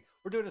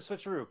doing a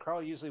switcheroo.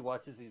 Carl usually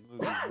watches these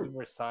movies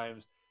numerous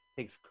times,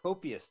 takes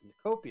copious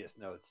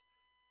notes,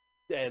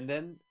 and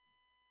then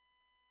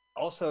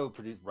also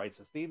writes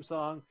a theme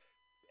song,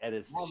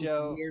 edits the That was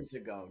show. years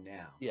ago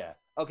now. Yeah.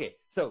 Okay.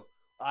 So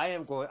I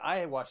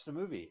watched the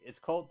movie. It's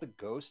called The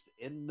Ghost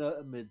in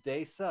the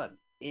Midday Sun.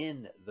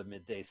 In the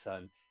Midday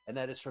Sun, and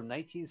that is from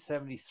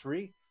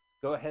 1973.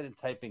 Go ahead and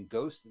type in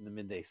Ghost in the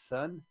Midday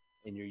Sun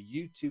in your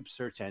YouTube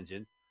search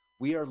engine.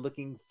 We are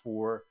looking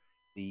for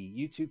the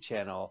YouTube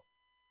channel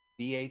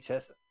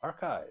VHS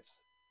Archives.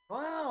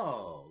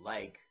 Oh,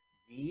 like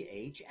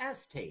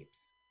VHS tapes.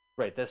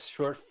 Right. That's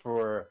short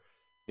for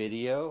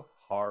video,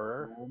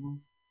 horror,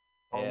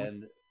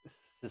 and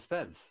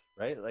suspense.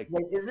 Right. Like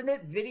Wait, isn't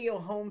it video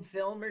home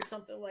film or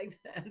something like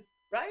that?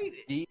 Right?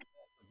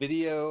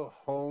 video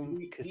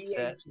home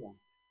cassette.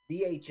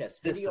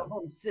 VHS. Video System.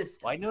 home system.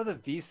 Well, I know the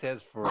V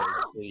stands for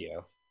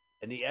video,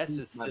 and the S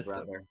is My system.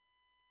 brother.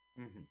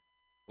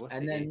 What's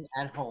And the then H?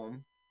 at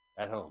home.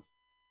 At home.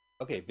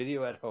 Okay,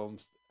 video at home,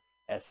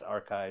 S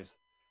archives.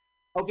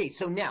 Okay,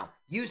 so now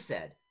you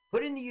said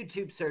put in the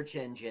YouTube search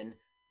engine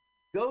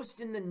Ghost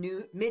in the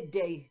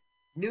Noonday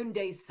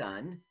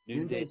Sun.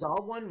 Noonday's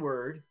all one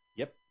word.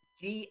 Yep.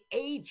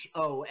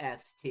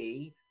 GHOST.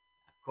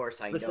 Of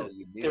course, I know Listen,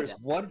 you knew there's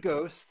that. one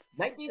ghost.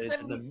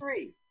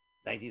 1973.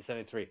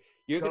 1973.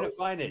 You're going to Ghost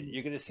find it.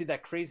 You're going to see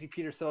that crazy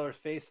Peter Sellers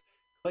face.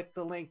 Click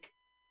the link.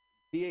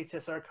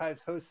 VHS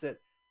Archives hosts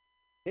it.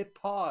 Hit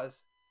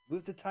pause.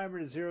 Move the timer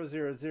to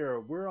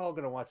 000. We're all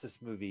going to watch this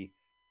movie.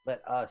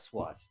 Let us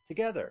watch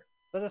together.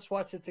 Let us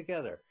watch it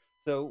together.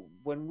 So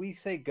when we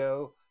say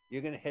go,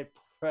 you're going to hit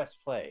press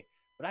play.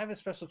 But I have a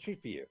special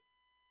treat for you.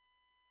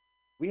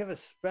 We have a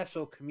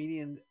special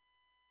comedian,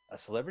 a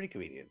celebrity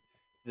comedian,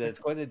 that's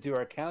going to do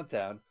our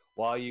countdown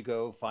while you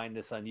go find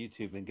this on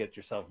YouTube and get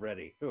yourself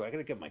ready. Ooh, I got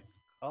to get my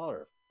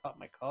collar, pop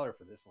my collar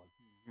for this one.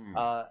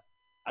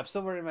 I'm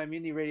still wearing my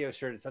Mutiny Radio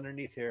shirt. It's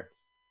underneath here,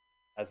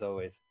 as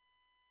always.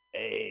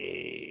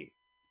 Hey,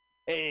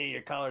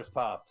 your collar's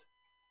popped.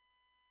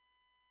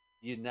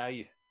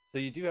 So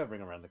you do have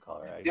ring around the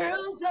collar, right?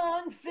 Girls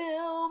on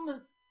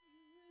film.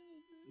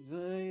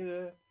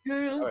 Girls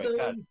All right,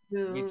 God, on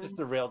film. we just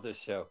derailed this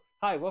show.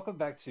 Hi, welcome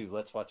back to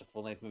Let's Watch a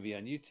Full-Length Movie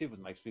on YouTube with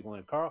Mike Spiegelman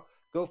and Carl.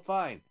 Go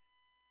find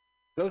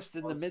Ghost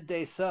in the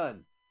Midday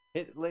Sun.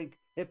 Hit link,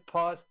 hit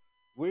pause.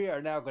 We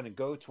are now going to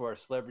go to our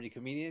celebrity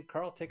comedian.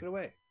 Carl, take it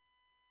away.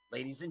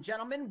 Ladies and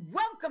gentlemen,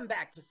 welcome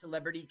back to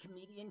Celebrity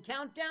Comedian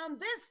Countdown,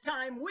 this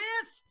time with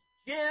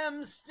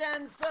Jim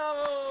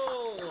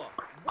Stencil.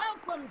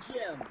 Welcome,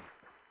 Jim.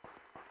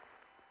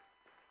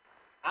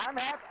 I'm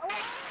happy. Oh!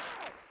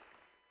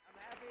 I'm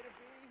happy to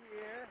be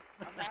here.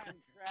 I'm not in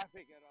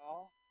traffic at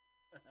all.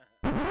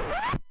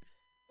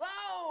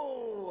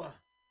 Whoa!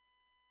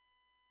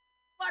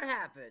 What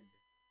happened?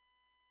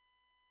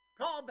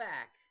 Call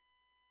back.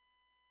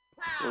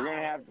 We're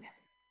gonna have to.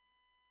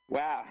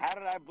 Wow, how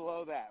did I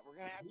blow that? We're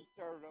gonna have to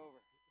start it over.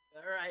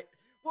 All right.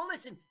 Well,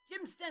 listen,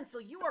 Jim Stencil,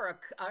 you are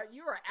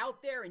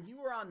out there and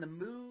you are on the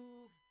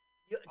move.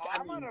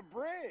 I'm on a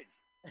bridge.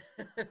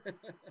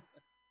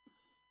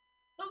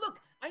 So look,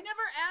 I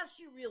never asked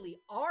you really.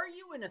 Are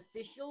you an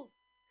official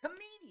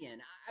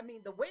comedian? I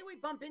mean, the way we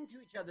bump into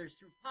each other is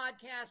through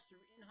podcasts,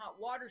 through In Hot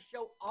Water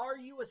Show. Are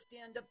you a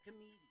stand-up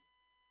comedian?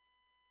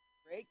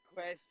 Great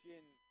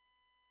question.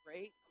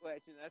 Great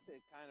question. That's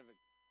the kind of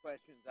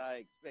questions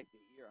I expect to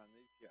hear on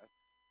this show.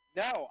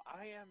 No,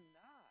 I am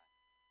not.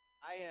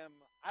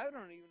 I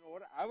don't even know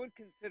what I would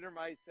consider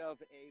myself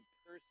a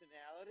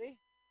personality.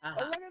 Oh,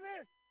 look at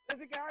this.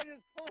 There's a guy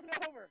just pulling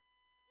over.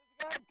 There's a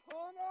guy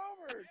pulling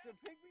over to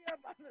pick me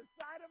up on the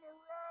side of a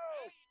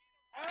road.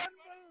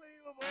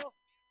 Unbelievable.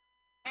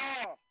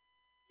 Oh,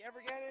 you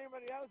ever get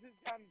anybody else who's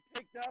gotten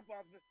picked up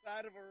off the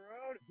side of a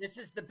road? This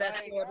is the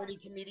best celebrity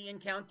comedian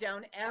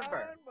countdown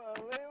ever.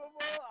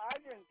 Unbelievable. I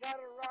just got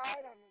a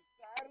ride on the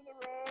side of the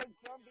road.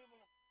 Some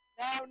people.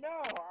 Now, no,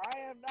 I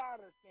am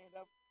not a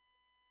stand-up.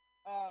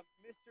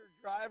 Mr.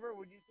 Driver,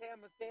 would you say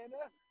I'm a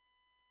stand-up?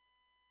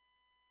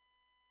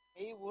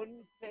 He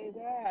wouldn't say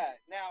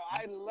that. Now,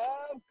 I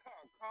love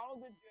Carl. Carl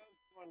the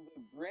Joke's one of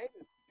the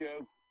greatest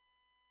jokes,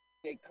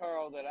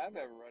 Carl, that I've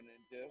ever run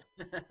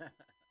into.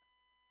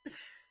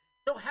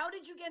 So how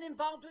did you get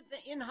involved with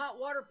the In Hot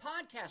Water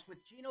podcast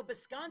with Gino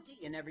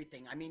Bisconti and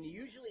everything? I mean,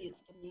 usually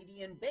it's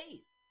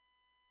comedian-based.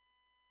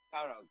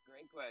 Oh, no,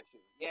 great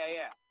question.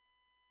 Yeah.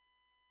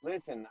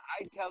 Listen,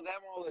 I tell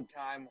them all the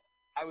time,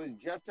 I was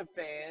just a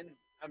fan.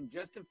 I'm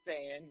just a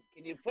fan.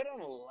 Can you put on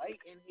a light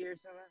in here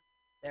somewhere?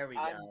 There we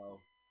go.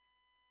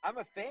 I'm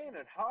a fan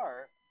at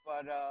heart,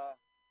 but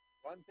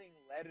one thing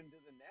led into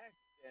the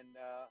next, and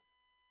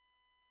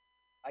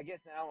I guess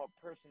now I'm a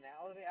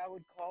personality, I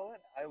would call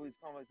it. I always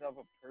call myself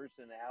a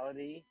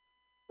personality.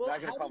 Well, I'm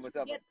not gonna how call did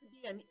myself you get to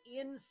be an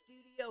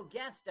in-studio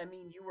guest? I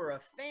mean, you were a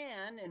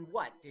fan, and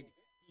what? Did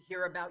he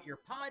hear about your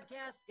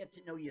podcast, get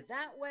to know you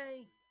that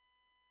way?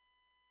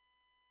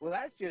 Well,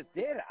 that's just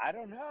it. I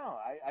don't know.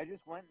 I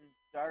just went and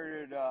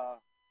started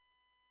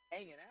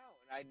hanging out,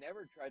 and I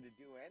never tried to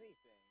do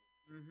anything.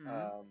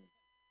 Mm-hmm.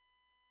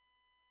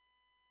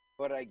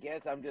 But I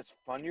guess I'm just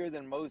funnier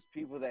than most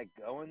people that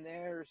go in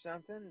there or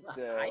something.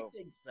 So I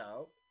think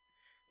so.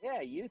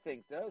 Yeah, you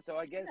think so. So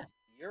I guess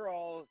you're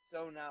all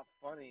so not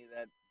funny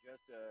that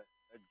just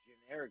a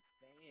generic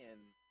fan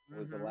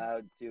was Mhm.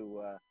 allowed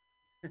to.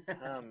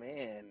 Oh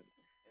man,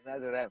 and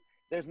that's what happened.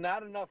 There's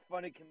not enough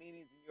funny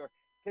comedians in New York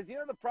because you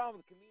know the problem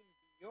with comedians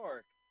in New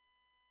York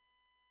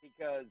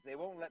because they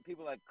won't let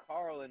people like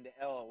Carl into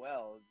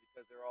LOLs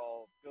because they're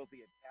all filthy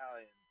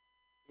Italians.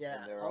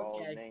 Yeah, And they're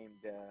okay. all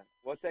named.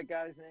 What's that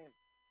guy's name?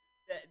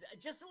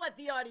 Just to let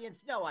the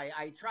audience know,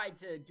 I tried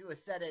to do a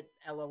set at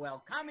LOL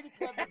Comedy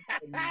Club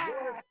in New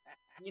York.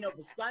 You know,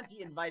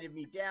 Visconti invited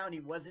me down. He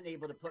wasn't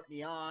able to put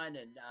me on,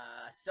 and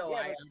so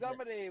yeah, but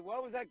somebody.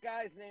 What was that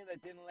guy's name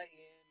that didn't let you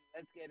in?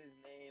 Let's get his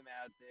name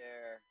out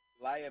there.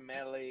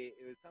 Liamelli.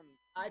 It was some.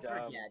 I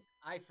dumb.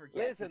 forget.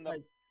 Listen,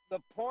 the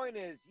point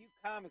is, you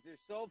comics are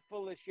so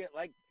full of shit.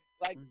 Like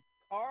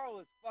Carl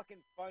is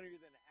fucking funnier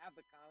than half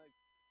the comics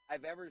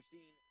I've ever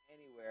seen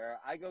anywhere.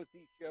 I go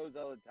see shows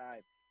all the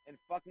time, and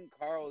fucking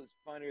Carl is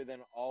funnier than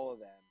all of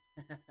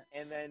them.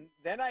 And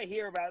then I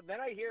hear about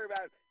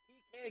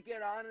he can't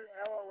get on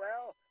at LOL.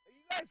 Are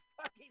you guys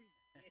fucking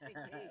kidding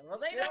me? Well,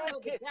 they You're don't all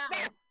know the kid-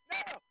 talent.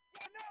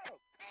 No.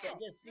 They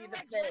just see You're the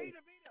like face. Ray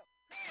DeVito.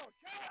 Carl,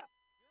 shut up.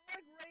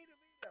 You're like Ray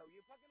DeVito. You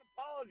fucking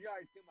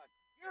apologize too much.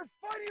 You're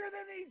funnier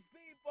than these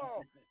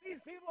people. These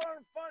people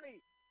aren't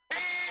funny.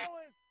 Carl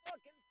is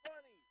fucking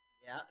funny.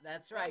 Yeah,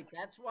 that's right.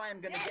 That's why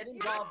I'm going to Yes, get you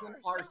involved in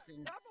are.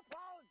 arson Stop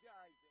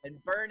apologizing. and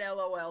burn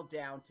LOL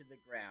down to the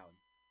ground.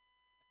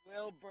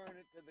 We'll burn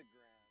it to the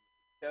ground.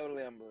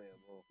 Totally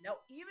unbelievable. Now,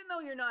 even though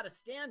you're not a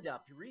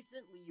stand-up,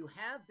 recently you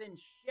have been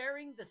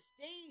sharing the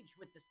stage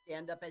with the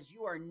stand-up as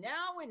you are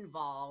now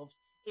involved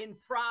in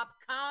prop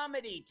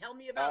comedy. Tell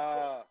me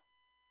about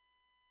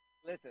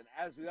Listen,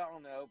 as we all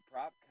know,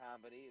 prop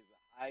comedy is the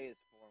highest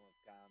form of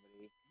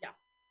comedy. Yeah.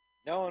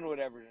 No one would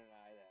ever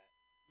deny that.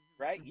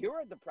 Right? You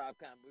were at the prop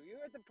comedy. You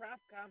were at the prop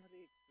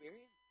comedy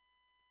experience?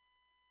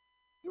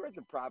 You were at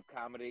the prop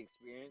comedy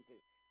experience.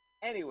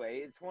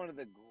 Anyway, it's one of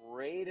the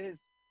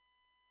greatest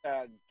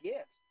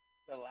gifts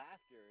to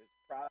laughter is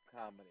prop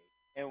comedy.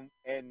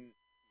 And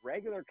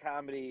regular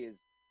comedy is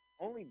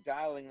only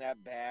dialing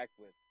that back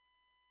with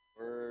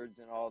words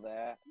and all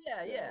that. Yeah,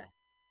 So, yeah.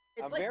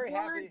 It's I'm like very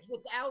happy. words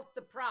without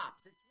the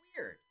props. It's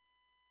weird.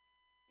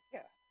 Yeah.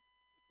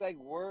 It's like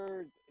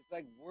words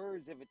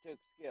if it took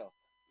skill.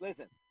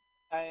 Listen,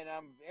 and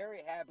I'm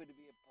very happy to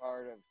be a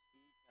part of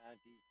Steve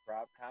Conti's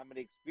prop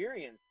comedy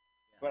experience.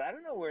 Yeah. But I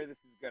don't know where this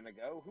is going to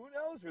go. Who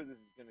knows where this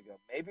is going to go?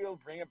 Maybe he'll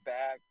bring it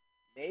back.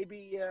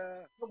 Maybe.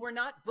 But we're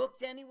not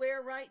booked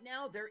anywhere right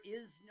now. There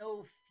is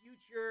no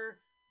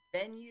future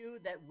venue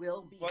that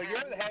will be. Well,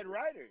 you're the head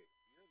writer.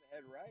 You're the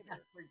head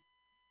writer. For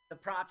the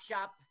prop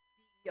shop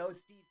CEO,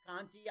 Steve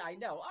Conti. I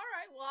know. All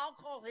right. Well, I'll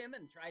call him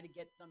and try to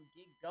get some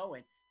gig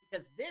going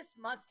because this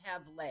must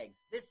have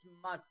legs. This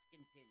must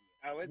continue.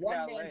 Oh, it's One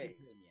got man's legs.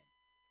 opinion.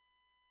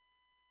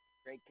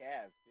 Great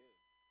calves,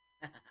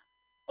 too.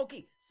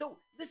 Okay, so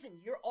listen,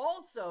 you're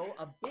also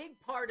a big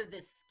part of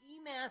this Ski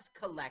Mask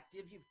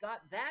Collective. You've got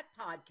that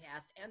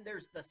podcast, and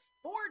there's the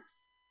Sports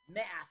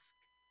Mask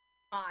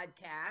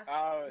podcast.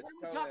 Oh, it's Why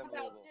don't we totally talk about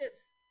unbelievable. this?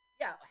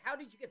 Yeah, how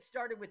did you get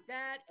started with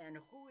that, and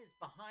who is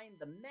behind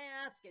the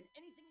mask, and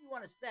anything you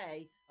want to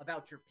say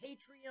about your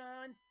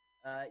Patreon?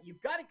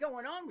 You've got it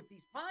going on with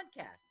these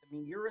podcasts. I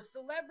mean, you're a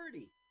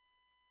celebrity.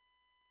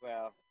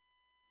 Well,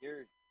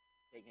 you're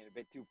taking it a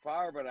bit too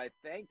far, but I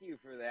thank you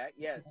for that.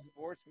 Yes,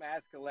 Sports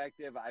Mass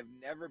Collective. I've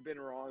never been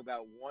wrong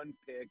about one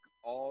pick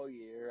all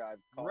year. I've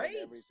called Great.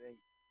 everything.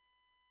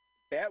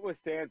 That was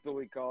Sansel,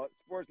 we call it.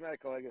 Sports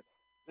Mask Collective.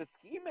 The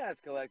Ski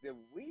Mask Collective,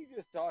 we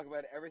just talk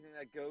about everything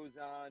that goes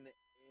on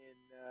in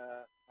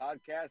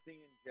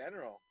podcasting in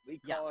general. We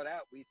call it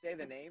out. We say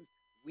the names.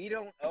 We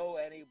don't owe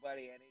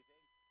anybody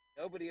anything.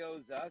 Nobody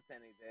owes us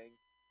anything.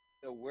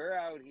 So we're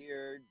out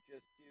here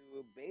just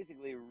to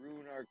basically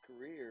ruin our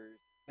careers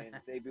and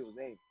say people's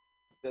names.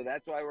 So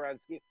that's why we're on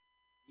Ski.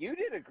 You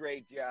did a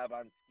great job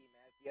on Ski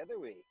Mask the other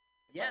week.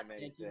 Yeah,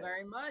 thank you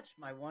very much.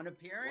 My one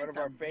appearance. One of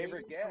our I'm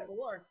favorite waiting for guests.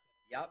 more.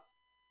 Yep.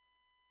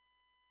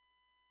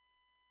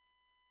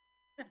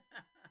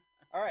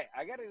 All right,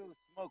 I got to go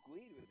smoke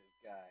weed with this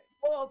guy.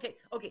 Oh,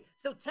 okay.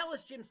 So tell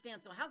us, Jim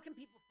Stansel, how can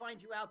people find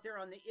you out there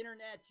on the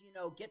internet?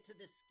 Get to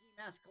this Ski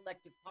Mask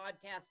Collective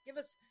podcast. Give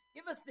us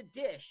the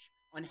dish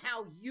on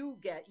how you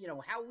get,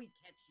 how we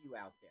catch you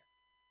out there.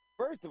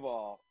 First of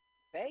all,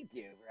 thank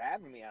you for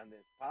having me on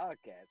this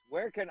podcast.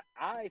 Where can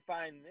I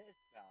find this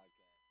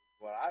podcast? Is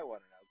what I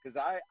want to know, because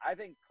I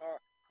think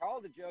Carl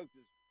the Jokes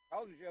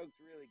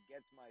really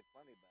gets my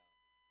funny bone.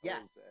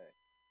 Yes.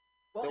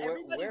 Well, So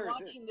everybody where is it?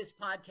 watching this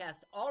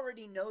podcast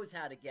already knows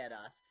how to get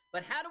us,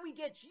 but how do we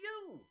get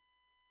you?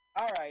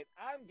 All right,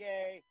 I'm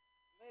gay.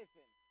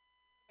 Listen,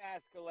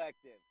 Mask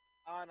Collective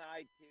on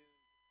iTunes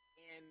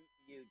and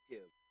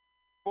YouTube.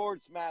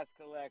 Sports Mask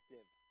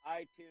Collective,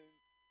 iTunes,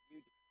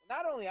 YouTube.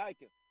 Not only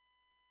iTunes,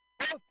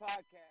 both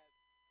podcasts,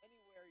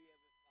 anywhere you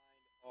ever find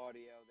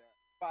audio, there,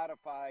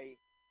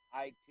 Spotify,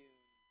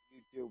 iTunes,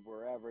 YouTube,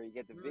 wherever. You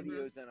get the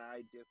videos on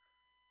iTunes.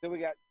 So we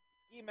got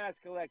Ski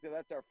Mask Collective,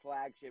 that's our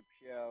flagship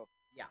show.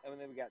 Yeah.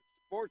 And then we got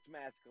Sports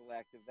Mask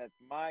Collective, that's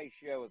my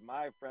show with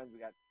my friends. We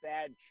got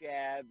Sad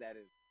Chad, that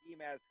is Ski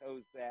Mask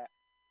host that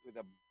with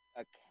a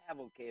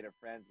cavalcade of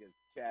friends because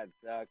Chad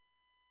sucks.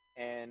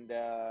 And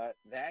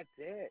that's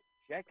it.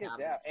 Check us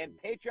out. And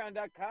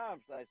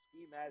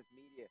patreon.com/Ski Mask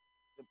Media.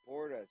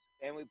 Support us.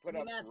 And we put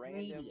Ski up Mask random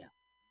Media.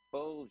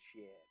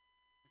 bullshit.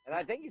 And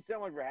I thank you so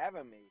much for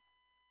having me.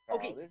 Carl.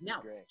 Okay, This now,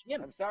 is great.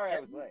 Jim, I'm sorry I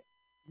was late.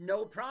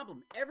 No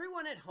problem.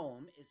 Everyone at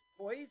home is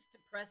poised to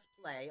press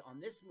play on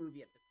this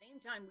movie at the same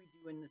time we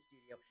do in the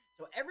studio.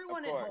 So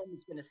everyone at course. home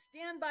is going to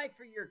stand by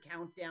for your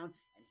countdown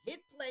and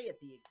hit play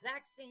at the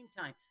exact same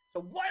time.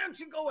 So why don't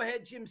you go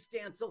ahead, Jim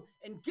Stansel,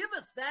 and give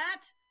us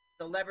that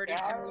Celebrity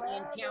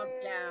Comedian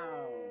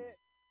Countdown.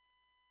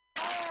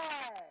 5,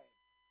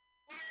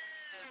 4,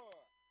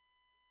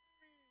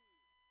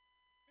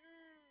 3,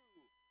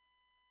 2,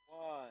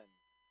 1.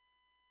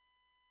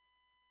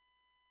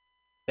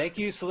 Thank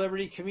you,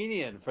 Celebrity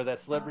Comedian, for that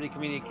Celebrity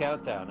Comedian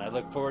Countdown. I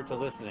look forward to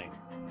listening.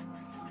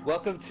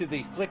 Welcome to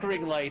the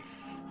Flickering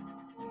Lights.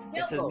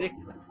 It's a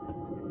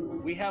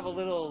we have a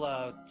little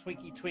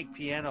Twinkie Twink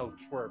piano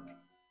twerp.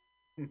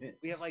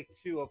 We have like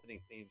 2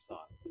 opening theme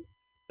songs.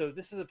 So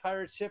this is a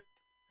pirate ship.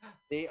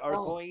 They are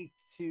going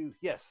to...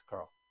 Yes,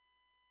 Carl.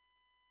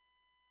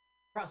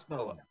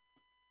 Crossbow.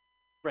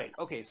 Right.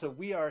 Okay. So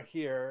we are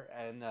here,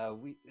 and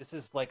this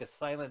is like a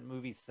silent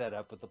movie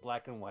setup with the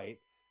black and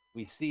white.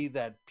 We see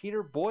that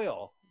Peter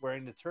Boyle,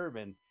 wearing the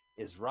turban,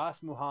 is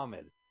Ras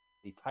Muhammad,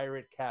 the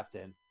pirate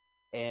captain,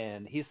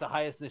 and he's the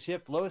highest in the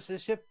ship. Lowest in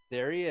the ship,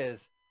 there he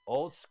is,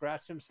 Old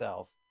Scratch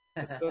himself.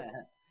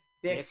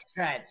 Dick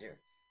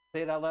Scratcher.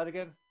 Say it out loud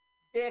again.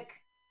 Dick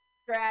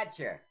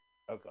Scratcher.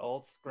 Okay,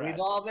 Old Scratch. We've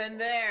all been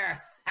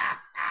there.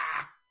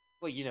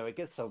 Well, it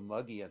gets so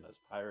muggy on those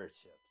pirate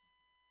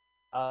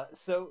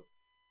ships. So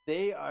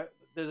there's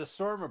a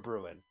storm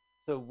brewing.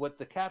 So what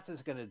the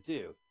captain's going to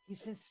do,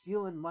 he's been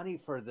stealing money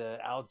for the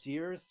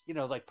Algiers,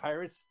 like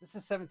pirates. This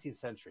is 17th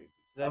century.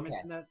 Did I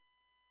mention that?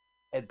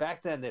 And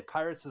back then, the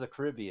Pirates of the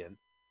Caribbean,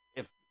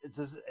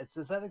 does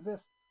that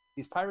exist?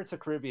 These Pirates of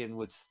the Caribbean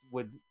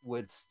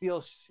would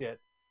steal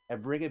shit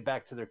and bring it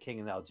back to their king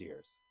in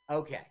Algiers.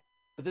 Okay.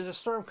 But there's a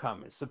storm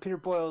coming. So Peter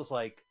Boyle's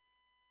like,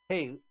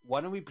 hey,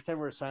 why don't we pretend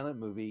we're a silent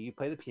movie? You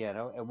play the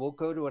piano, and we'll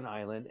go to an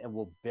island, and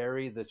we'll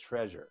bury the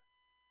treasure.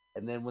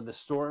 And then when the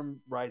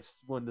storm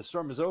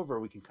is over,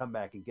 we can come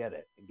back and get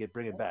it and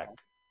bring it back.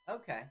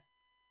 Okay.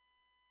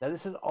 Now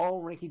this is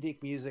all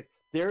rinky-dink music.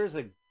 There is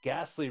a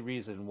ghastly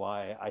reason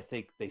why I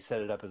think they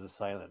set it up as a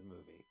silent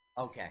movie.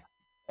 Okay.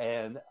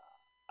 And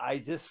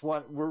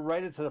we're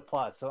right into the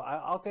plot, so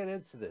I'll get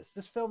into this.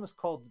 This film is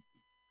called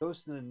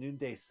Ghost in the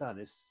Noonday Sun.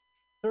 It's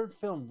third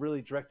film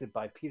really directed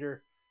by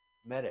Peter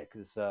Medak,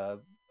 who's a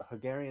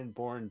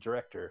Hungarian-born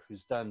director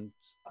who's done...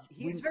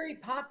 He's very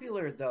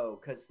popular, though,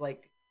 because,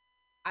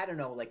 I don't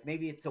know,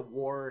 maybe it's a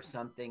war or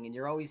something, and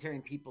you're always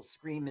hearing people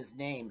scream his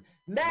name.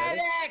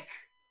 Medic!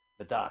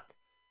 The doc.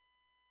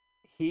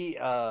 He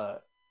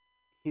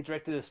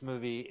directed this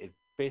movie. It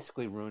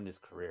basically ruined his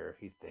career,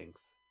 he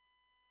thinks.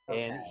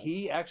 Okay. And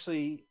he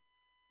actually...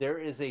 There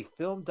is a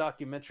film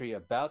documentary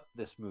about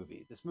this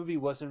movie. This movie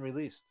wasn't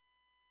released.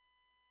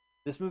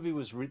 This movie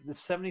was...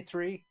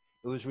 73,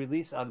 it was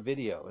released on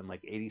video in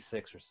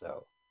 86 or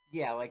so.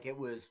 Yeah, it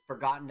was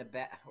forgotten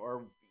about,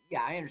 or...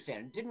 Yeah, I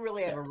understand. It didn't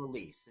really have a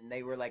release. And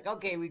they were like,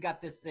 okay, we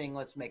got this thing.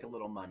 Let's make a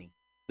little money.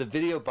 The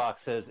video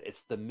box says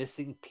it's the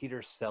missing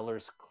Peter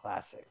Sellers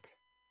classic.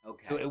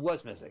 Okay. So it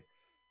was missing.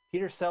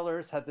 Peter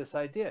Sellers had this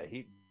idea.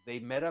 They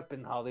met up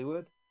in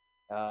Hollywood,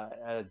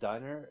 at a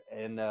diner,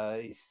 and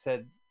he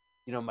said,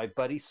 my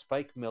buddy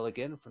Spike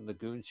Milligan from the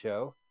Goon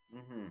Show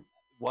Mm-hmm.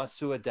 wants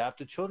to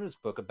adapt a children's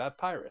book about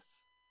pirates.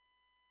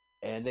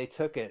 And they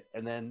took it,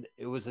 and then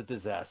it was a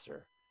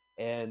disaster.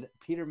 And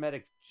Peter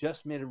Medic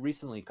just made it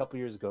recently, a couple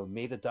years ago,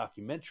 made a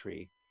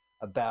documentary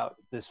about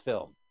this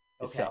film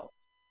itself.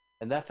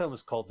 And that film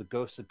is called The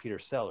Ghost of Peter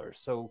Sellers.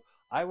 So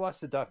I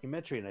watched the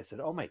documentary, and I said,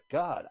 oh, my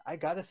God, I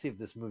got to see if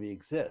this movie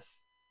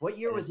exists. What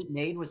year was it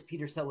made? Was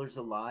Peter Sellers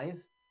alive?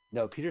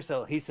 No, Peter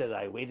Sellers, he said,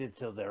 I waited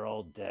till they're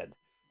all dead.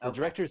 The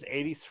director's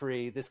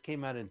 83. This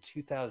came out in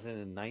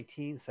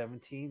 2019,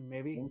 17,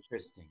 maybe.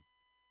 Interesting.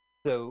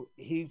 So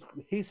he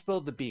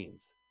spilled the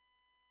beans.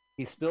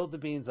 He spilled the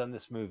beans on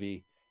this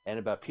movie and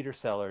about Peter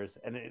Sellers,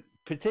 and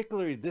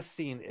particularly this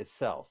scene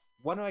itself.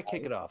 Why don't I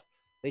kick it off?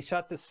 They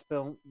shot this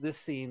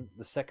scene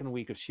the second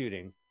week of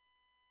shooting.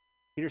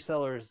 Peter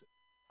Sellers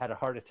had a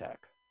heart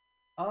attack.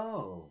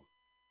 Oh.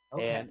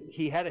 Okay. And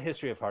he had a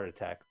history of heart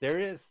attack. There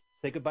is.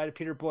 Say goodbye to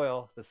Peter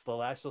Boyle. That's the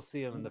last you'll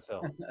see him in the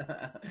film.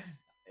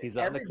 He's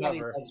on the cover. Everybody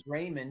Loves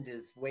Raymond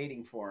is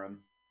waiting for him.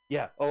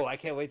 Yeah. Oh, I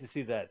can't wait to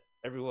see that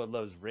Everyone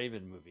Loves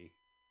Raymond movie.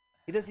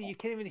 He doesn't. You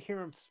can't even hear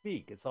him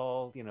speak. It's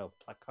all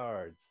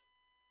placards.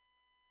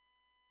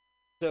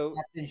 So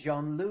Captain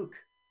Jean-Luc.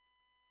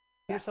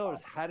 Peter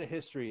Sellers had a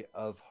history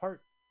of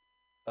heart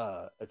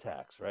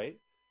attacks, right?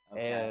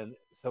 Okay. And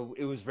so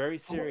it was very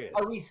serious.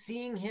 Are we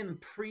seeing him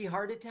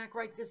pre-heart attack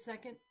right this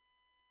second?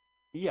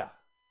 Yeah.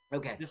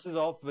 Okay. This is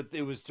all, but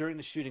it was during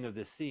the shooting of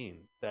this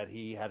scene that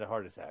he had a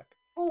heart attack,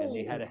 and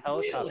they had a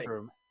Oh, helicopter really?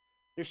 him.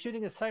 They're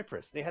shooting in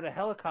Cyprus. They had a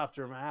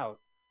helicopter him out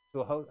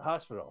to a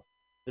hospital.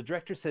 The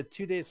director said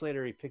 2 days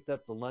later he picked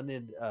up the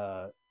London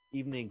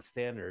Evening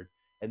Standard,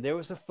 and there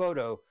was a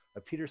photo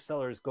of Peter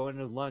Sellers going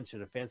to lunch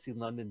at a fancy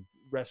London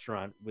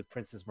restaurant with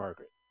Princess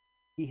Margaret.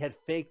 He had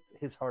faked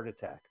his heart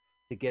attack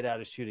to get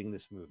out of shooting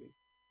this movie,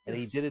 and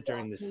he did it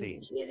during the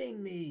scene.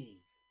 Kidding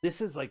me?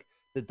 This is like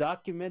the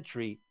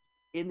documentary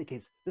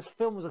indicates this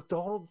film was a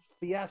total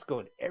fiasco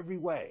in every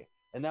way,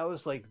 and that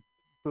was like,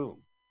 boom.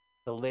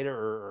 The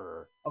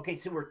later, Okay,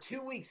 so we're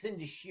 2 weeks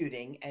into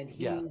shooting, and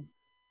he Yeah.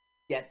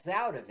 gets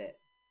out of it.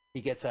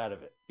 he gets out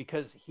of it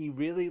because he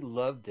really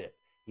loved it.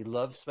 He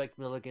loved Spike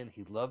Milligan.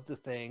 He loved the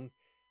thing.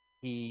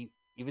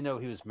 Even though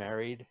he was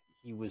married,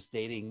 he was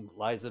dating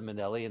Liza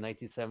Minnelli in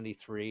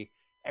 1973.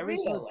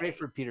 Everything was great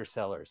for Peter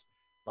Sellers.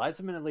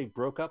 Liza Minnelli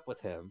broke up with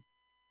him,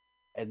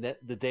 and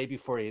the day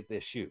before they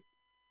shoot.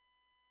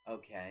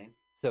 Okay.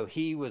 So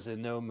he was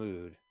in no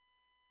mood.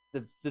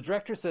 The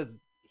director said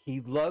he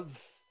loved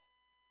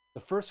the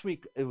first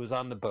week. It was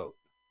on the boat,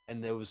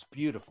 and it was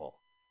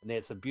beautiful, and they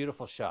had some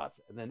beautiful shots,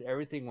 and then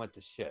everything went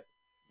to shit.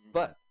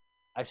 But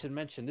I should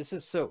mention this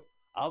is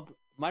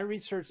my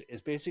research is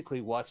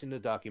basically watching the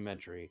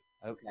documentary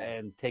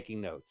and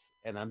taking notes,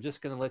 and I'm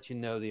just going to let you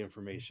know the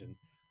information.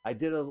 I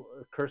did a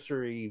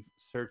cursory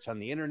search on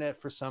the internet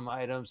for some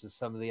items and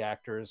some of the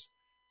actors,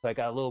 so I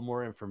got a little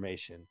more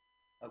information.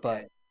 Okay.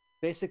 But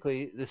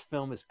basically, this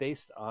film is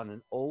based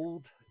on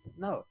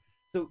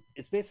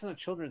it's based on a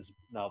children's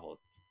novel.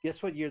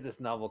 Guess what year this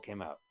novel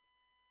came out?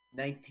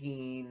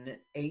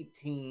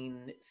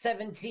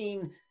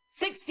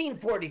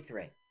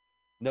 1643.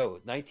 No,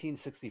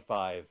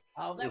 1965.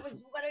 Oh, that This-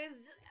 was what is?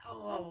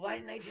 Oh, why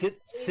didn't I just Sid,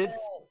 say Sid,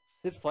 that?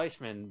 Sid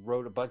Fleischman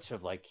wrote a bunch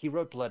of he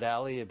wrote Blood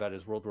Alley about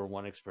his World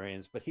War I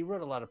experience, but he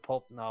wrote a lot of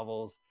pulp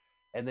novels,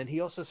 and then he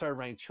also started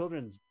writing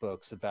children's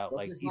books about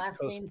What's his East last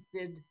Coast. name?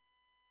 Sid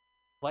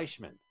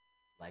Fleischman.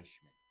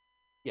 Fleischman.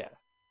 Yeah.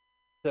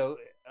 So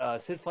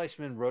Sid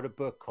Fleischman wrote a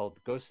book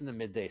called Ghost in the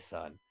Midday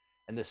Sun,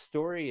 and the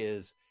story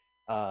is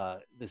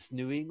this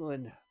New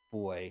England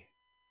boy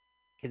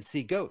can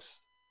see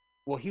ghosts.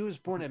 Well, he was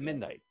born at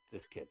midnight,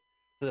 this kid.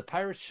 So the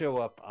pirates show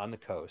up on the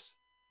coast.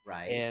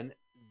 Right. And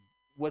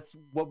what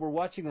we're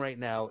watching right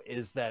now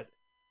is that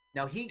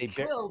Now he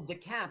killed the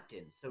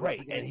captain. So is right,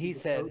 he gonna and be he the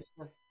said, ghost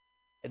of-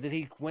 and then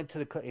he went to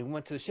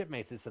the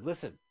shipmates and said,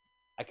 "Listen,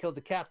 I killed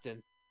the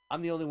captain.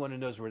 I'm the only one who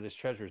knows where this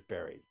treasure is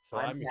buried. So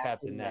I'm your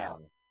captain now."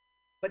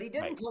 But he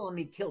didn't Right. tell him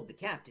he killed the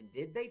captain,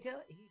 did they?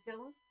 Tell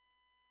him?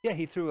 Yeah,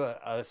 he threw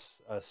a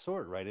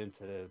sword right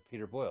into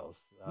Peter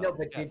Boyle's. No,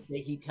 but chest.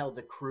 did he tell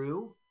the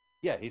crew?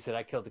 Yeah, he said,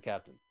 "I killed the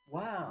captain."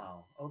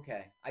 Wow.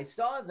 Okay. I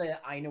saw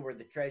I know where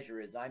the treasure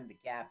is. I'm the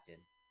captain.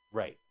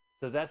 Right.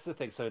 So that's the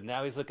thing. So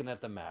now he's looking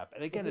at the map,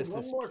 and again, Okay, it's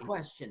one this more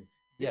question.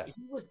 Yeah.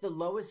 He was the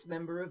lowest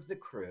member of the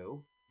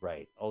crew.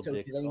 Right. Old So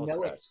Dick. do they old know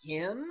Crest. it's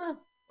him,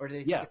 or do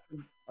they? Yeah. think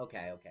it's-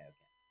 Okay. Okay. Okay.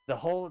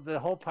 The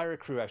whole pirate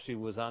crew actually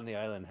was on the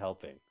island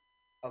helping,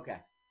 Okay.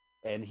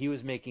 and he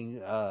was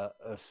making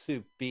a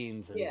soup,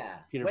 beans, and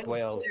Yeah. Peter When's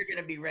Boyle. dinner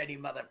gonna be ready,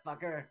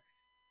 motherfucker?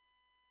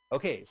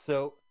 Okay,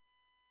 so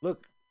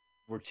look,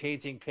 we're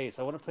changing pace.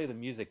 I want to play the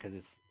music because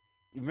it's.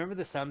 You remember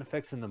the sound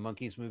effects in the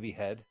Monkees movie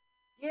Head?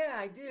 Yeah,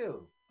 I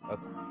do.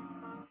 Okay.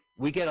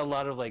 We get a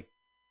lot of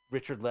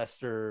Richard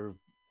Lester,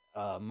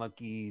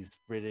 Monkees,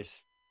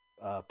 British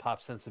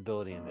pop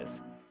sensibility in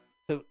this.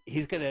 So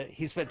he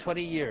spent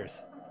 20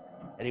 years,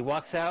 and he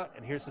walks out,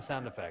 and here's the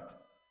sound effect.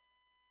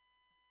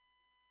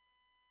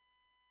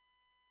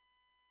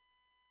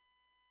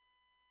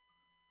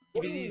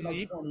 What do you mean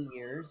by 20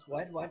 years?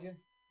 What'd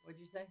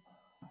you say?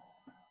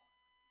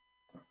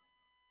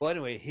 Well,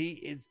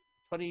 anyway,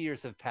 20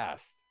 years have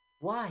passed.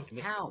 Why?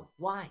 How?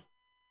 Why?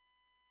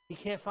 He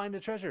can't find the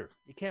treasure.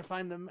 He can't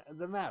find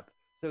the map.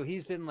 So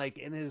he's been like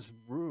in his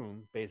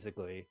room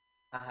basically,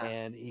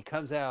 and he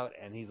comes out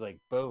and he's like,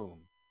 boom,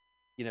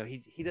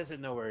 he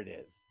doesn't know where it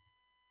is.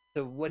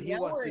 So what he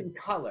Now wants we're in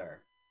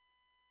color.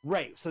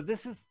 Right. So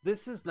this is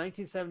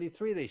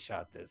 1973. They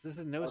shot this. This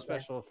is no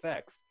special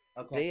effects.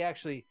 Okay. They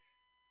actually.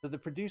 So the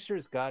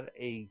producers got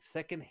a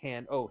second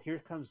hand. Oh, here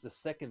comes the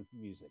second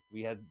music.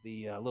 We had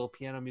the little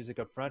piano music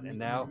up front, and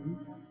now,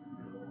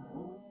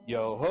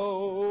 yo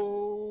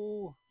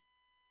ho,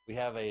 we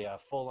have a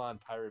full-on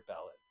pirate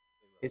ballad.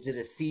 Is it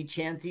a sea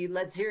chanty?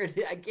 Let's hear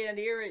it. I can't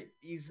hear it.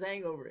 You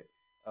sang over it.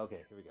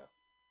 Okay, here we go.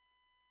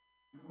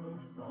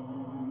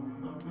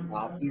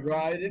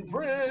 Copyright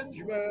infringement.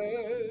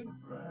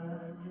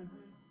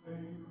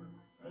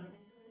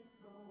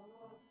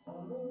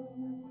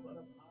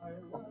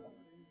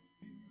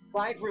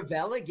 Clive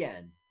Revell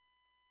again.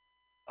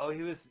 Oh,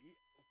 he was.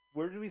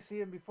 Where did we see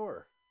him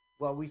before?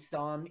 Well, we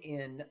saw him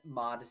in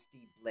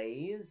Modesty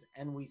Blaze,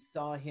 and we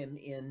saw him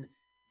in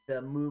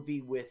the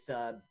movie with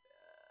Bob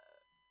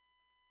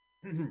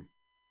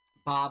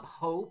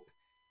Hope,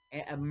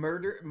 a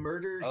murder.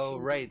 Oh,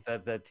 right,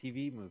 the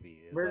TV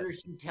movie. Murder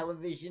She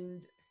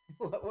Television.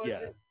 What was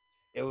it?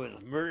 It was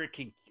Murder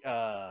King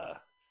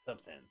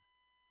something.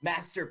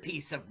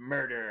 Masterpiece of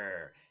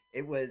Murder.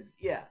 It was,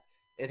 yeah.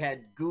 It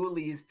had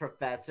Ghoulies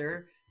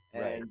professor,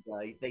 and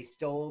they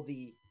stole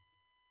he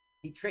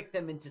tricked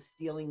them into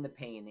stealing the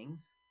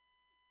paintings.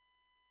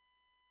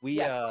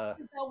 Bell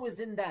was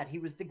in that. He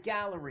was the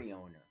gallery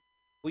owner.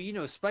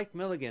 Well, Spike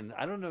Milligan.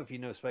 I don't know if you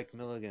know Spike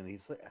Milligan.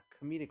 He's like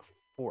a comedic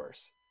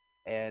force,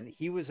 and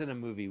he was in a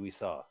movie we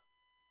saw.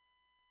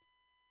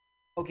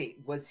 Okay,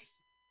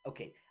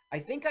 I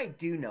think I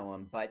do know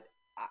him, but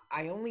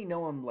I only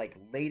know him like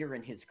later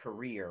in his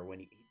career when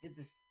he did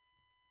this.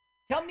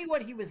 Tell me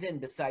what he was in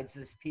besides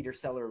this Peter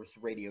Sellers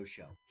radio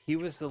show. He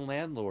was the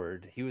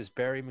landlord. He was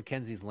Barry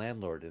Mackenzie's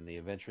landlord in The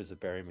Adventures of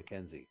Barry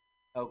Mackenzie.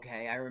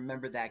 Okay, I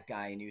remember that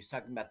guy, and he was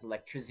talking about the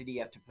electricity. You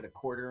have to put a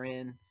quarter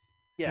in.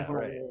 Yeah,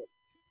 right.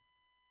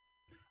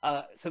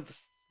 So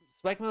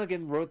Spike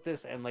Milligan wrote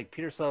this, and like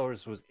Peter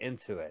Sellers was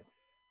into it.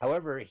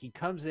 However, he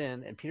comes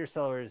in, and Peter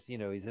Sellers,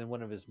 he's in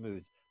one of his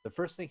moods. The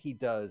first thing he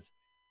does,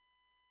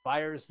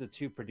 fires the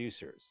two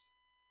producers.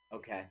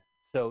 Okay.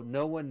 So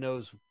no one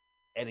knows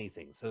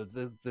anything. So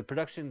the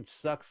production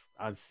sucks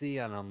on sea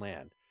and on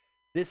land.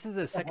 This is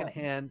a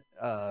secondhand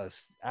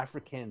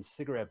African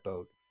cigarette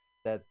boat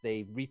that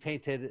they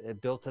repainted and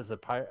built as a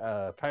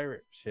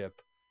pirate ship,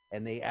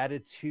 and they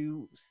added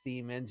 2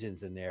 steam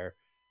engines in there,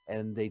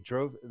 and they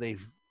drove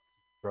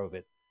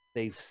it.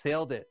 They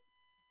sailed it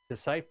to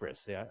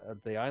Cyprus,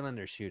 the island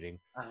they're shooting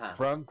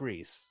from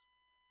Greece,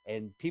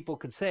 and people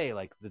could say,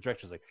 like the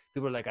director's like,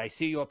 people are like, I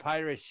see your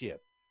pirate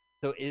ship.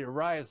 So it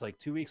arrives like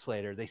 2 weeks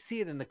later. They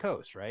see it in the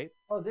coast, right?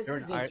 Oh, this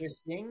is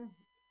interesting.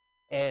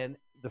 And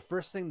the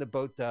first thing the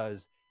boat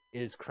does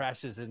is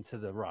crashes into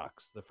the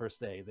rocks the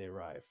first day they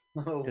arrive.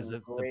 Oh,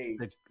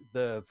 great.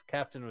 The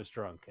captain was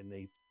drunk,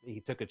 and he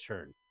took a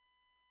churn.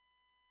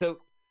 So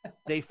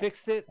they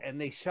fixed it,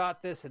 and they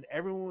shot this, and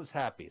everyone was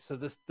happy. So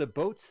the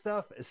boat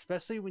stuff,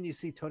 especially when you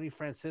see Tony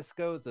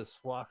Francisco, the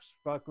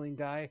swashbuckling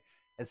guy,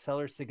 and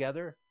Sellers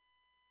together,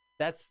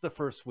 that's the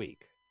first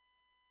week.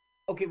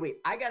 Okay, wait.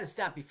 I got to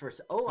stop you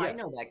first. Oh, yeah. I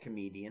know that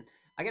comedian.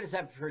 I got to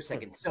stop you for a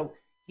second. So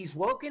he's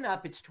woken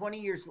up. It's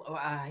 20 years.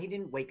 He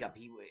didn't wake up.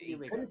 He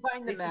couldn't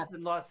find the map. They've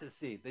been lost at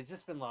sea. They've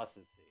just been lost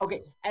at sea.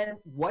 Okay, and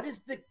what is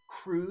the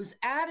crew's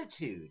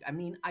attitude? I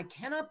mean, I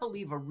cannot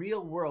believe a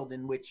real world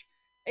in which,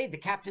 hey, the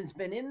captain's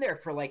been in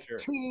there for like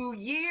 2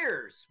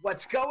 years.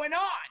 What's going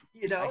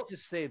on? I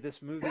just say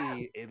this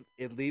movie,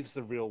 it leaves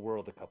the real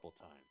world a couple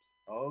times.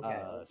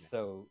 Okay.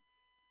 So,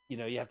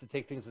 you have to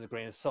take things with a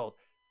grain of salt.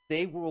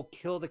 They will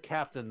kill the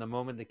captain the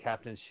moment the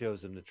captain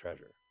shows him the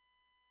treasure.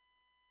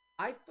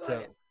 I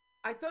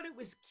thought it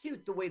was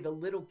cute the way the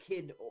little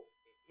kid,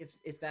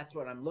 if that's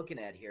what I'm looking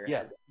at here,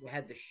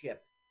 had the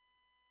ship.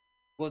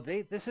 Well,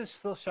 this is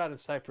still shot in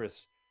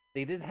Cyprus.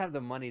 They didn't have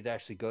the money to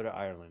actually go to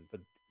Ireland,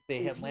 but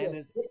they had landed.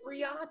 Is he a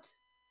Cypriot?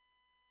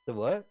 The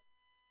what?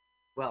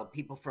 Well,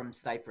 people from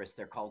Cyprus,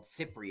 they're called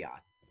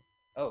Cypriots.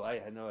 Oh, I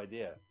had no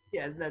idea.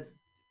 Yes,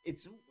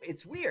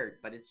 it's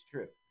weird, but it's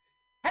true.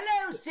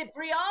 Hello,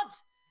 Cypriot.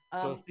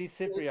 So these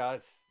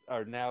Cypriots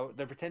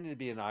they're pretending to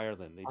be in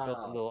Ireland. They built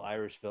a little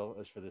Irish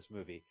village for this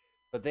movie,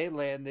 but they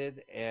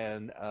landed,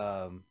 and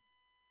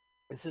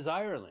this is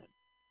Ireland,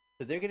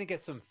 so they're going to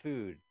get some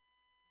food.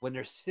 When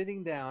they're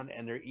sitting down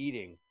and they're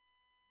eating,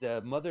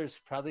 the mother's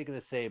probably going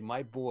to say,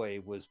 "My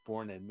boy was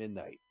born at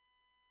midnight,"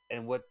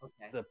 and what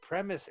the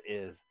premise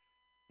is,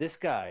 this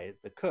guy,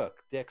 the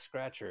cook, Dick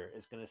Scratcher,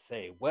 is going to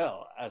say,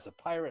 "Well, as a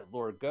pirate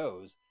lore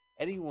goes,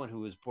 anyone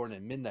who was born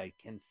at midnight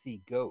can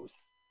see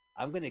ghosts.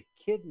 I'm going to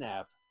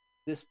kidnap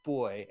this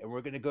boy, and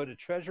we're going to go to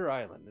Treasure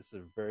Island." This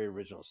is a very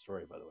original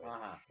story, by the way.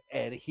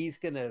 And he's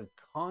going to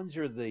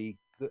conjure the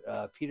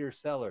Peter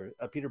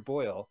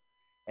Boyle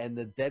and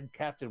the dead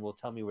captain will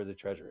tell me where the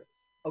treasure is.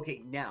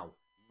 Okay, now,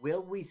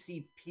 will we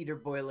see Peter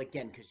Boyle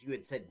again? Because you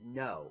had said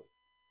no.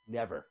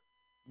 Never.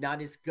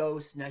 Not his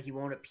ghost. No, he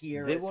won't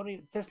appear. They won't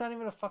even, there's not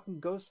even a fucking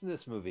ghost in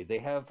this movie. They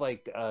have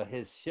like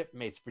his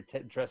shipmates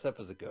dress up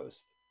as a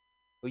ghost.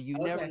 But you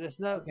never. There's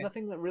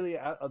nothing that really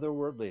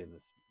otherworldly in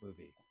this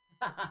movie.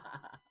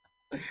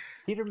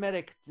 Peter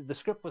Medic. The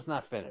script was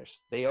not finished.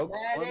 They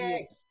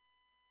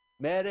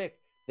Medic.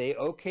 They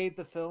okayed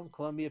the film.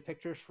 Columbia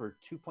Pictures for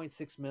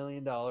 $2.6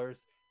 million.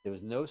 There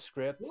was no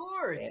script.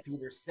 Sure, it's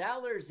Peter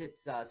Sellers.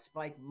 It's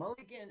Spike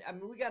Mulligan. I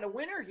mean, we got a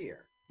winner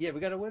here. Yeah, we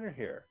got a winner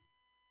here.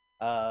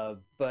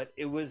 But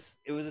it was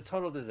a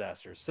total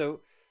disaster.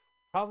 So,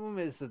 problem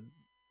is that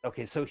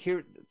so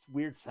here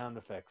weird sound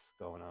effects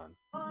going on.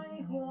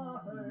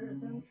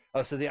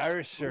 Oh, so the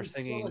Irish are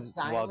singing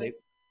while they.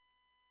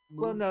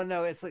 Well,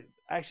 no, it's like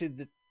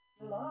actually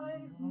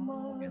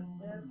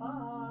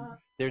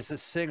there's a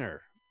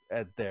singer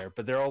there,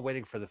 but they're all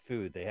waiting for the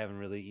food. They haven't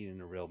really eaten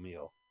a real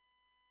meal.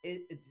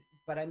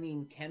 But I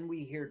mean, can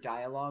we hear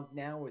dialogue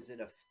now? Is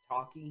it a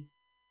talkie?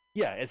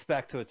 Yeah, it's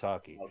back to a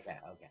talkie. Okay.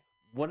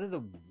 One of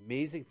the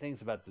amazing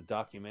things about the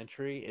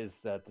documentary is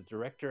that the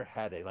director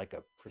had a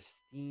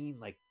pristine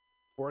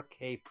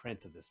 4K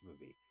print of this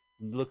movie.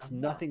 It looks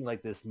nothing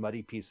like this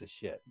muddy piece of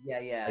shit. Yeah,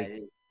 it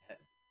is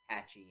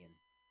patchy and.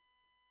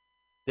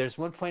 There's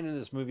one point in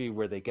this movie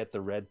where they get the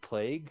red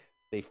plague.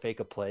 They fake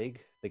a plague.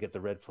 They get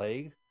the red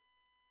plague,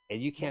 and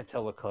you can't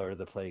tell what color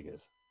the plague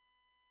is.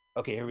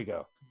 Okay, here we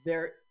go.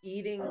 They're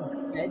eating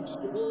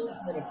vegetables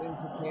that have been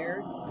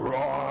prepared.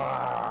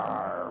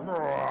 Roar,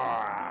 roar.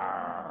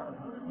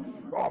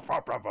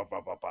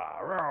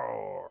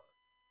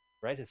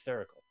 Right,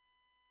 hysterical.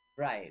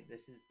 Right,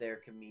 this is their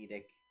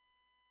comedic.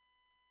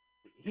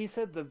 He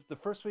said the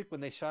first week when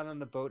they shot on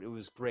the boat, it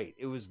was great.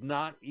 It was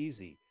not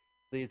easy.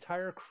 The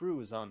entire crew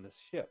was on the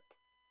ship.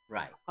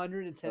 Right.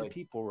 110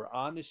 people were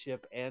on the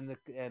ship and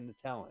the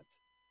talents.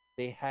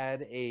 They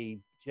had a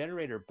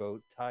generator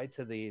boat tied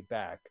to the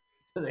back.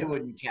 So they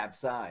wouldn't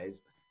capsize.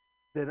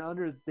 Then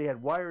they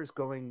had wires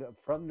going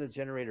from the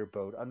generator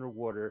boat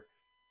underwater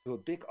to a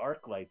big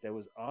arc light that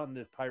was on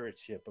the pirate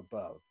ship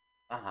above.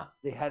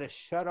 They had to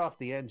shut off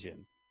the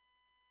engine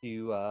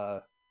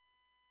to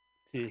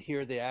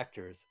hear the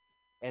actors,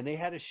 and they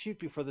had to shoot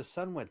before the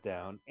sun went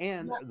down.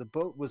 And the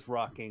boat was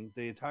rocking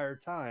the entire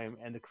time,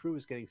 and the crew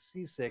was getting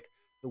seasick.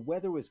 The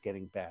weather was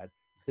getting bad.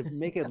 To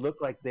make it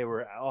look like they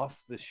were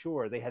off the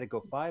shore, they had to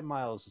go 5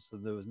 miles, so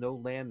there was no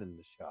land in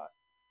the shot,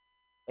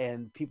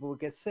 and people would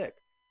get sick.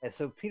 And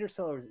so Peter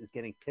Sellers is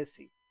getting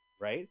pissy,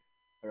 right?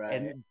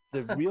 And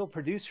the real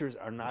producers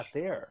are not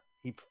there.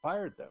 He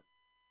fired them.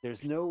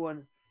 There's no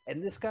one.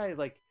 And this guy,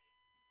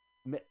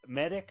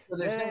 Medic. So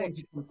there's no one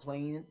to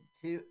complain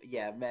to.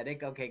 Yeah,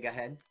 Medic. Okay, go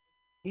ahead.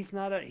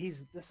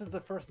 This is the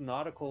first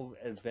nautical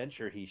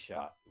adventure he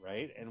shot,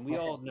 right? And we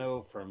all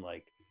know from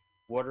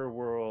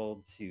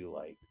Waterworld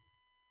to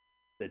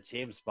the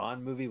James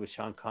Bond movie with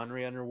Sean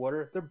Connery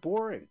underwater, they're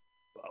boring.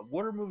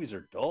 Water movies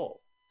are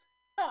dull.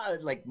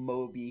 Like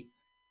Moby.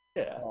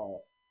 Yeah.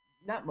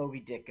 Not Moby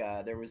Dick.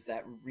 There was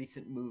that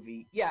recent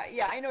movie. Yeah,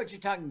 I know what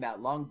you're talking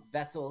about. Long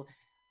Vessel.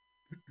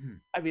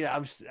 I mean,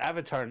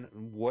 Avatar,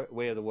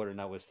 Way of the Water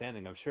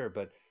notwithstanding, I'm sure,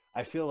 but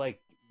I feel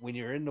like when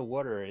you're in the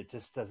water, it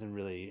just doesn't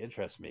really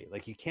interest me.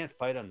 You can't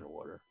fight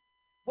underwater.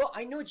 Well,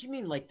 I know what you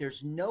mean.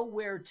 There's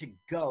nowhere to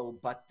go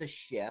but the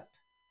ship.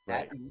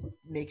 That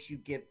makes you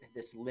give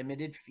this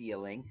limited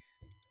feeling.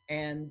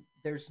 And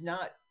there's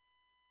not...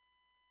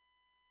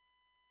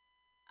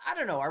 I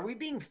don't know. Are we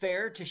being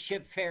fair to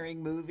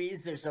ship-faring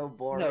movies? They're so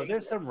boring. No,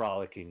 there's some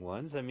rollicking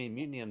ones. I mean,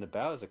 Mutiny on the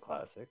Bow is a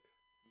classic.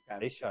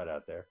 They shot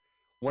out there.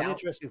 One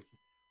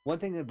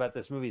thing about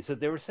this movie, so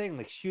they were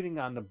saying shooting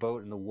on the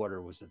boat in the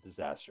water was a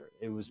disaster.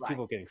 It was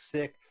people getting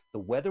sick. The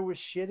weather was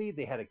shitty.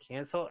 They had to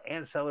cancel,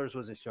 and Sellers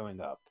wasn't showing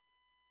up.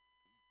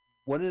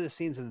 One of the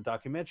scenes in the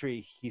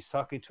documentary, he's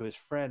talking to his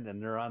friend, and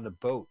they're on the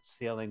boat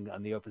sailing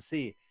on the open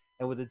sea.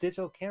 And with a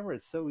digital camera,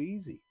 it's so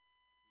easy.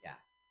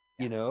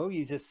 You know,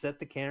 you just set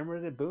the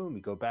camera, and boom,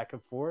 you go back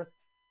and forth.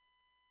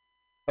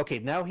 Okay,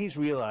 now he's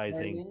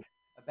realizing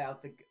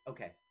about the.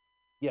 Okay.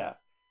 Yeah.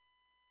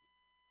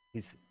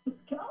 He's.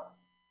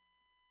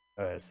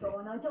 Let's see.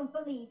 And I don't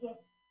believe it.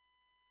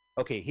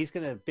 Okay, he's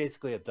gonna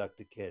basically abduct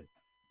the kid.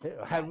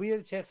 Have we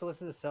had a chance to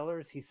listen to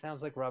Sellers? He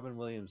sounds like Robin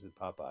Williams in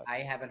Popeye. I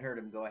haven't heard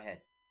him. Go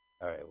ahead.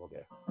 All right, we'll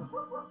go.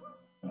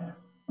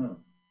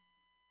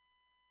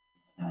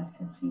 I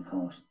can see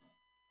ghosts.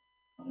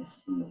 You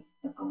see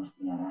the ghost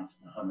of your axe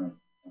hammering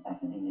back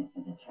in the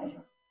for the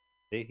treasure.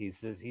 See,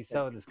 he's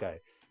telling this guy.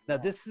 Now,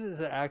 this is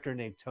an actor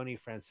named Tony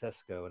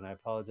Francesco, and I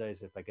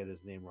apologize if I get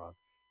his name wrong.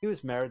 He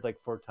was married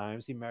 4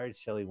 times. He married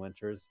Shelley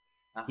Winters.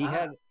 He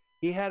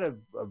had a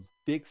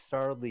big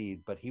star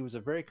lead, but he was a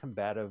very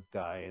combative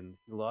guy, and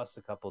he lost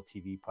a couple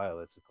TV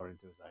pilots, according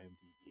to his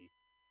IMDb,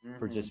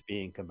 for just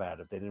being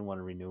combative. They didn't want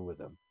to renew with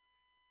him.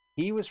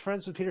 He was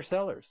friends with Peter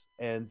Sellers,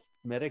 and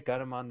Medic got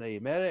him on the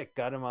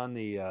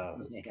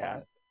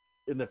cat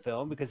in the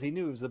film because he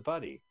knew he was a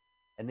buddy,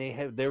 and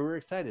they were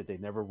excited. They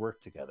never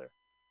worked together.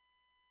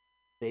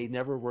 They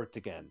never worked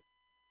again.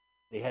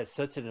 They had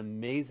such an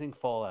amazing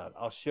fallout.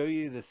 I'll show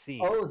you the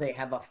scene. Oh, they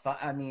have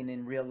I mean,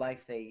 in real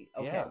life, they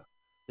okay. Yeah.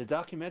 The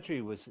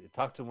documentary was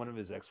talked to one of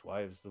his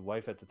ex-wives, the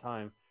wife at the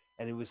time,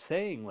 and he was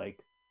saying like,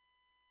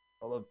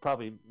 although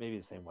probably maybe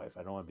the same wife.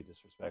 I don't want to be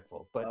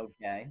disrespectful, but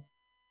okay.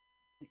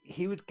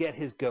 He would get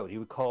his goat. He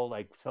would call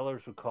like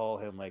Sellers would call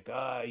him like,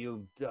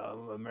 you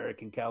dumb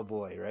American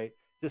cowboy, right?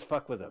 Just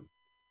fuck with him.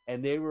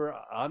 And they were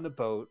on the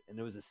boat, and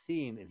there was a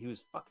scene, and he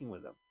was fucking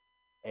with them.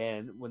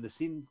 And when the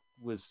scene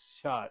was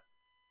shot,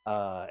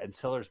 and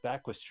Sellers'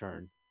 back was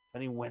turned,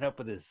 and he went up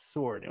with his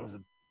sword and was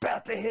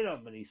about to hit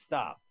him, and he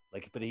stopped.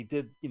 But he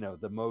did,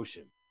 the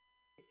motion.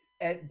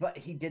 But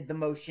he did the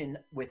motion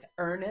with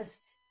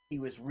earnest. He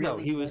was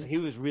really. No, he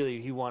was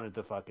really. He wanted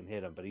to fucking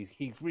hit him, but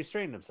he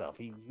restrained himself.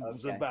 He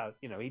was about,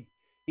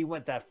 he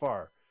went that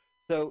far.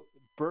 So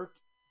Bert,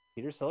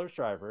 Peter Sellers'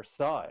 driver,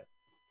 saw it,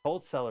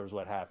 told Sellers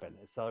what happened,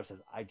 and Sellers says,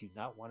 "I do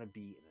not want to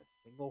be in a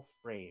single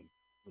frame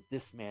with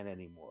this man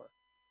anymore."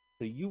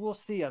 So you will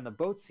see on the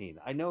boat scene.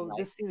 I know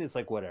this scene is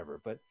like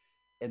whatever, but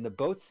in the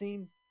boat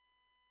scene,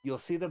 you'll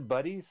see them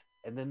buddies,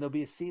 and then there'll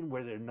be a scene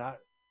where they're not.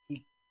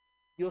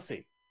 You'll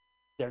see,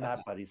 they're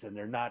not buddies, and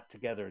they're not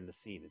together in the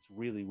scene. It's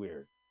really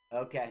weird.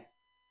 Okay.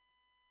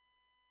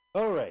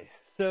 All right.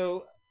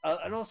 So,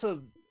 and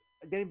also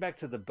getting back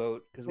to the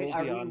boat because we'll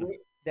be on.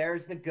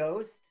 There's the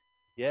ghost.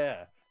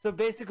 Yeah. So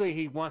basically,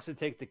 he wants to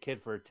take the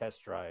kid for a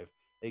test drive.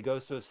 He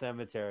goes to a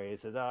cemetery. He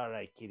says, "All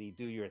right, kitty,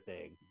 do your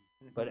thing."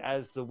 But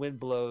as the wind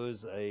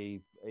blows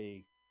a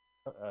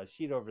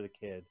sheet over the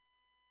kid,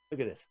 look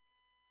at this.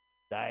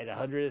 Died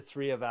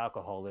 103 of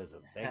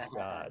alcoholism. Thank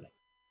God.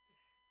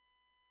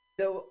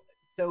 So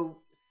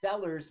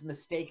Sellers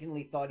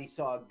mistakenly thought he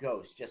saw a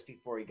ghost just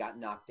before he got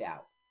knocked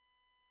out.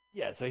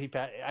 Yeah, so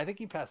I think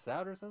he passed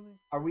out or something.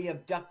 Are we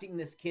abducting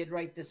this kid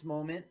right this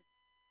moment?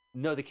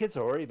 No, the kid's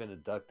already been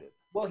abducted.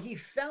 Well, he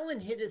fell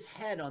and hit his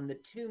head on the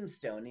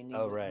tombstone, and he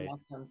was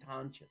knocked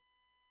unconscious.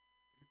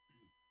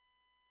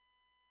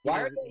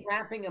 Why are they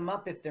wrapping him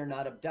up if they're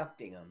not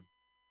abducting him?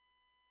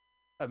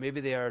 Maybe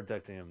they are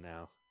abducting him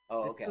now.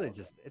 Oh, okay.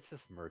 It's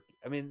just murky.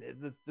 I mean,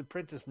 the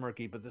print is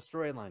murky, but the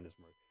storyline is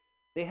murky.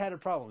 They had a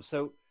problem.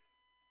 So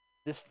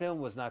this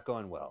film was not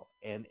going well,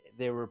 and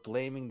they were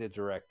blaming the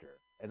director.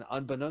 And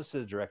unbeknownst to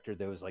the director,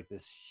 there was like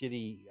this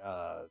shitty.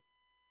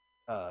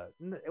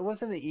 It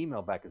wasn't an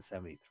email back in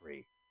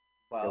 '73.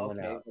 Well,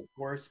 okay, the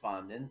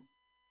correspondence.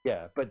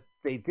 Yeah, but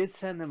they did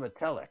send them a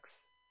telex.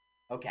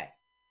 Okay.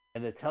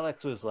 And the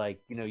telex was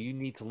like, you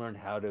need to learn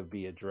how to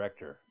be a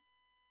director.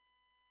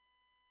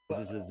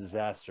 This is a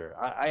disaster.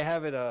 I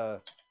have it.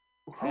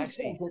 Who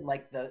sent it?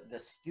 Like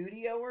the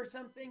studio or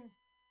something?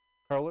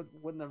 Carl,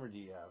 what number do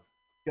you have?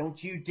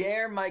 Don't you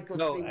dare, Michael.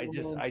 No,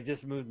 I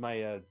just moved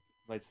my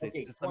station.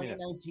 Okay,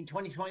 2019,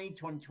 2020,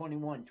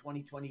 2021,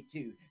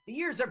 2022. The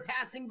years are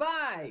passing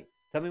by.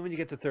 Tell me when you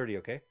get to 30,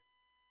 okay?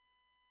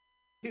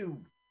 2,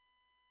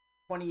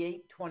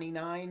 28,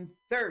 29,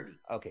 30.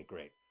 Okay,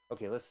 great.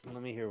 Okay, let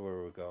me hear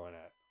where we're going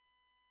at.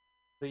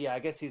 So yeah, I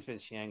guess he's been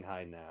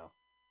shanghaied now.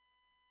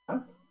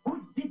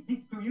 Who did this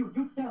to you?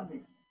 You tell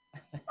me.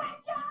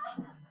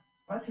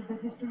 What did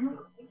this to you?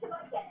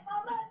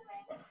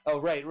 Oh,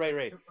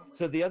 right.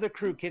 So the other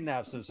crew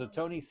kidnaps him. So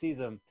Tony sees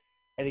him,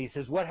 and he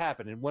says, "What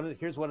happened?" And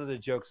here's one of the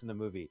jokes in the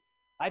movie: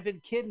 "I've been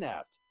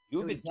kidnapped.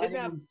 You've been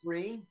kidnapped.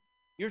 Free?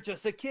 You're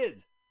just a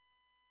kid."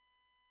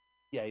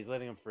 Yeah, he's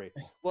letting him free.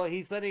 Well,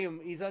 he's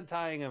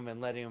untying him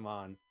and letting him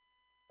on,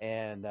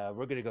 and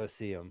we're gonna go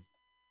see him.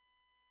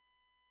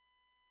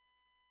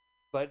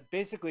 But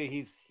basically,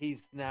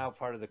 he's now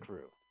part of the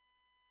crew.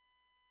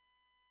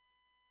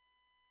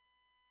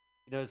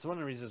 It's one of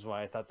the reasons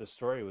why I thought the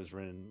story was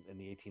written in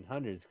the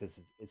 1800s, because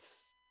it's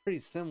pretty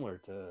similar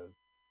to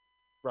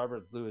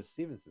Robert Louis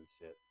Stevenson's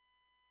shit.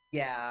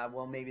 Yeah,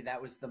 well, maybe that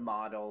was the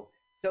model.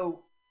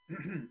 So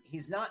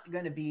he's not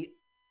going to be.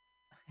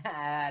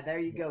 There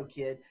you go,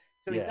 kid.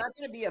 So he's not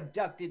going to be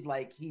abducted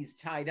like he's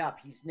tied up.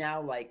 He's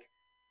now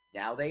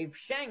they've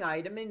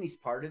shanghaied him and he's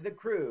part of the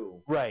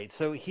crew. Right.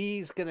 So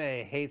he's going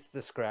to hate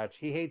the Scratch.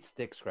 He hates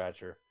Dick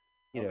Scratcher,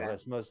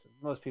 as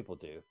most people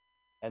do.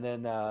 And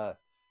then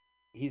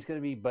he's going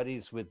to be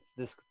buddies with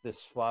this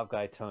suave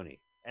guy Tony.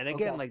 And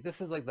again,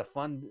 this is the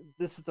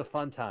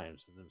fun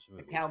times in this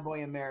movie. The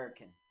Cowboy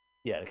American.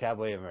 Yeah, the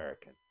Cowboy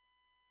American.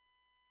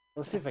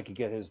 Let's see if I can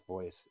get his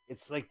voice.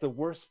 It's like the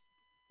worst.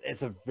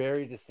 It's a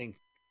very distinct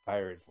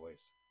pirate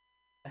voice.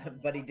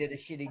 But he did a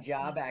shitty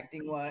job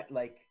acting.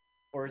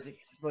 Or is it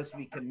supposed to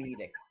be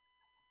comedic?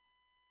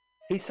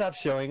 He stopped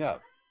showing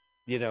up,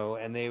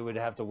 and they would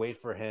have to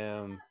wait for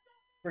him.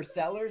 For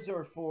Sellers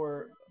or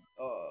for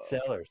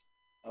Sellers?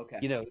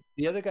 Okay.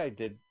 The other guy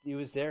did. He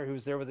was there. He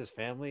was there with his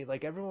family.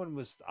 Like everyone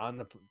was on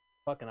the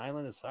fucking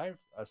island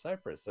of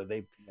Cyprus, so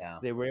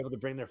they were able to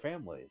bring their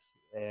families,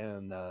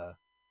 and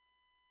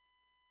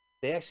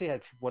they actually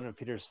had one of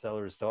Peter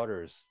Sellers'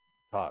 daughters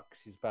talk.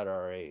 She's about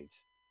our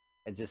age,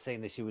 and just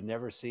saying that she would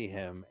never see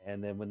him.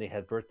 And then when they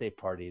had birthday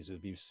parties, it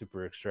would be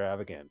super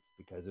extravagant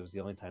because it was the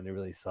only time they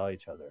really saw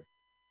each other,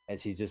 and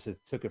she just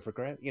took it for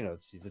granted.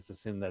 She just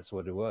assumed that's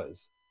what it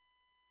was.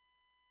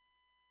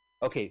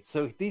 Okay,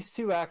 so these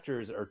two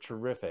actors are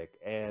terrific,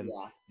 and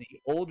Yeah.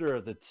 the older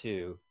of the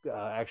two,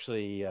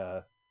 actually,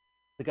 the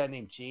guy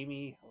named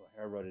Jamie. Oh,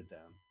 I wrote it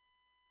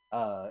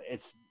down.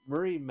 It's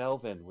Murray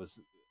Melvin was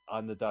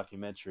on the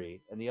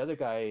documentary, and the other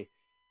guy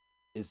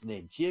is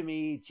named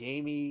James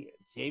Murray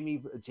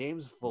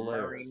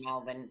Vallers.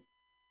 Melvin.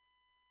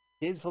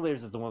 James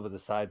Vallers is the one with the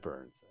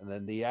sideburns, and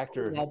then the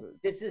actor. Now,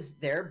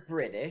 they're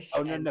British.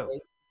 Oh no, and no,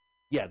 they-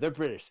 yeah, they're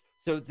British.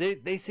 So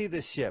they see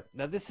this ship.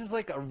 Now this is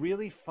like a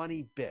really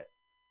funny bit.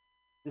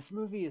 This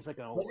movie is like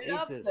an Put it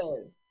up oasis.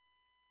 there.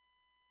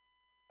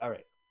 All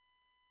right.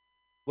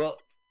 Well,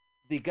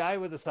 the guy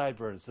with the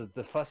sideburns, the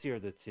fussier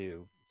of the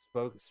two,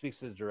 speaks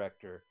to the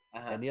director,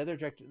 and the other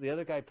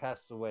guy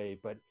passed away,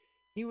 but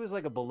he was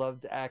like a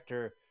beloved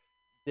actor.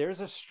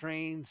 There's a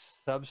strange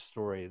sub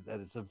story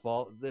that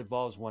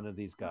involves one of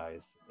these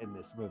guys in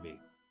this movie.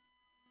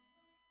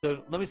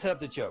 So let me set up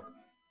the joke.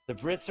 The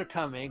Brits are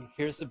coming.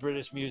 Here's the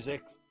British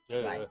music.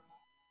 The Right.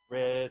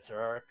 Brits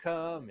are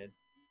coming.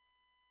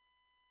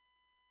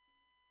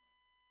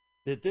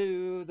 The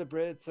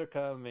Brits are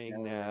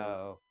coming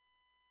now.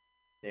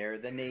 They're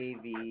the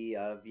Navy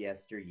of The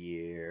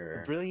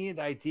yesteryear. brilliant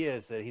idea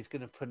is that he's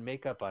going to put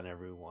makeup on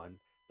everyone.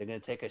 They're going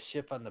to take a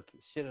shit on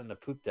the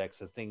poop deck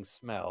so things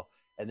smell,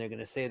 and they're going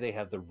to say they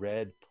have the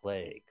red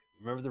plague.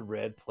 Remember the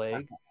red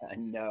plague?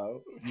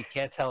 No. You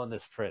can't tell in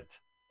this print.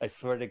 I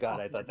swear to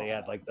God, I thought they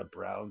had like the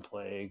brown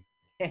plague.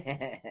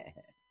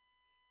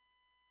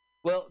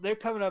 Well, they're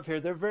coming up here.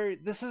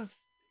 This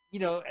is,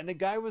 and the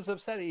guy was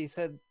upset. He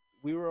said,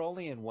 we were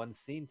only in one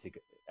scene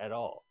at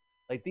all.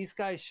 Like, these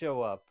guys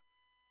show up,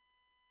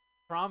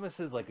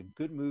 promises like a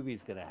good movie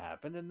is going to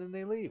happen, and then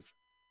they leave.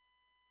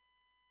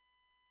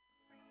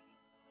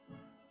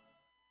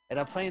 And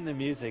I'm playing the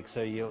music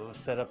so you'll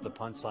set up the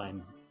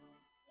punchline.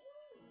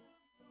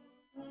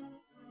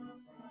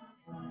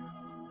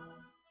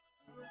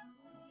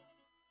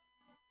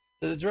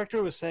 So the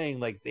director was saying,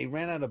 like, they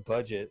ran out of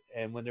budget,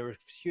 and when they were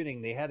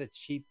shooting, they had to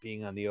cheat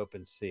being on the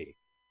open sea.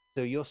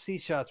 So you'll see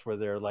shots where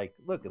they're like,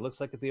 look, it looks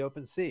like it's the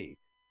open sea.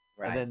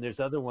 Right. And then there's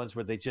other ones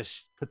where they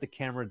just put the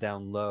camera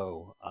down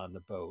low on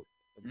the boat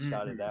and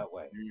shot it that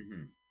way.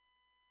 Mm-hmm.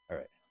 All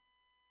right.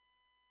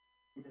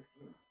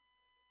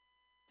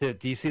 So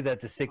do you see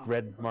that distinct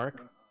red mark?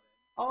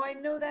 Oh, I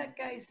know that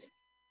guy's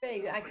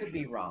face. I could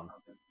be wrong.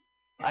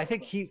 I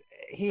think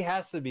he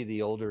has to be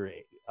the older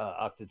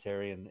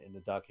octogenarian in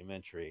the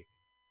documentary.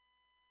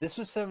 This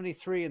was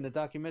 1973, and the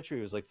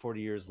documentary was like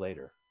 40 years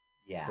later.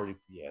 Yeah. 40,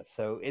 yeah.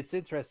 So it's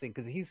interesting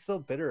because he's still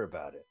bitter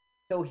about it.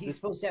 So he's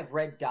supposed to have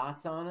red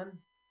dots on him?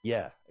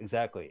 Yeah,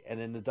 exactly. And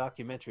in the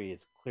documentary,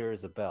 it's clear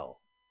as a bell.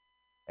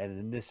 And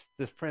in this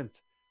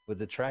print with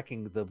the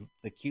tracking,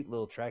 the cute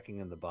little tracking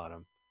in the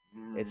bottom,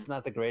 it's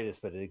not the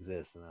greatest, but it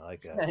exists, and I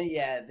like that.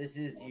 Yeah, this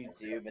is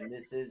YouTube, and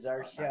this is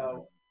our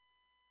show.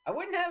 I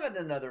wouldn't have it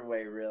another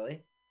way,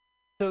 really.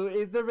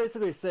 So they're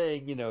basically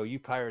saying, you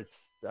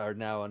pirates are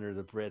now under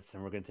the Brits,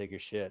 and we're going to take your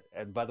shit.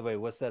 And by the way,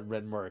 what's that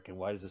red mark, and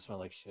why does it smell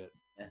like shit?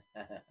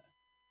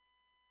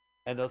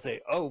 And they'll say,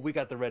 oh, we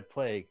got the red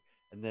plague.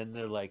 And then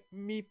they're like,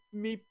 meep,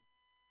 meep,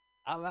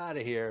 I'm out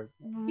of here.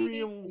 You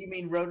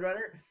mean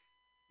Roadrunner?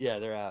 Yeah,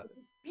 they're out.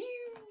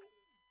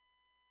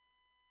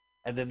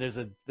 And then there's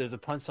a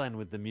punchline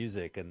with the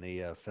music and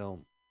the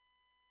film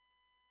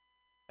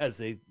as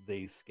they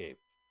escape.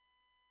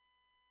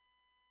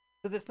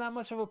 So there's not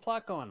much of a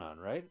plot going on,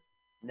 right?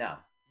 No.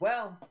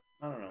 Well,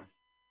 I don't know.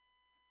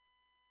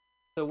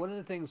 So one of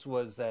the things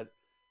was that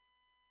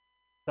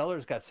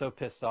Sellers got so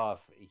pissed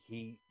off,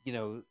 he,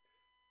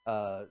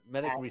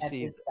 Medic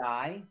received this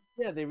guy?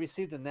 Yeah, they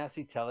received a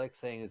nasty telex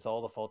saying it's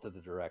all the fault of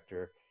the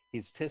director.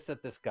 He's pissed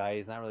at this guy.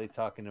 He's not really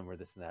talking to him or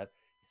this and that.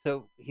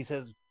 So he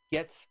says,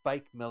 get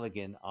Spike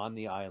Milligan on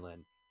the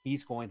island.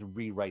 He's going to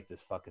rewrite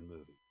this fucking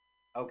movie.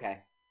 Okay.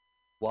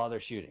 While they're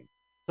shooting.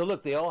 So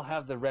look, they all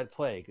have the red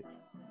plague.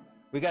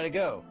 We got to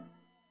go.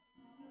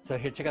 So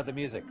here, check out the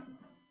music.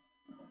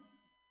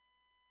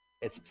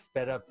 It's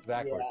sped up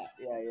backwards.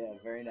 Yeah.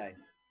 Very nice.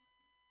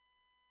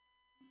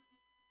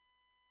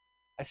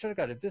 I swear to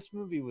God, if this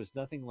movie was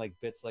nothing like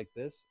bits like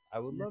this, I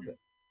would love it.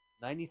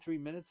 93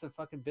 minutes of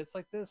fucking bits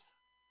like this?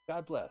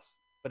 God bless.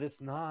 But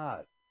it's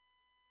not.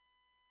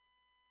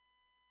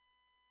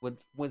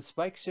 When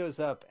Spike shows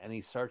up and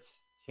he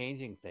starts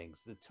changing things,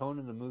 the tone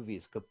of the movie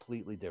is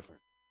completely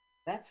different.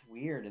 That's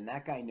weird, and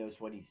that guy knows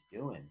what he's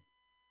doing.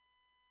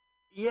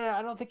 Yeah,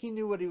 I don't think he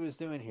knew what he was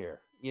doing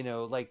here.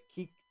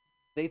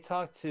 They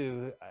talked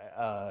to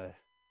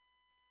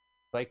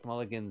Spike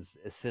Mulligan's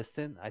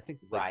assistant. I think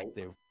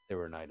they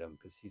were an item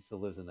because she still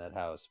lives in that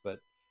house,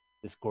 but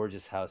this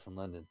gorgeous house in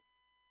London.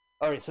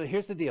 All right, so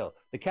here's the deal.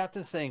 The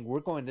captain's saying, we're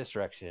going this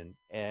direction,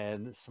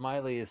 and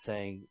Smiley is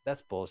saying,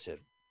 that's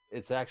bullshit.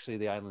 It's actually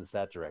the island's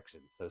that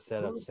direction, so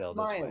set up sail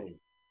this way.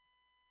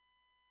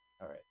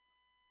 All right.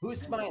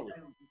 Who's Smiley?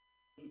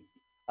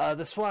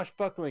 The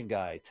swashbuckling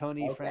guy,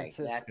 Tony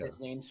Francisco. That's his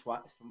name,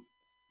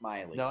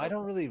 Smiley. No, I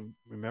don't really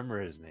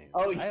remember his name.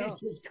 Oh, you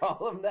just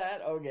call him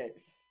that? Okay.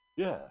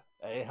 Yeah,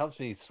 it helps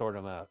me sort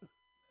him out.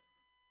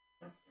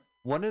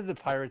 One of the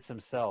pirates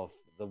himself,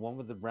 the one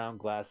with the round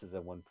glasses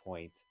at one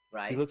point.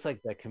 Right. He looks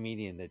like that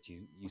comedian that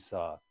you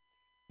saw.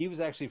 He was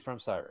actually from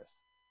Cyrus,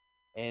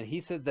 and he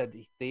said that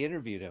they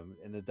interviewed him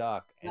in the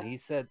doc, and he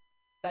said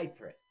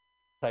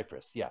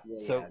Cyprus, yeah.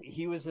 So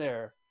he was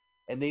there,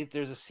 and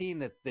there's a scene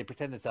that they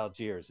pretend it's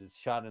Algiers. It's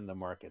shot in the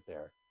market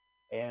there,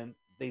 and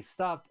they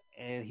stopped,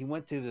 and he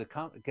went to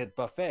the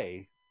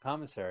buffet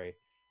commissary,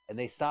 and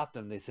they stopped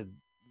him. They said,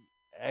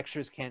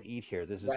 "Extras can't eat here. This is